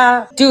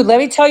 Yeah, dude, let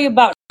me tell you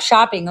about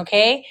shopping,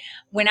 okay?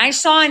 When I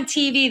saw on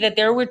TV that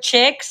there were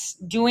chicks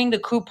doing the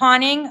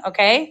couponing,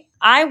 okay?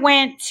 I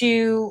went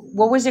to,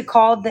 what was it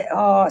called?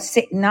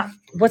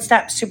 What's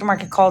that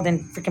supermarket called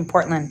in freaking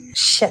Portland?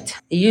 Shit.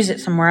 They use it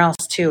somewhere else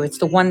too. It's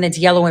the one that's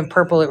yellow and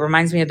purple. It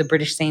reminds me of the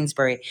British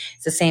Sainsbury.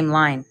 It's the same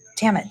line.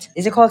 Damn it.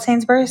 Is it called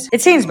Sainsbury's?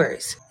 It's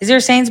Sainsbury's. Is there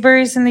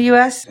Sainsbury's in the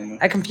US?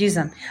 I confuse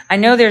them. I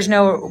know there's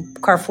no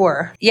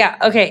Carrefour. Yeah.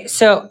 Okay.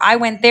 So I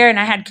went there and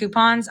I had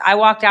coupons. I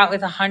walked out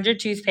with 100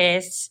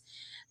 toothpastes,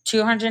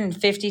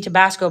 250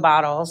 Tabasco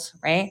bottles,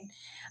 right?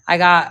 I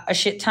got a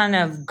shit ton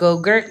of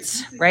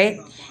Go-Gurts, right?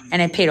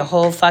 And I paid a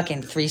whole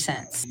fucking 3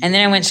 cents. And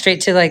then I went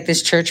straight to like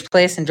this church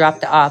place and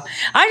dropped it off.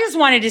 I just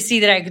wanted to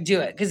see that I could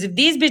do it. Because if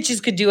these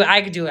bitches could do it,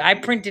 I could do it. I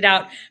printed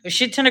out a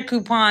shit ton of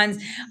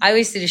coupons. I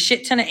wasted a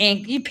shit ton of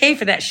ink. You pay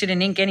for that shit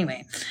in ink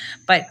anyway.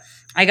 But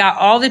I got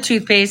all the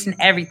toothpaste and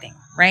everything,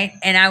 right?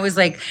 And I was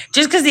like,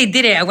 just because they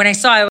did it, when I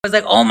saw it, I was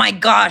like, oh my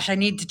gosh, I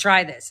need to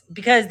try this.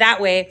 Because that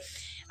way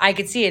I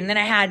could see it. And then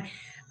I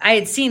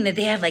had seen that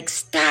they had like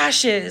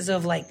stashes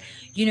of like,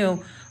 you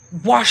know,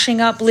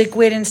 washing up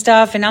liquid and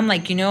stuff. And I'm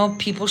like, you know,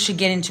 people should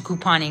get into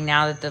couponing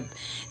now that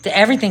the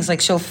everything's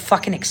like so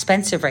fucking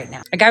expensive right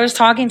now. Like I was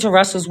talking to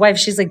Russell's wife.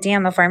 She's like,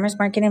 damn, the farmer's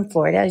market in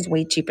Florida is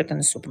way cheaper than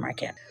the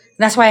supermarket. And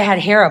that's why I had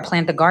Hera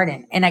plant the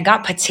garden. And I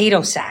got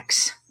potato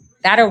sacks.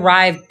 That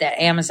arrived at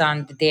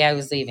Amazon the day I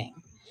was leaving.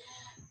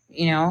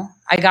 You know,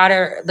 I got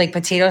her like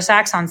potato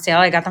sacks on sale.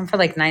 I got them for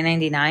like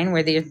 $9.99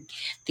 where they're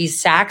these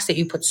sacks that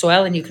you put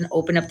soil and you can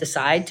open up the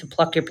side to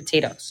pluck your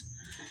potatoes.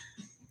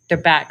 They're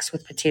bags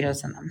with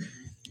potatoes in them.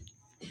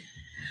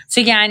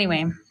 So yeah,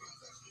 anyway.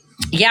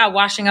 Yeah,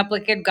 washing up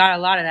liquid, got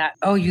a lot of that.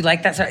 Oh, you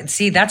like that?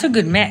 See, that's a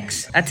good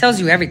mix. That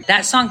tells you everything.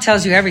 That song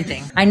tells you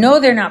everything. I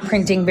know they're not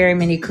printing very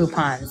many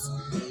coupons.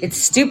 It's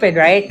stupid,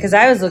 right? Because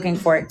I was looking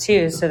for it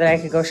too so that I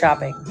could go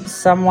shopping.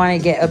 Some want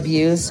to get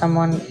abused. Some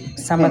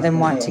of them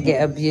want to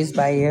get abused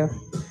by you.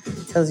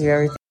 It tells you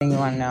everything you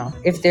want to know.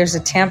 If there's a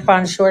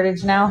tampon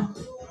shortage now,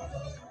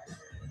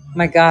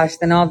 my gosh,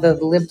 then all the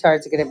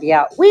libtards are going to be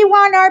out. We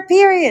want our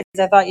periods.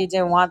 I thought you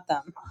didn't want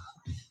them.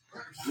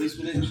 At least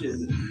we didn't ship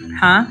it.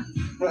 Huh?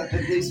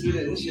 At least we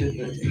didn't ship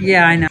it.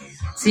 Yeah, I know.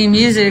 See,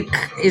 music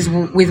is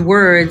with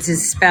words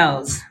is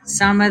spells.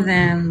 Some of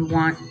them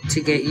want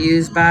to get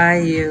used by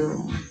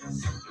you,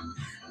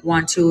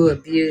 want to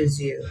abuse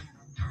you.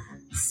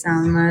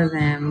 Some of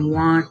them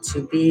want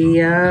to be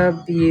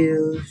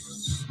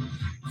abused.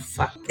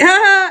 Fuck.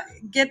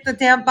 Get the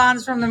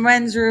tampons from the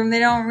men's room. They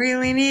don't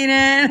really need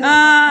it.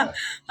 Oh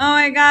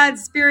my God,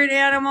 spirit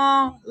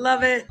animal.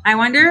 Love it. I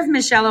wonder if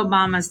Michelle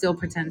Obama still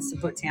pretends to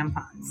put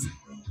tampons.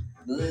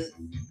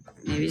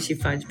 Maybe she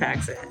fudge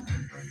packs it.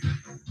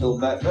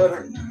 Build back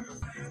better.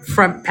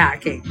 Front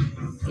packing.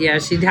 Yeah,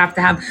 she'd have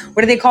to have,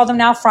 what do they call them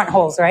now? Front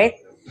holes, right?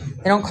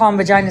 They don't call them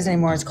vaginas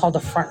anymore. It's called a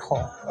front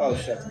hole. Oh,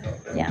 shut up.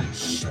 Yeah.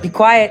 Shh, be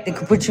quiet. They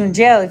could put you in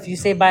jail if you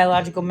say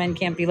biological men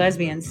can't be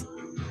lesbians.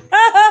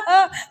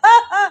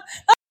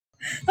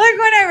 Like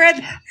when I read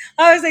that,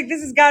 I was like,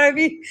 this has got to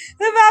be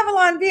the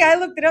Babylon Bee. I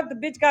looked it up. The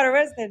bitch got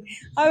arrested.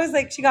 I was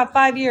like, she got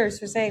 5 years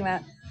for saying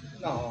that.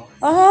 No.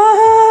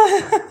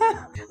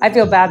 I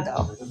feel bad,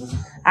 though.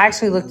 I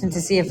actually looked in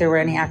to see if there were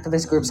any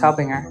activist groups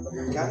helping her.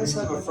 Guys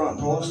have a front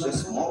hole. It's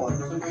just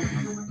smaller.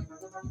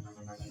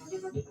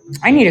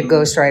 I need a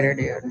ghostwriter,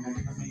 dude,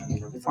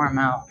 before I'm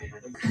out.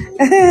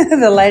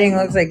 The lighting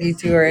looks like you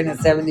two are in a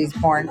 70s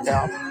porn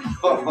film.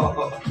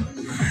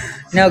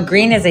 No,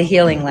 green is a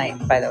healing light,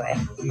 by the way.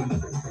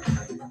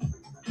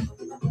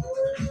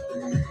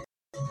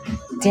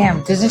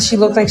 Damn, doesn't she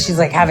look like she's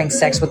like having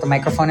sex with the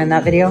microphone in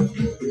that video?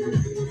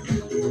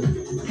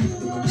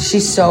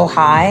 She's so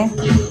high.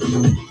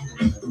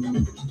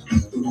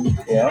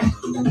 Yeah.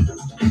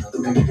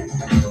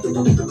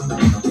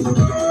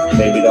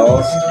 Baby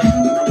dolls.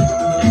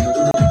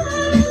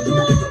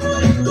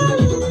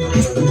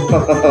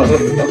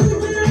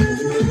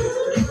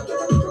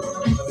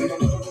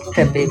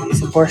 That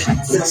baby's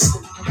abortions. This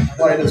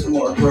light is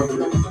more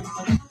appropriate.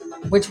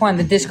 Which one?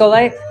 The disco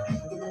light?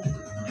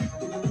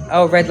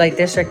 Oh, red light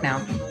district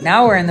now.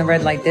 Now we're in the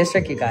red light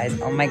district, you guys.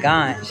 Oh my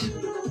gosh.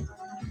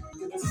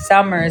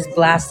 Summer's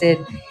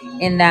blasted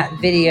in that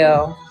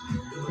video.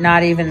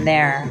 Not even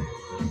there.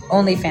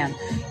 OnlyFans.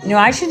 You know,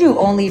 I should do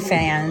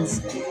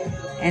OnlyFans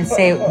and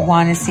say,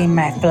 want to see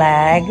my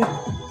flag?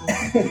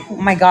 Oh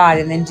my God.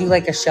 And then do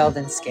like a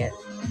Sheldon skit.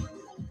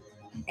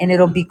 And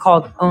it'll be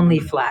called Only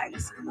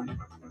Flags.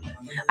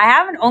 I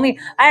have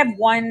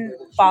one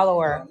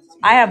follower.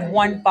 I have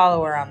one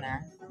follower on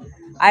there.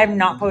 I have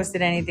not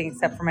posted anything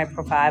except for my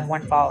profile. I have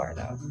one follower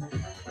though.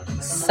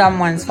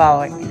 Someone's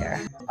following me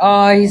there.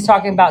 Oh, he's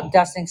talking about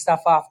dusting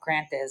stuff off.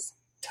 Grant is.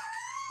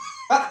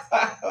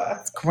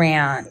 It's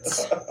Grant.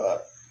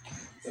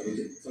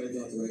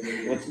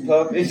 What's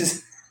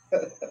puppies?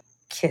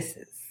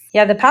 Kisses.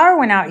 Yeah, the power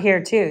went out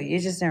here too. You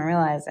just didn't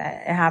realize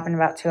that. It happened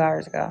about 2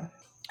 hours ago.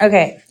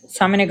 Okay,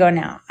 so I'm going to go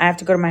now. I have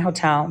to go to my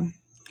hotel.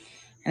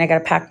 And I got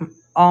to pack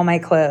all my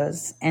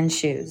clothes and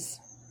shoes.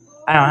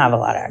 I don't have a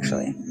lot,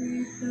 actually.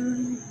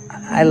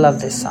 I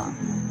love this song.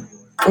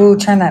 Ooh,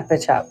 turn that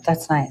bitch up.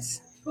 That's nice.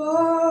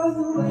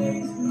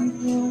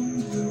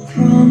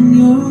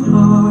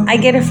 I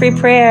get a free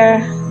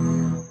prayer.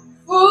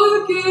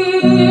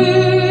 Forgive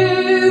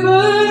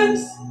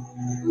us,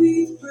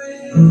 we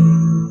pray.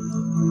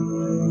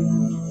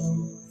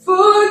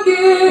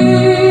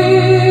 Forgive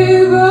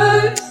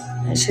us.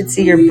 I should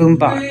see your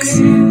boombox.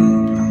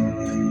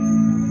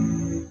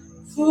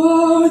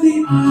 For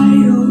the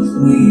idols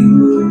we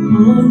put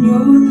on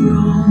your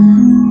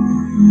throne.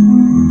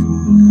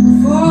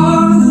 For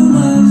the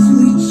loves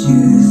we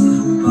choose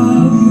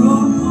above your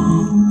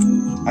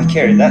own. I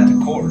carried that to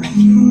court.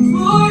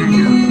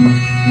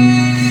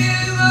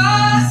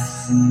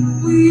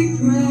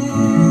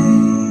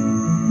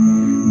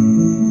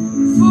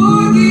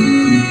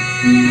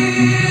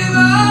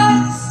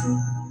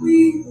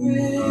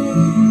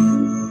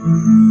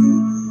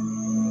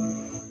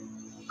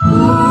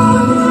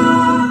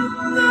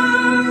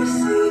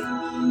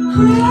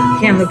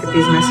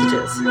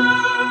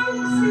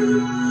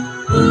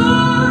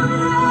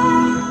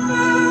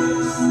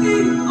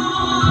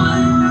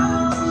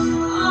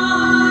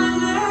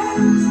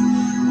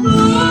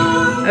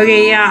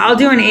 Okay, yeah, I'll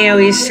do an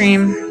AOE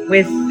stream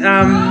with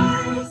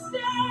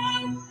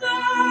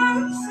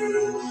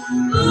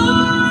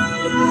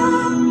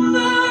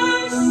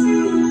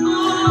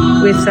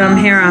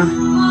Hera.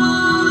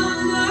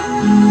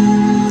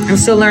 I'm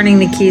still learning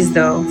the keys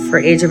though for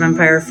Age of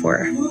Empire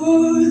 4.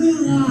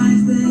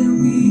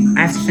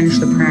 I have to finish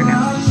the prayer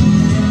now.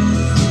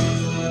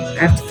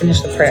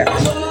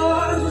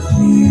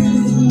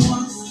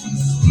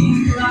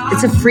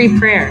 It's a free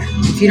prayer.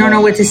 If you don't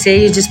know what to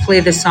say, you just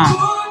play the song.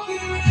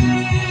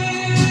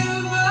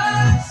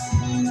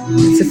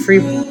 It's a free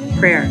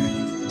prayer.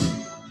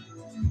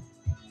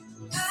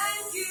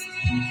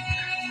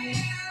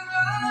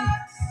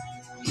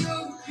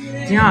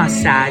 You know how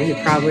sad he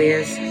probably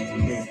is?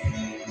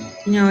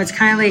 You know, it's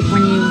kind of like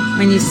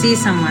when you see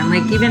someone,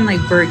 like even like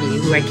Bergie,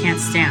 who I can't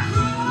stand,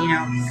 you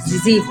know, because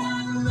he's evil.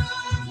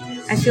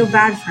 I feel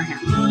bad for him.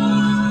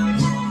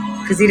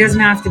 Because he doesn't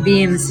have to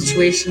be in the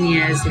situation he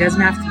is. He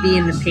doesn't have to be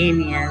in the pain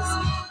he is.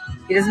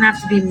 He doesn't have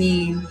to be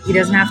mean. He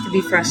doesn't have to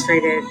be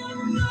frustrated.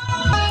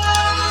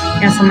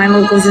 Yeah, so my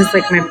locals is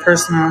like my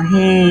personal,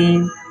 hey,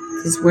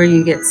 this is where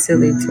you get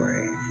silly,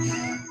 Tori.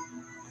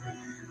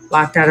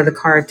 Locked out of the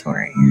car,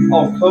 Tori.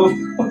 Oh, cool.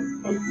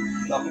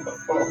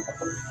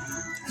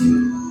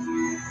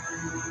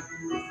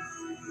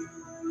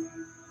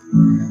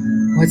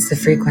 What's the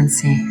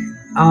frequency?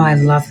 Oh, I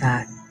love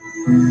that.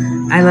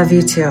 I love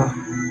you too.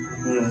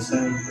 Yeah,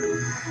 same.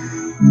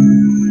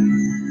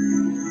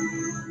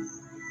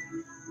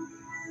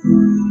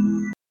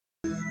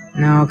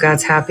 No,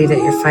 God's happy that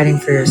you're fighting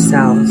for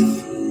yourself.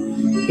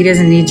 He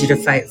doesn't need you to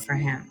fight for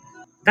him.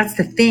 That's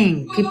the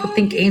thing. People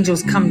think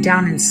angels come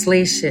down and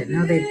slay shit.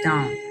 No, they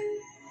don't.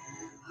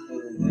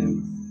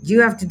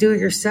 You have to do it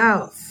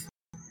yourself.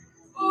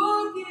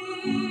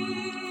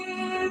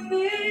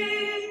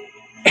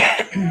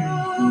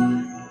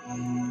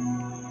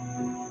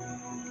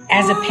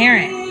 As a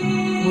parent,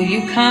 will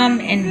you come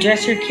and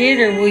dress your kid,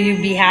 or will you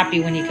be happy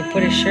when he can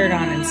put a shirt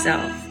on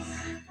himself?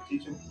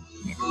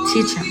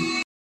 Teach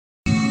him.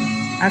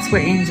 That's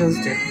what angels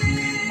do.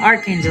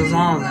 Archangels,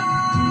 all of them.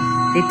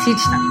 They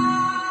teach them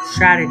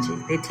strategy.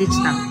 They teach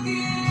them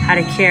how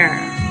to care.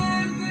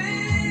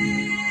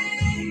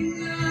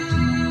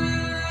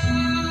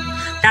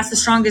 That's the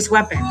strongest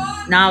weapon.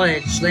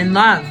 Knowledge and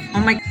love. Oh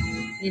my,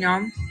 you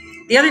know.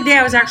 The other day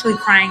I was actually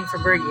crying for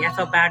Bergie. I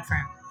felt bad for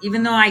him.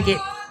 Even though I get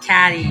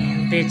catty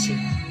and bitchy.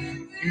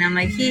 And I'm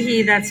like,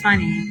 hee, that's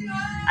funny.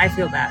 I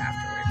feel bad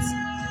afterwards.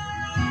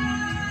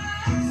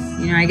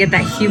 You know, I get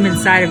that human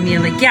side of me.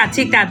 I'm like, yeah,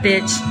 take that,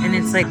 bitch. And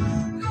it's like,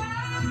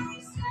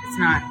 it's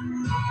not.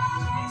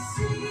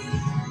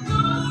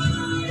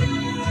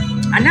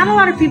 And not a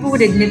lot of people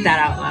would admit that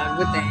out loud,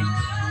 would they?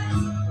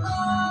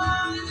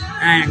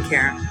 I don't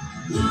care.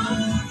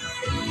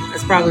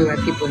 That's probably why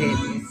people hate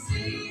me.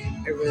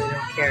 I really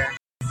don't care.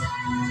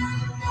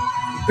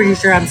 I'm pretty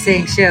sure I'm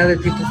saying shit other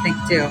people think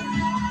too.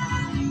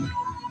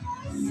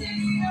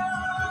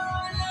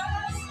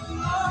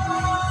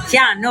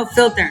 Yeah, no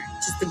filter.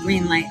 Just the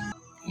green light.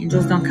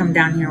 Angels don't come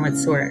down here with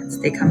swords.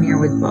 They come here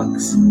with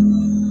books.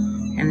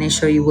 And they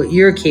show you what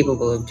you're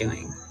capable of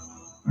doing.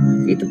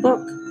 Read the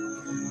book.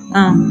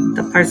 Well,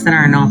 the parts that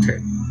aren't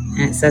altered.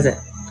 And it says it.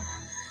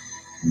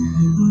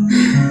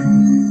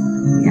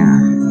 Yeah.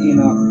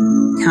 Enoch.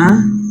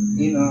 Huh?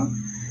 Enoch.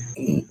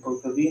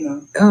 Book of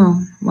Enoch.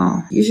 Oh,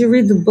 well, you should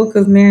read the book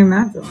of Mary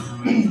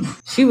Magdalene.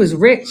 She was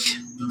rich.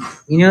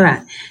 You know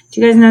that.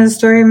 Do you guys know the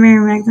story of Mary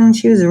Magdalene?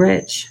 She was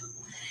rich.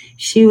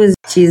 She was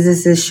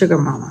Jesus' sugar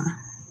mama.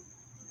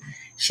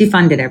 She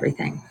funded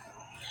everything.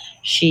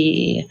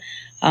 She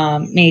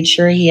made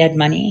sure he had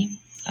money.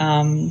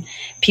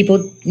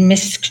 People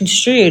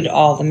misconstrued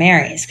all the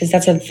Marys because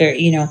that's a very,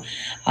 you know,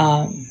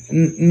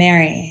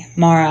 Mary,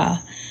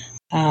 Mara,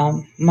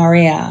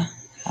 Maria,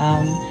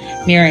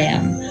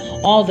 Miriam,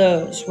 all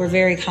those were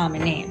very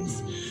common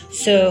names.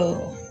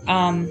 So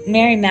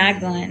Mary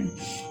Magdalene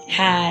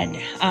had,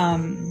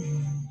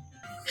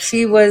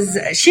 she was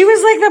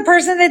like the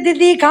person that did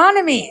the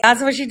economy.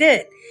 That's what she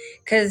did.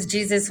 Because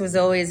Jesus was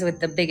always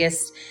with the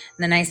biggest,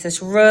 the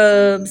nicest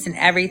robes and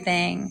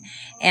everything.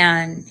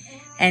 And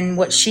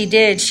what she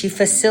did, she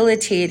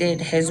facilitated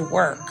his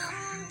work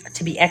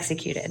to be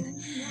executed.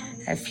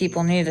 If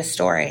people knew the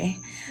story.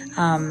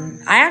 I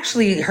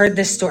actually heard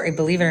this story,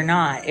 believe it or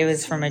not. It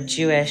was from a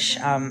Jewish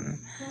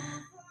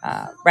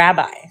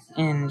rabbi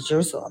in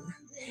Jerusalem.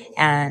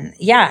 And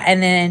yeah,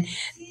 and then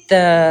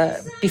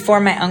before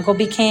my uncle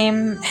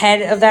became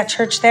head of that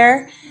church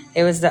there,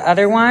 it was the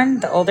other one,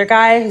 the older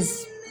guy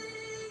who's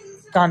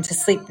gone to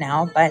sleep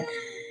now, but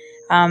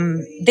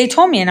they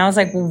told me, and I was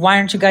like, well, why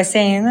aren't you guys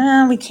saying,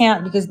 we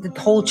can't because the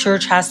whole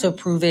church has to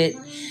approve it?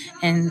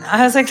 And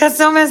I was like, that's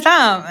so messed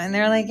up. And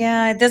they're like,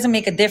 yeah, it doesn't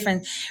make a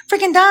difference.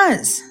 Freaking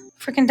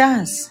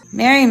does.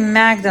 Mary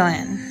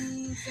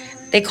Magdalene,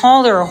 they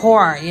called her a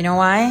whore. You know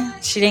why?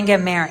 She didn't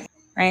get married,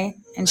 right?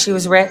 And she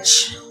was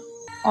rich.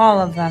 All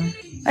of them.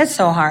 That's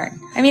so hard.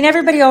 I mean,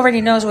 everybody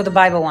already knows what the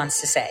Bible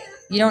wants to say.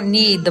 You don't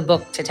need the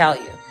book to tell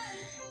you,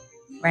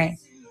 right?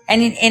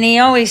 And he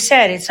always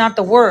said, it's not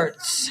the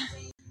words.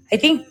 I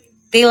think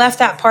they left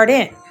that part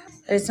in.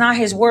 It's not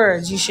his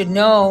words. You should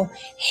know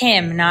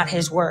him, not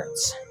his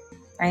words,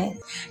 right?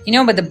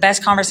 But the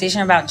best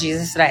conversation about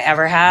Jesus that I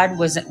ever had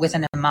was with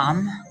an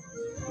imam.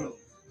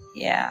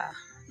 Yeah,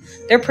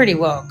 they're pretty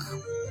woke.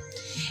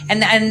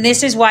 And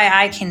this is why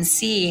I can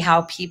see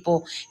how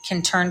people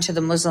can turn to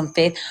the Muslim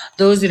faith,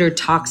 those that are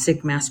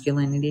toxic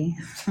masculinity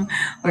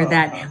or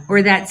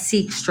that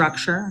Sikh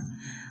structure.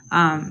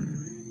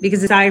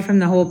 Because aside from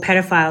the whole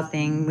pedophile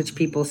thing, which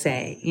people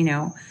say,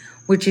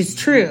 which is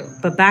true.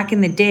 But back in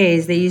the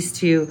days, they used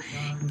to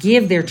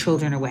give their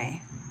children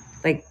away,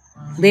 like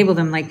label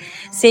them, like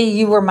say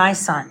you were my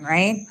son,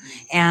 right?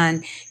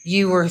 And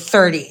you were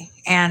 30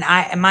 and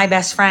my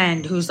best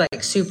friend who's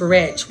like super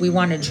rich, we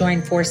want to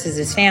join forces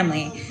as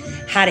family,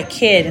 had a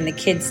kid and the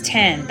kid's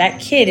 10. That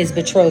kid is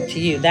betrothed to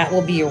you. That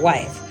will be your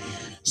wife.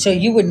 So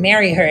you would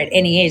marry her at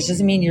any age.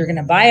 Doesn't mean you're going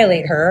to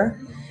violate her.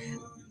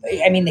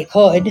 I mean, they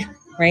could,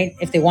 right?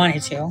 If they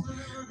wanted to.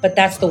 But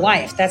that's the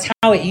wife. That's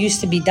how it used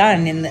to be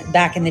done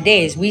back in the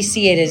days. We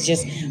see it as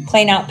just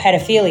plain out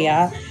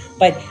pedophilia,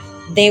 but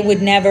they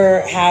would never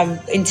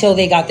have until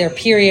they got their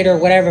period or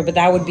whatever, but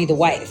that would be the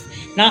wife.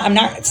 I'm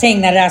not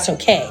saying that that's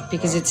okay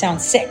because it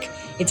sounds sick.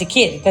 It's a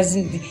kid.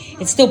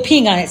 It's still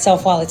peeing on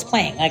itself while it's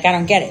playing. Like, I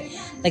don't get it.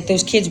 Like,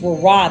 those kids were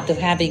robbed of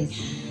having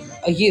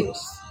a youth,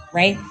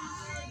 right?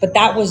 But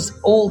that was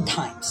old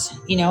times,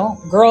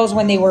 Girls,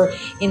 when they were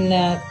in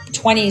the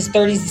 20s,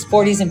 30s,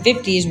 40s, and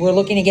 50s, were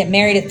looking to get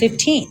married at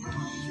 15.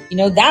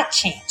 That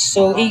changed.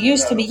 So it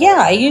used to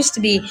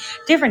be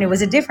different. It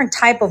was a different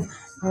type of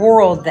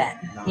world then,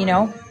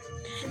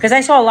 Because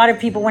I saw a lot of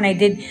people when I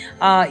did,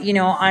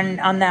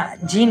 on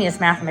that Genius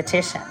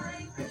Mathematician.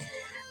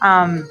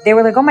 They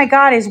were like, oh my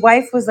God, his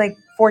wife was like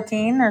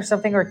 14 or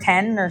something, or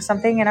 10 or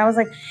something. And I was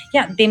like,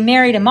 yeah, they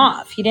married him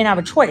off. He didn't have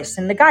a choice.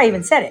 And the guy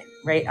even said it,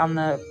 right, on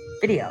the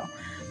video.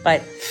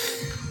 But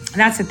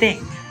that's the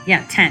thing.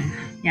 Yeah, 10.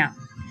 Yeah.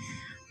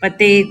 But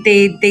they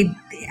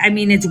I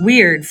mean, it's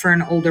weird for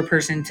an older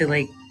person to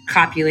like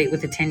copulate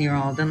with a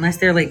 10-year-old unless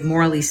they're like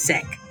morally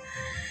sick.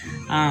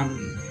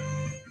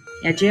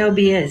 Yeah,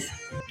 J.O.B. is.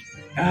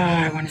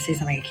 I want to say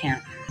something, I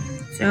can't.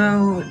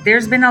 So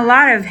there's been a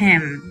lot of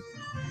him.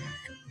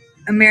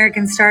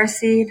 American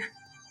Starseed.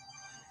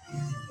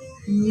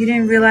 You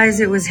didn't realize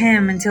it was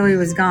him until he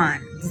was gone.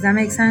 Does that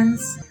make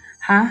sense?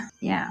 Huh?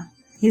 Yeah.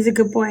 He's a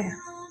good boy.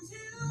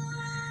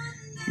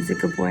 He's a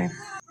good boy.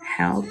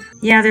 Help.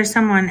 Yeah, there's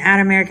someone at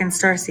American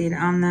Starseed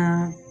on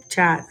the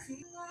chat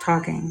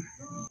talking.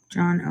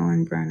 John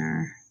Owen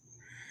Brenner.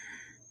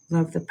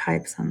 Love the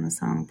pipes on the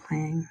song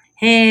playing.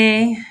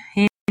 Hey,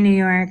 New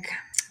York.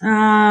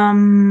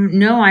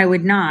 No, I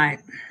would not.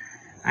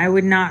 I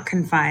would not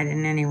confide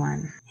in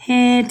anyone.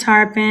 Hey,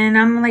 Tarpon,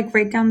 I'm like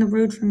right down the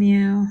road from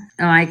you.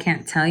 Oh, I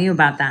can't tell you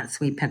about that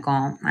sweet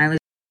pickle. I was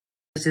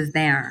just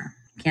there.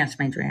 Catch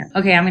my drift.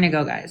 Okay, I'm gonna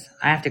go, guys.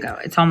 I have to go.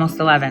 It's almost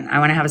 11. I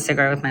want to have a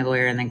cigarette with my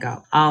lawyer and then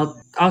go.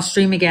 I'll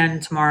stream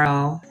again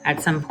tomorrow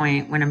at some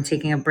point when I'm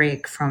taking a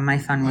break from my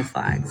Fun with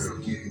Flags.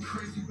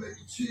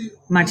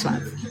 Much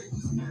love.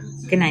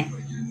 Good night.